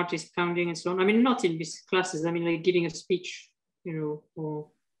my heart is pounding and so on. I mean, not in these classes. I mean, like giving a speech, you know, or...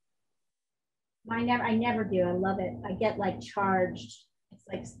 I never do. I love it. I get like charged. It's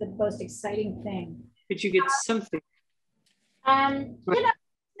like the most exciting thing. But you get something. You know,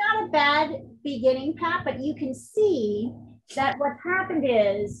 not a bad beginning, Pat, but you can see that what happened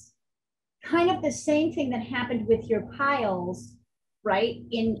is kind of the same thing that happened with your piles, right?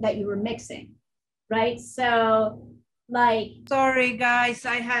 In that you were mixing, right? So like... Sorry, guys,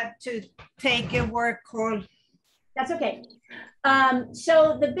 I had to take a work call. That's okay.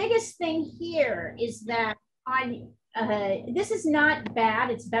 So the biggest thing here is that this is not bad.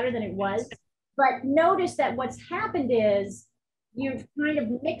 It's better than it was. But notice that what's happened is you've kind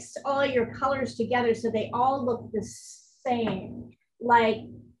of mixed all your colors together so they all look the same. Like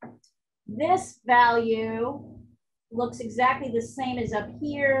this value looks exactly the same as up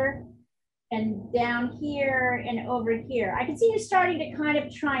here and down here and over here. I can see you starting to kind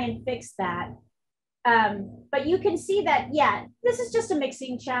of try and fix that. But you can see that, yeah, this is just a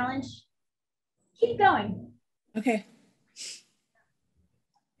mixing challenge. Keep going. Okay.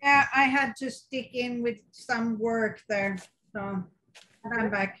 Yeah, I had to stick in with some work there. So I'm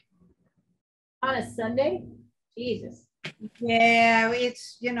back. On a Sunday? Jesus. Yeah,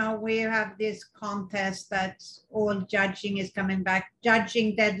 it's, you know, we have this contest that all judging is coming back.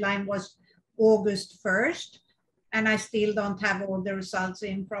 Judging deadline was August 1st, and I still don't have all the results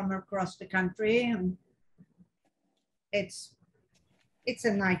in from across the country. And it's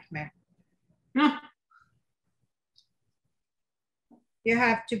a nightmare. You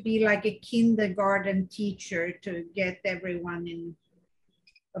have to be like a kindergarten teacher to get everyone in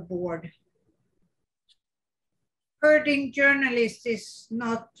aboard. Herding journalists is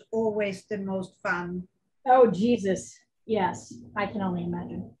not always the most fun. Oh, Jesus. Yes, I can only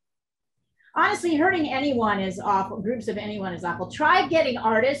imagine. Honestly, hurting anyone is awful. Groups of anyone is awful. Try getting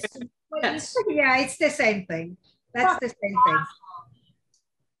artists. Yes. Yeah, it's the same thing. That's the same thing.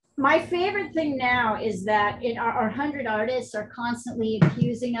 My favorite thing now is that our 100 artists are constantly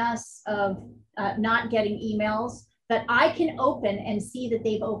accusing us of not getting emails that I can open and see that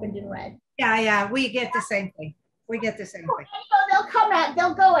they've opened and read. Yeah, we get the same thing. We get the same thing.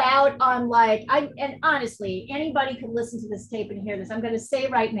 They'll go out on like, and honestly, anybody can listen to this tape and hear this. I'm going to say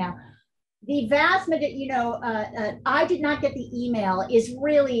right now, the vast majority, you know, I did not get the email is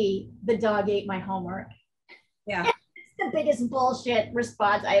really the dog ate my homework. Yeah. The biggest bullshit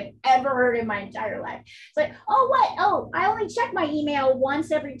response I have ever heard in my entire life. It's like, oh, what? Oh, I only check my email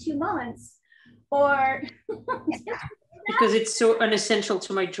once every 2 months. Or because it's so unessential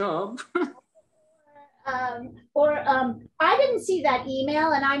to my job. I didn't see that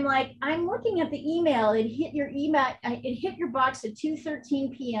email, and I'm like, I'm looking at the email. It hit your email. It hit your box at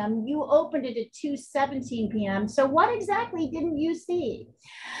 2:13 p.m. You opened it at 2:17 p.m. So what exactly didn't you see?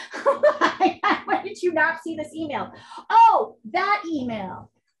 Why did you not see this email? Oh, that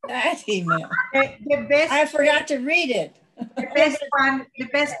email. That email. The best. I forgot to read it. The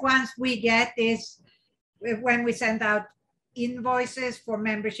best ones we get is when we send out invoices for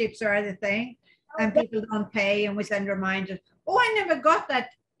memberships or other things. And people don't pay, and we send reminders. Oh, I never got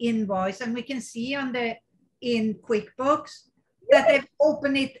that invoice, and we can see in QuickBooks that they've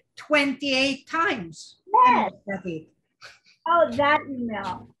opened it 28 times. Yes. That's it. Oh, that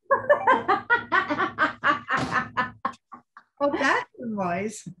email. Oh, that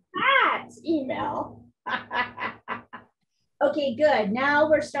invoice. Let's email. Okay, good. Now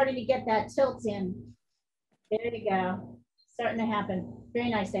we're starting to get that tilt in. There you go. Starting to happen. Very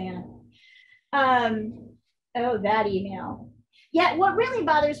nice, Diana. Oh, that email. Yeah, what really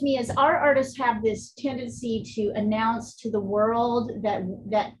bothers me is our artists have this tendency to announce to the world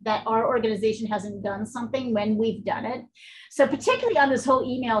that our organization hasn't done something when we've done it. So particularly on this whole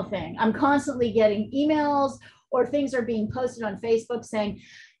email thing, I'm constantly getting emails or things are being posted on Facebook saying,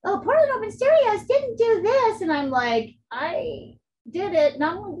 oh, Portland Open Stereos didn't do this. And I'm like, I did it.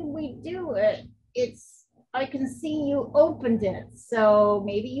 Not only did we do it, I can see you opened it. So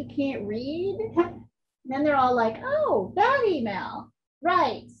maybe you can't read. And then they're all like, oh, that email.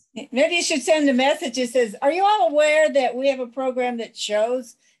 Right. Maybe you should send a message that says, are you all aware that we have a program that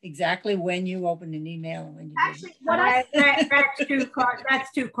shows exactly when you open an email and when you Actually, what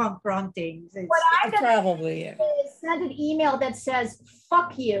that's too confronting. What I probably is send an email that says,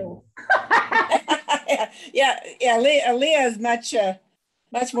 fuck you. yeah, Leah is much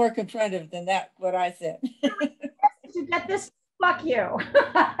more confrontive than that, what I said. You get this, fuck you.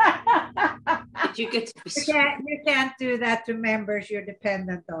 Did you get you can't do that to members you're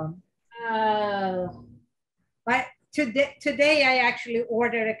dependent on. But today I actually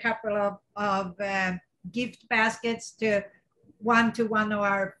ordered a couple of gift baskets one to one of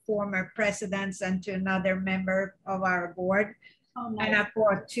our former presidents and to another member of our board. Oh, nice. And I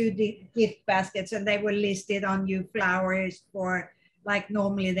bought 2 gift baskets and they were listed on You Flowers for, like,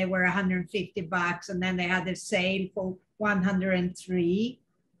 normally they were $150 and then they had a sale for 103.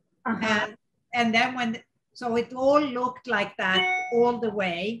 And then so it all looked like that all the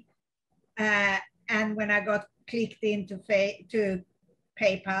way. And when I got clicked into to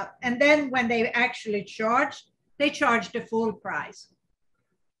PayPal, and then when they actually charged the full price.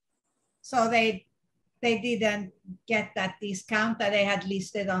 So they didn't get that discount that they had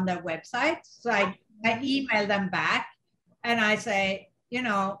listed on their website. So I emailed them back and I say, you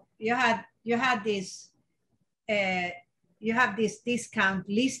know, you have this discount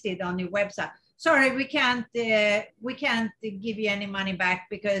listed on your website. Sorry, we can't give you any money back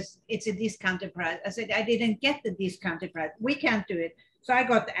because it's a discounted price. I said, I didn't get the discounted price. We can't do it. So I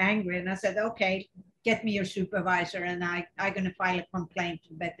got angry and I said, okay, get me your supervisor and I'm going to file a complaint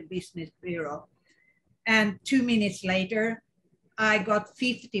to Better Business Bureau. And 2 minutes later, I got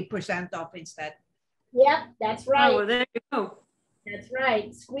 50% off instead. Yep, that's right. Oh, well, there you go. That's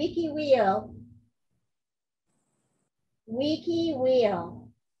right. Squeaky wheel. Squeaky wheel.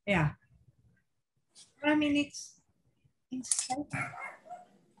 Yeah. I mean, it's insane.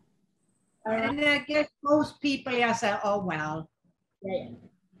 And I guess most people say, oh, well. Yeah.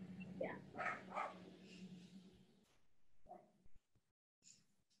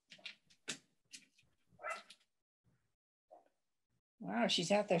 Wow,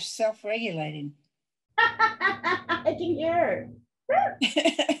 she's out there self-regulating. I can hear her.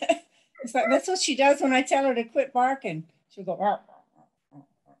 It's like, that's what she does when I tell her to quit barking. She'll go, arr.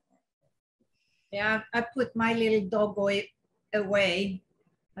 Yeah, I put my little dog away.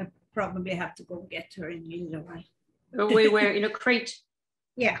 I probably have to go get her in a little while. Away where? In a crate?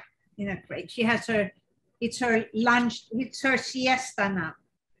 Yeah, in a crate. She has it's her lunch, it's her siesta now.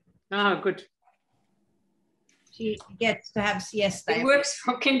 Oh, good. She gets to have siesta. It works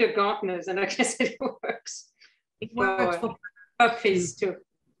for kindergartners, and I guess it works. It works for puppies too.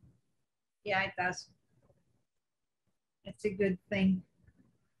 Yeah, it does. It's a good thing.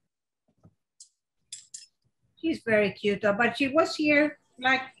 She's very cute, but she was here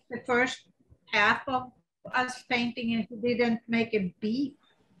like the first half of us painting and she didn't make a beat.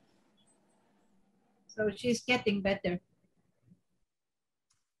 So she's getting better.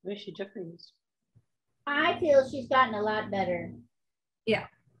 Where she definitely is. I feel she's gotten a lot better. Yeah.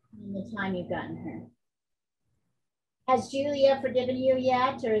 In the time you've gotten her. Has Julia forgiven you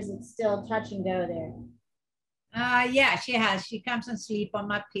yet, or is it still touch and go there? Yeah, she has. She comes and sleeps on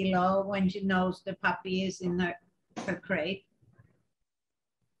my pillow when she knows the puppy is in her crate.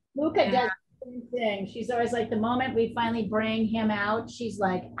 Luca does the same thing. She's always like, the moment we finally bring him out, she's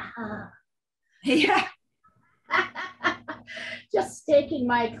like, ah. Yeah. Just staking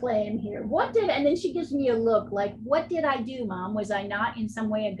my claim here. And then she gives me a look like, what did I do, Mom? Was I not in some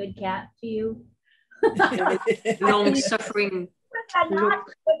way a good cat to you? Long suffering.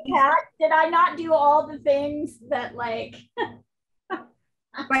 Did I not do all the things that, like?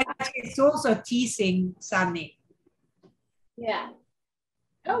 But it's also teasing Sunny. Yeah.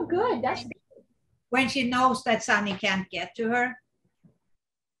 Oh, good. That's when she knows that Sunny can't get to her.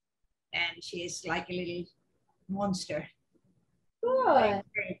 And she's like a little monster. Good.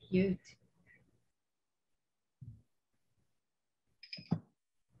 Very cute.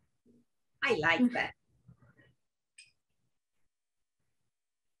 I like that.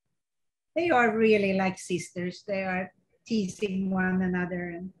 They are really like sisters. They are teasing one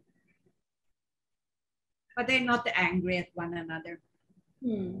another, but they're not angry at one another.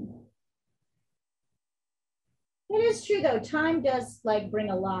 It is true though. Time does like bring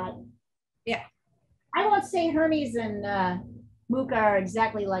a lot. Yeah. I won't say Hermes and Muka are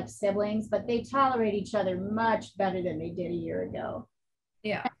exactly like siblings, but they tolerate each other much better than they did a year ago.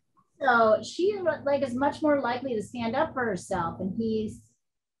 Yeah. So she like is much more likely to stand up for herself, and he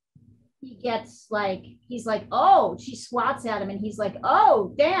gets like, he's like, oh, she swats at him, and he's like,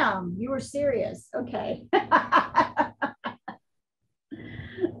 oh, damn, you were serious. Okay.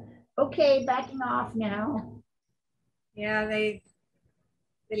 Okay, backing off now. Yeah, the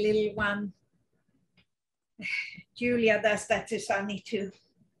little one, Julia does that to Sunny too.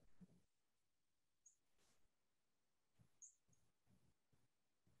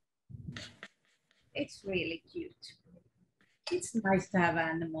 It's really cute. It's nice to have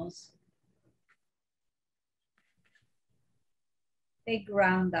animals. They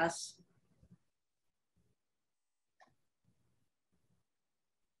ground us.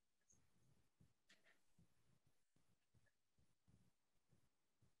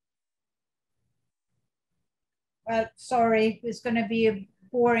 Well, sorry, it's going to be a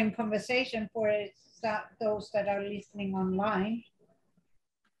boring conversation for those that are listening online.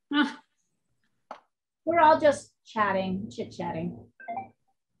 We're all just chatting, chit-chatting.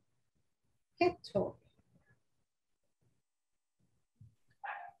 Pet talk.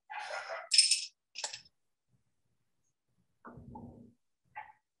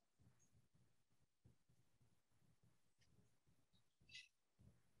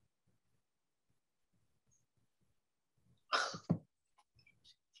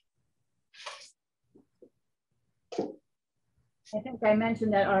 I think I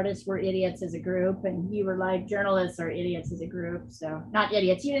mentioned that artists were idiots as a group, and you were like, journalists are idiots as a group. So not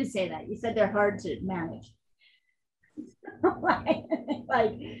idiots. You didn't say that. You said they're hard to manage. like,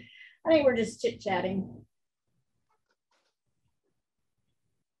 I think we're just chit-chatting.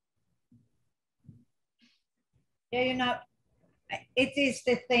 Yeah, you know, it is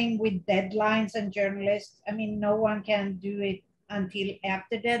the thing with deadlines and journalists. I mean, no one can do it until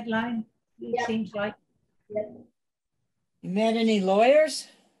after deadline, it seems like. Yep. You met any lawyers?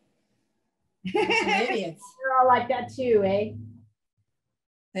 Some idiots. They're all like that too, eh?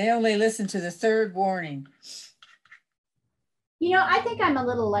 They only listen to the third warning. You know, I think I'm a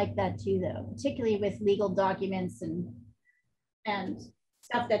little like that too, though, particularly with legal documents and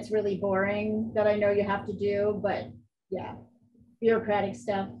stuff that's really boring that I know you have to do. But yeah, bureaucratic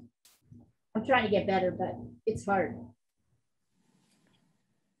stuff. I'm trying to get better, but it's hard.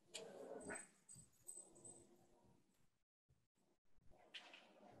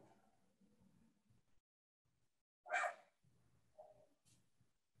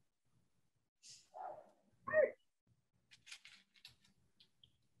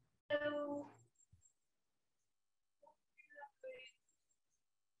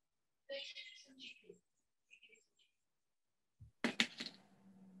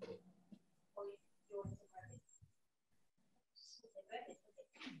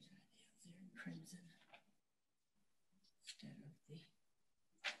 Crimson. Instead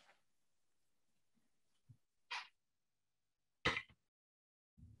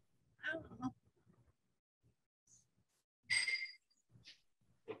of the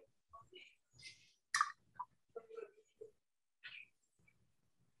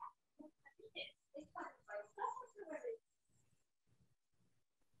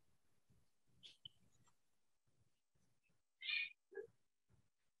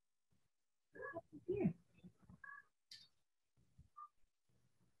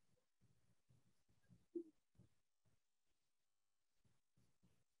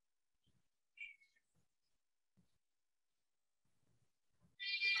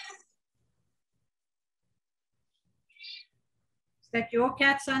Is that your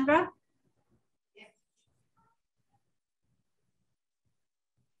cat, Sandra?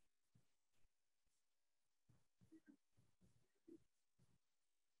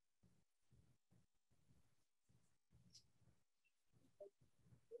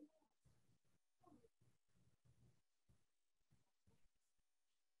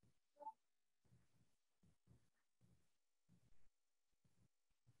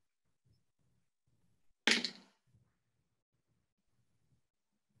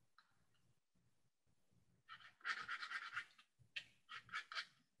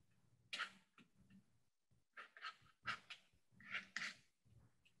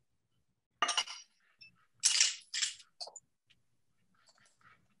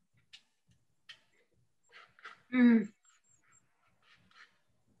 Mm.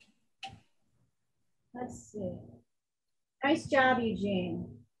 Let's see. Nice job,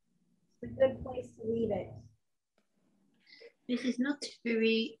 Eugene. It's a good place to leave it. This is not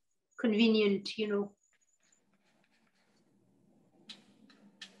very convenient, you know.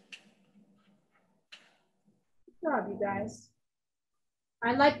 Good job, you guys.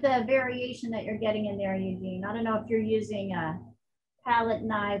 I like the variation that you're getting in there, Eugene. I don't know if you're using a palette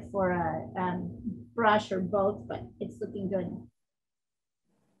knife or a brush or both, but it's looking good.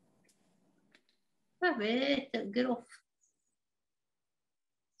 Rabbit, get off.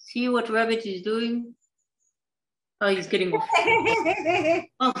 See what Rabbit is doing? Oh, he's getting off.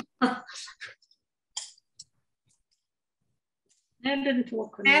 Oh. That didn't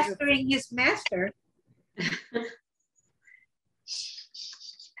work. Mastering his master.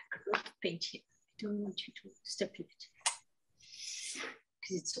 Paint here. I don't want you to step in it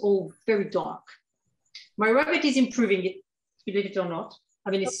because it's all very dark. My Rabbit is improving it, believe it or not.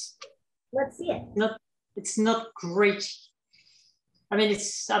 I mean, Let's see it. It's not great. I mean,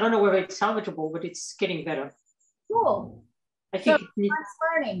 I don't know whether it's salvageable, but it's getting better. Cool. I think so it needs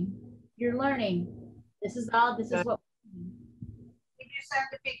learning. You're learning. This is what. Did you send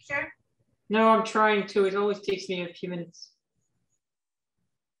the picture? No, I'm trying to. It always takes me a few minutes.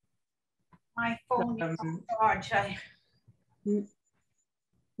 My phone is on charge.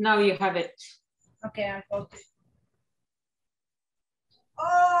 Now you have it. Okay, I'll go to.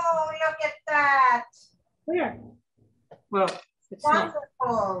 Oh, look at that. Where? Well, it's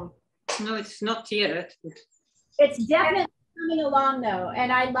Wonderful. No, it's not yet. It's definitely coming along though.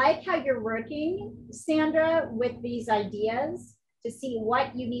 And I like how you're working, Sandra, with these ideas to see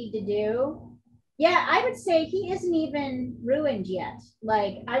what you need to do. Yeah, I would say he isn't even ruined yet.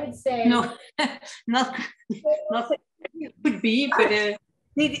 Like I would say no, not it could be, but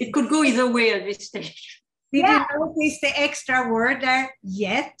it could go either way at this stage. Did you notice the extra word there?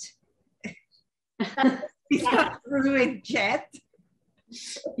 Yet. It's not ruined yet.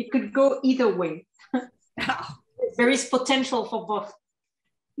 It could go either way. There is potential for both.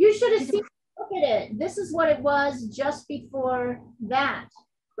 You should have seen. Look at it. This is what it was just before that,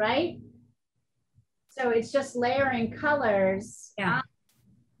 right? So it's just layering colors. Yeah.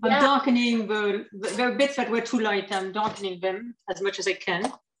 I'm darkening there are bits that were too light. I'm darkening them as much as I can.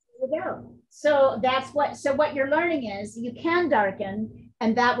 There we go. So what you're learning is you can darken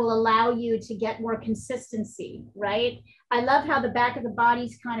and that will allow you to get more consistency, right? I love how the back of the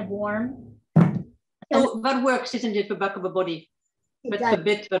body's kind of warm. So that works, isn't it, the back of the body? That's the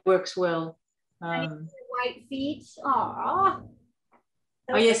bit that works well. White feet. Aww.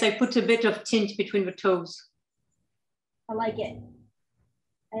 Oh yes, I put a bit of tint between the toes. I like it.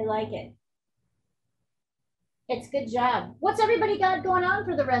 I like it. It's good job. What's everybody got going on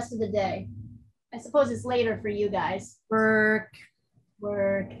for the rest of the day? I suppose it's later for you guys. Work.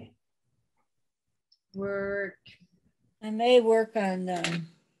 I may work on.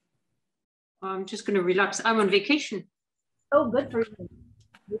 I'm just going to relax. I'm on vacation. Oh, good for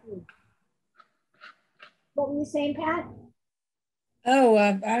you. What were you saying, Pat? Oh,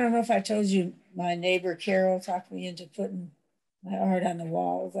 I don't know if I told you, my neighbor Carol talked me into putting my art on the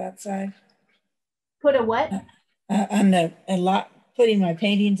walls outside. Put a what? Putting my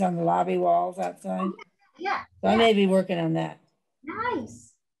paintings on the lobby walls outside. Yeah. So I may be working on that.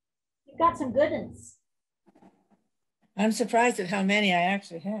 Nice. You've got some good ones. I'm surprised at how many I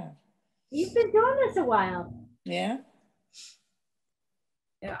actually have. You've been doing this a while. Yeah.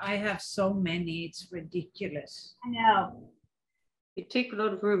 Yeah, I have so many. It's ridiculous. I know. It takes a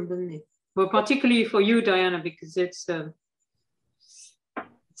lot of room, doesn't it? Well, particularly for you, Diana, because it's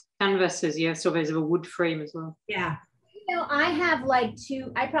canvases, yeah, so there's a wood frame as well. Yeah. You know, I have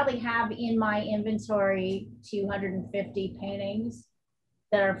I probably have in my inventory 250 paintings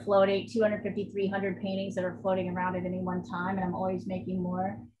that are floating, 250, 300 paintings that are floating around at any one time, and I'm always making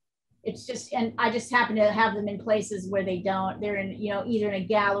more. It's just, and I just happen to have them in places where they're in, you know, either in a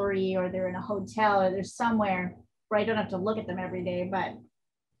gallery or they're in a hotel or they're somewhere where I don't have to look at them every day, but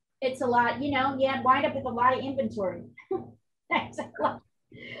it's a lot, you know, you wind up with a lot of inventory.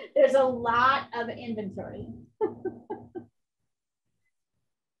 There's a lot of inventory.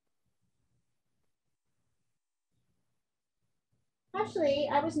 Actually,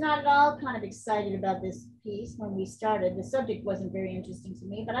 I was not at all kind of excited about this piece when we started. The subject wasn't very interesting to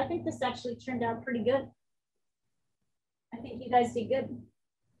me, but I think this actually turned out pretty good. I think you guys did good.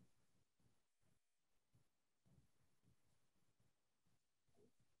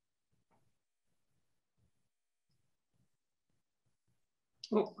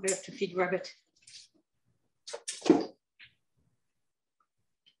 Oh, we have to feed Rabbit.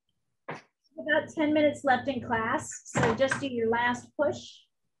 About 10 minutes left in class, so just do your last push.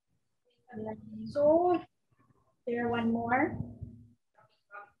 So there, one more.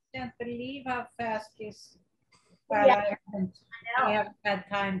 Can't believe how fast this. Yeah, I haven't had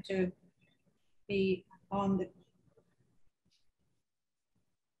time to be on the.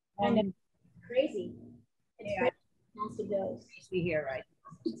 Crazy. It's Yeah, crazy to go. crazy here, right?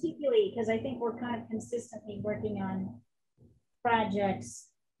 Particularly because I think we're kind of consistently working on projects.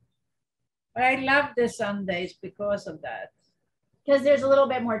 But I love the Sundays because of that. Because there's a little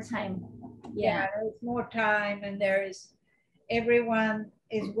bit more time. Yeah, there's more time, and there is everyone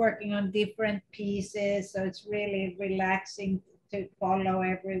is working on different pieces, so it's really relaxing to follow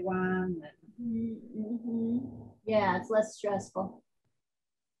everyone. Mm-hmm. Yeah, it's less stressful.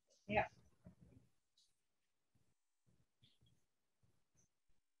 Yeah.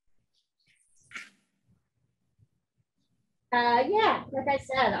 Yeah, like I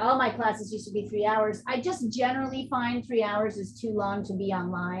said, all my classes used to be 3 hours. I just generally find 3 hours is too long to be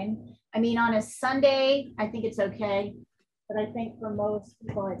online. I mean, on a Sunday, I think it's okay. But I think for most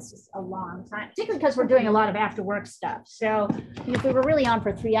people, it's just a long time, particularly because we're doing a lot of after work stuff. So if we were really on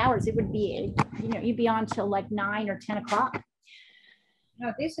for 3 hours, it would be, you know, you'd be on till like 9 or 10 o'clock.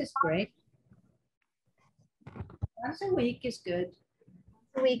 No, this is great. Once a week is good.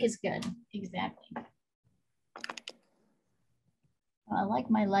 A week is good, exactly. I like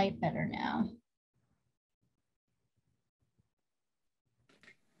my light better now.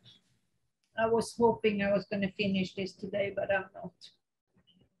 I was hoping I was going to finish this today, but I'm not.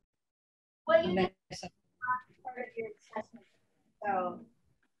 Well, you Unless- part of your assessment. So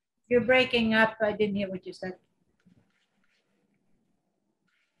you're breaking up. I didn't hear what you said.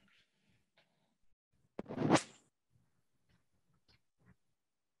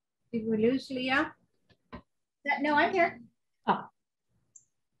 Did we lose Leah? No, I'm here. Oh.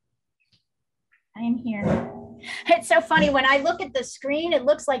 I am here. It's so funny when I look at the screen, it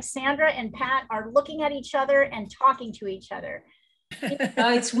looks like Sandra and Pat are looking at each other and talking to each other.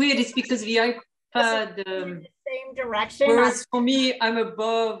 It's weird. It's because the iPad. In the same direction. Whereas for me, I'm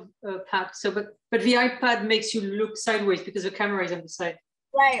above Pat. So, but the iPad makes you look sideways because the camera is on the side.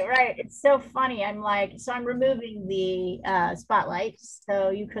 Right. It's so funny. I'm like, so I'm removing the spotlight so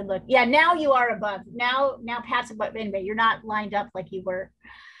you could look. Yeah, now you are above. Now Pat's above. Anyway, you're not lined up like you were.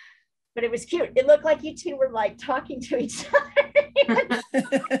 But it was cute. It looked like you two were like talking to each other.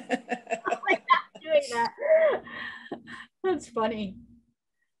 Like doing that. That's funny.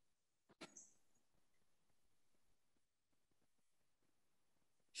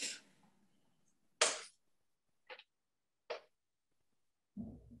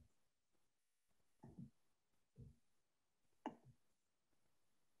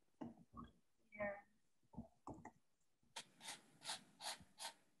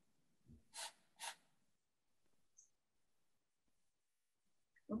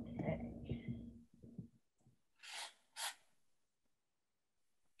 Okay.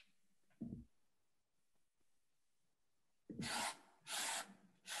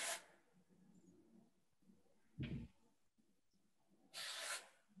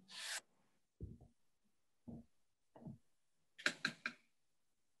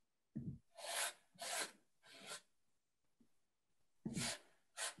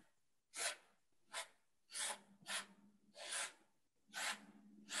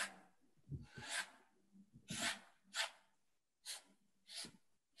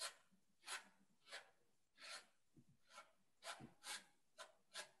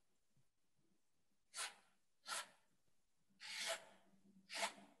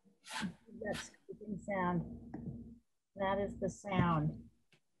 That's scraping sound. That is the sound.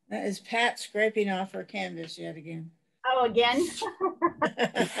 That is Pat scraping off her canvas yet again. Oh, again?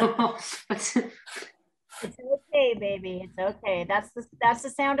 It's okay, baby. It's okay. That's the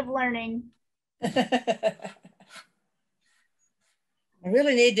sound of learning. I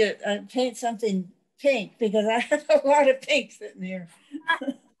really need to paint something pink because I have a lot of pink sitting here.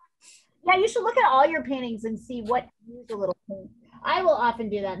 Yeah, you should look at all your paintings and see what use a little pink. I will often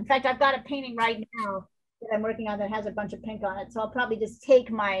do that. In fact, I've got a painting right now that I'm working on that has a bunch of pink on it. So I'll probably just take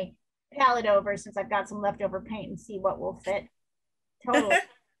my palette over since I've got some leftover paint and see what will fit. Totally.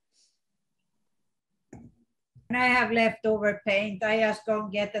 When I have leftover paint, I just go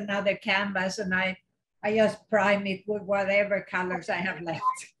and get another canvas and I just prime it with whatever colors I have left.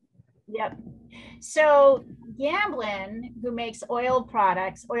 Yep. So Gamblin, who makes oil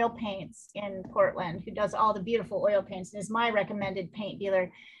products, oil paints in Portland, who does all the beautiful oil paints, and is my recommended paint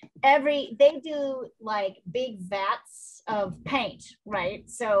dealer. They do like big vats of paint, right?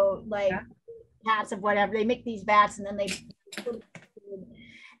 So like vats of whatever, they make these vats and then they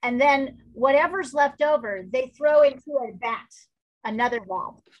And then whatever's left over, they throw into a vat, another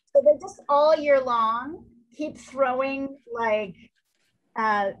vat. So they just all year long keep throwing like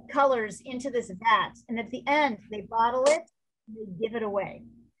colors into this vat. And at the end, they bottle it, and they give it away.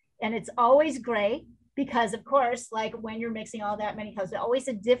 And it's always gray because, of course, like when you're mixing all that many colors, it's always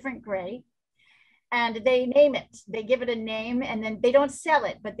a different gray. And they name it, they give it a name, and then they don't sell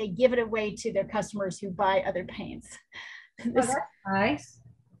it, but they give it away to their customers who buy other paints. Oh, that's nice.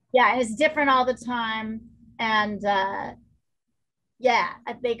 Yeah, and it's different all the time. And yeah,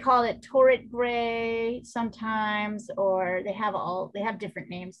 they call it torrid gray sometimes, or they have different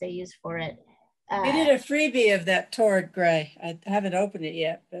names they use for it. We did a freebie of that torrid gray. I haven't opened it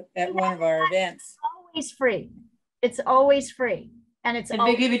yet, but at one of our events. Always free. It's always free. And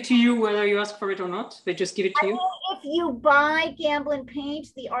they give it to you whether you ask for it or not. They just give it to you. If you buy Gamblin paint,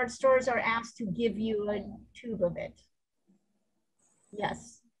 the art stores are asked to give you a tube of it.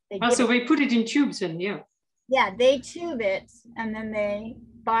 Yes. So they put it in tubes and yeah. Yeah, they tube it and then they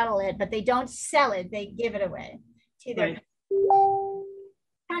bottle it, but they don't sell it. They give it away to their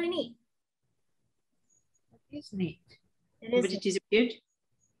kind of neat. It is neat. But it is good.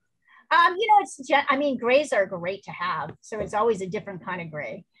 You know, I mean, grays are great to have. So it's always a different kind of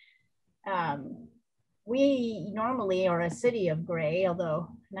gray. We normally are a city of gray, although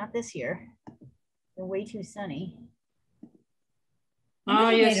not this year. They're way too sunny. Oh,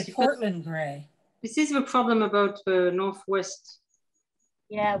 yes. A Portland gray. This is the problem about the Northwest.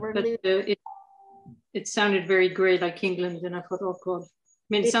 Yeah, we're losing. It sounded very gray like England, and I thought, oh God. I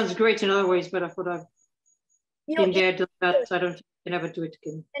mean, it sounds great in other ways, but I thought I've been there, done that. I don't think I can ever do it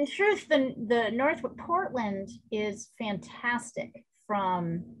again. In truth, the North Portland is fantastic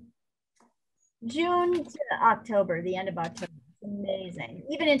from June to October, the end of October. Amazing,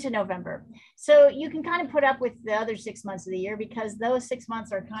 even into November. So you can kind of put up with the other 6 months of the year because those 6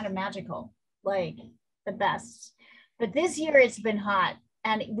 months are kind of magical, like the best. But this year it's been hot,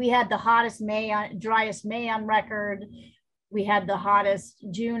 and we had the hottest driest May on record. We had the hottest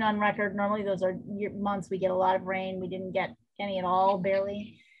June on record. Normally those are months we get a lot of rain. We didn't get any at all,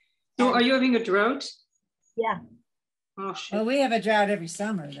 barely. So are you having a drought? Yeah. Oh shit. Well, we have a drought every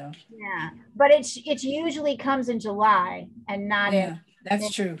summer though. Yeah, but it usually comes in July and not in. That's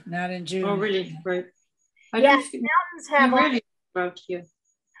true. Not in June. Oh really? Right. Mountains have really drought here.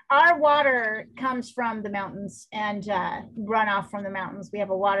 Our water comes from the mountains and runoff from the mountains. We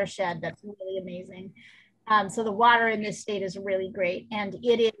have a watershed that's really amazing. So the water in this state is really great, and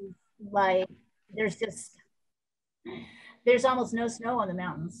it is like there's almost no snow on the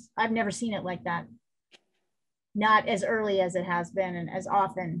mountains. I've never seen it like that. Not as early as it has been and as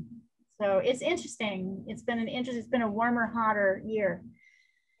often. So it's interesting. It's been a warmer, hotter year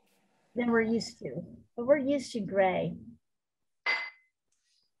than we're used to, but we're used to gray.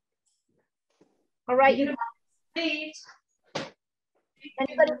 All right, you guys.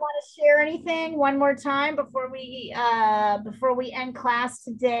 Anybody want to share anything one more time before we end class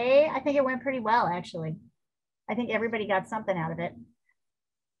today? I think it went pretty well, actually. I think everybody got something out of it.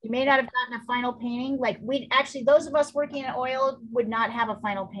 You may not have gotten a final painting. Like those of us working in oil would not have a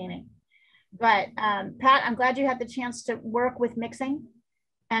final painting. But Pat, I'm glad you had the chance to work with mixing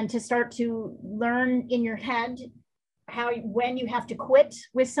and to start to learn in your head when you have to quit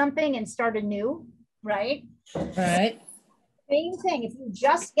with something and start anew, right? Right. Same thing. If you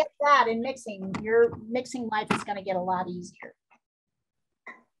just get that in mixing, your mixing life is going to get a lot easier.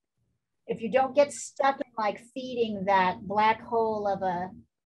 If you don't get stuck in like feeding that black hole of a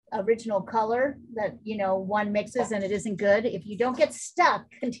original color that, you know, one mixes and it isn't good. If you don't get stuck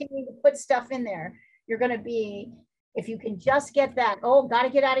continuing to put stuff in there, you're going to be, if you can just get that, oh, got to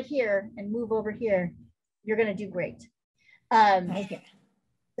get out of here and move over here, you're going to do great. Okay.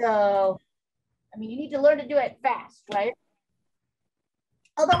 So, I mean, you need to learn to do it fast, right?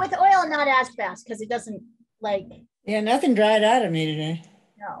 Although with oil, not as fast because it doesn't like. Yeah, nothing dried out of me today.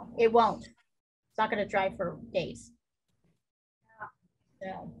 No, it won't. It's not going to dry for days.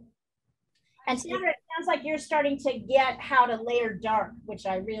 So. And Sandra, it sounds like you're starting to get how to layer dark, which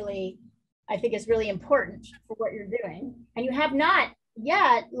I think is really important for what you're doing. And you have not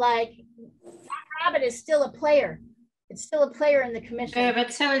yet, like, that rabbit is still a player. It's still a player in the commission. Yeah,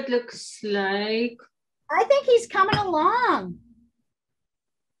 that's how it looks like. I think he's coming along.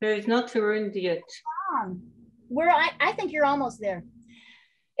 It's not ruined yet. I think you're almost there.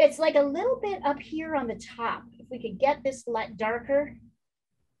 It's like a little bit up here on the top. If we could get this light darker.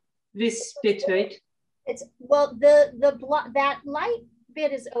 This bit, right? It's well, that light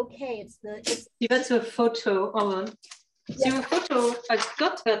bit is okay. See, that's a photo. Hold on. Yeah. See, the photo has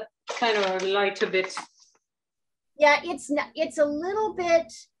got that kind of light a bit. Yeah, it's a little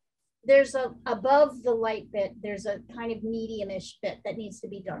bit there's a, above the light bit, there's a kind of medium-ish bit that needs to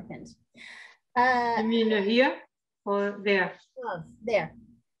be darkened. You mean here or there? Above, there.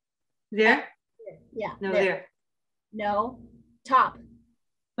 There? Yeah. No, there. No, top.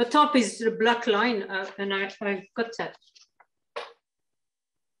 The top is the black line, and I got that.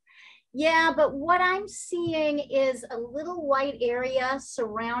 Yeah, but what I'm seeing is a little white area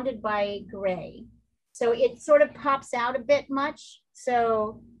surrounded by gray. So it sort of pops out a bit much.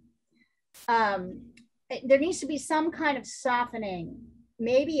 So there needs to be some kind of softening,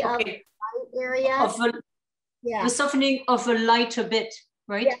 maybe of the white area. The softening of a lighter bit,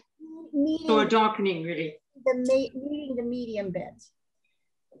 right? Yeah, meeting, or darkening, really. Meeting the medium bit.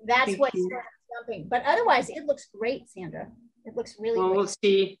 That's what's sort of jumping. But otherwise, it looks great, Sandra. It looks really great. We'll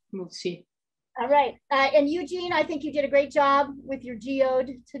see. We'll see. All right. And Eugene, I think you did a great job with your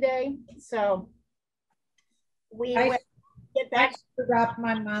geode today. So we will get that. I screwed up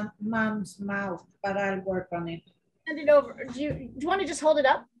my mom's mouth, but I'll work on it. Send it over. Do you want to just hold it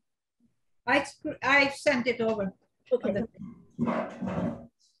up? I sent it over.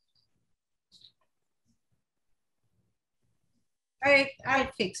 Okay.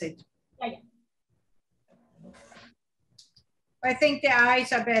 I'll fix it. Yeah. I think the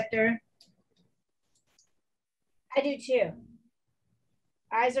eyes are better. I do too.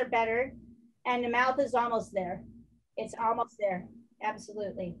 Eyes are better. And the mouth is almost there. It's almost there.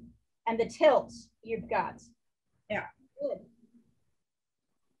 Absolutely. And the tilts you've got. Yeah. Good.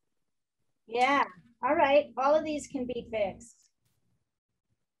 Yeah. All right. All of these can be fixed.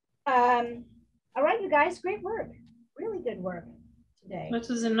 All right, you guys, great work. Really good work today. That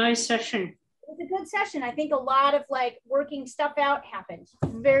was a nice session. It was a good session. I think a lot of like working stuff out happened.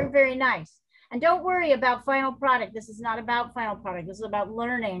 Very, very nice. And don't worry about final product. This is not about final product. This is about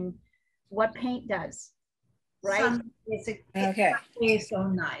learning what paint does, right? Okay. It's so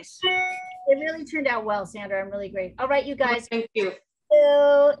nice. It really turned out well, Sandra. I'm really great. All right, you guys. Thank you.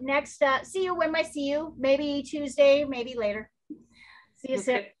 So next, see you when I see you. Maybe Tuesday, maybe later. See you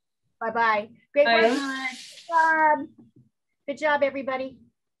soon. Bye-bye. Great work. Bye. Good job. Good job, everybody.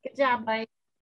 Good job. Bye.